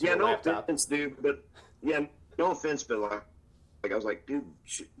talking into a laptop. No offense, dude, but no offense, but like I was like, dude,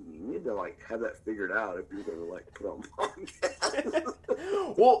 you need to like have that figured out if you're gonna like put on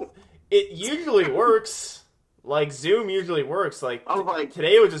podcast. Well, it usually works. Like Zoom usually works. Like, I was like,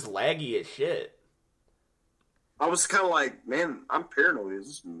 today it was just laggy as shit. I was kind of like, man, I'm paranoid. Is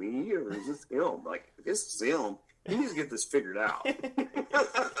this me or is this him? Like, if this is him, he needs to get this figured out.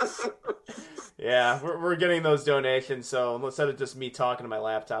 Yeah, we're getting those donations, so instead of just me talking to my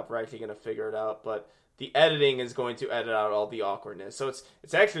laptop, we're actually going to figure it out. But the editing is going to edit out all the awkwardness. So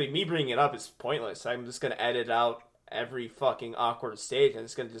it's actually, me bringing it up is pointless. I'm just going to edit out every fucking awkward stage, and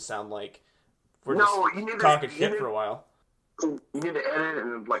it's going to just sound like we're talking shit for a while. You need to edit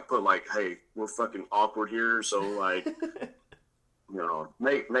and like put like, hey, we're fucking awkward here, so like, you know,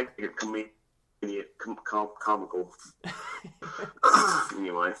 make it comical.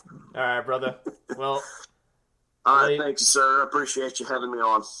 Anyway. All right, brother. Well. All right, thanks, sir. I appreciate you having me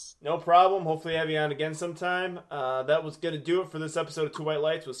on. No problem. Hopefully, have you on again sometime. That was gonna do it for this episode of 2 White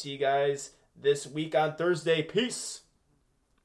Lights. We'll see you guys this week on Thursday. Peace.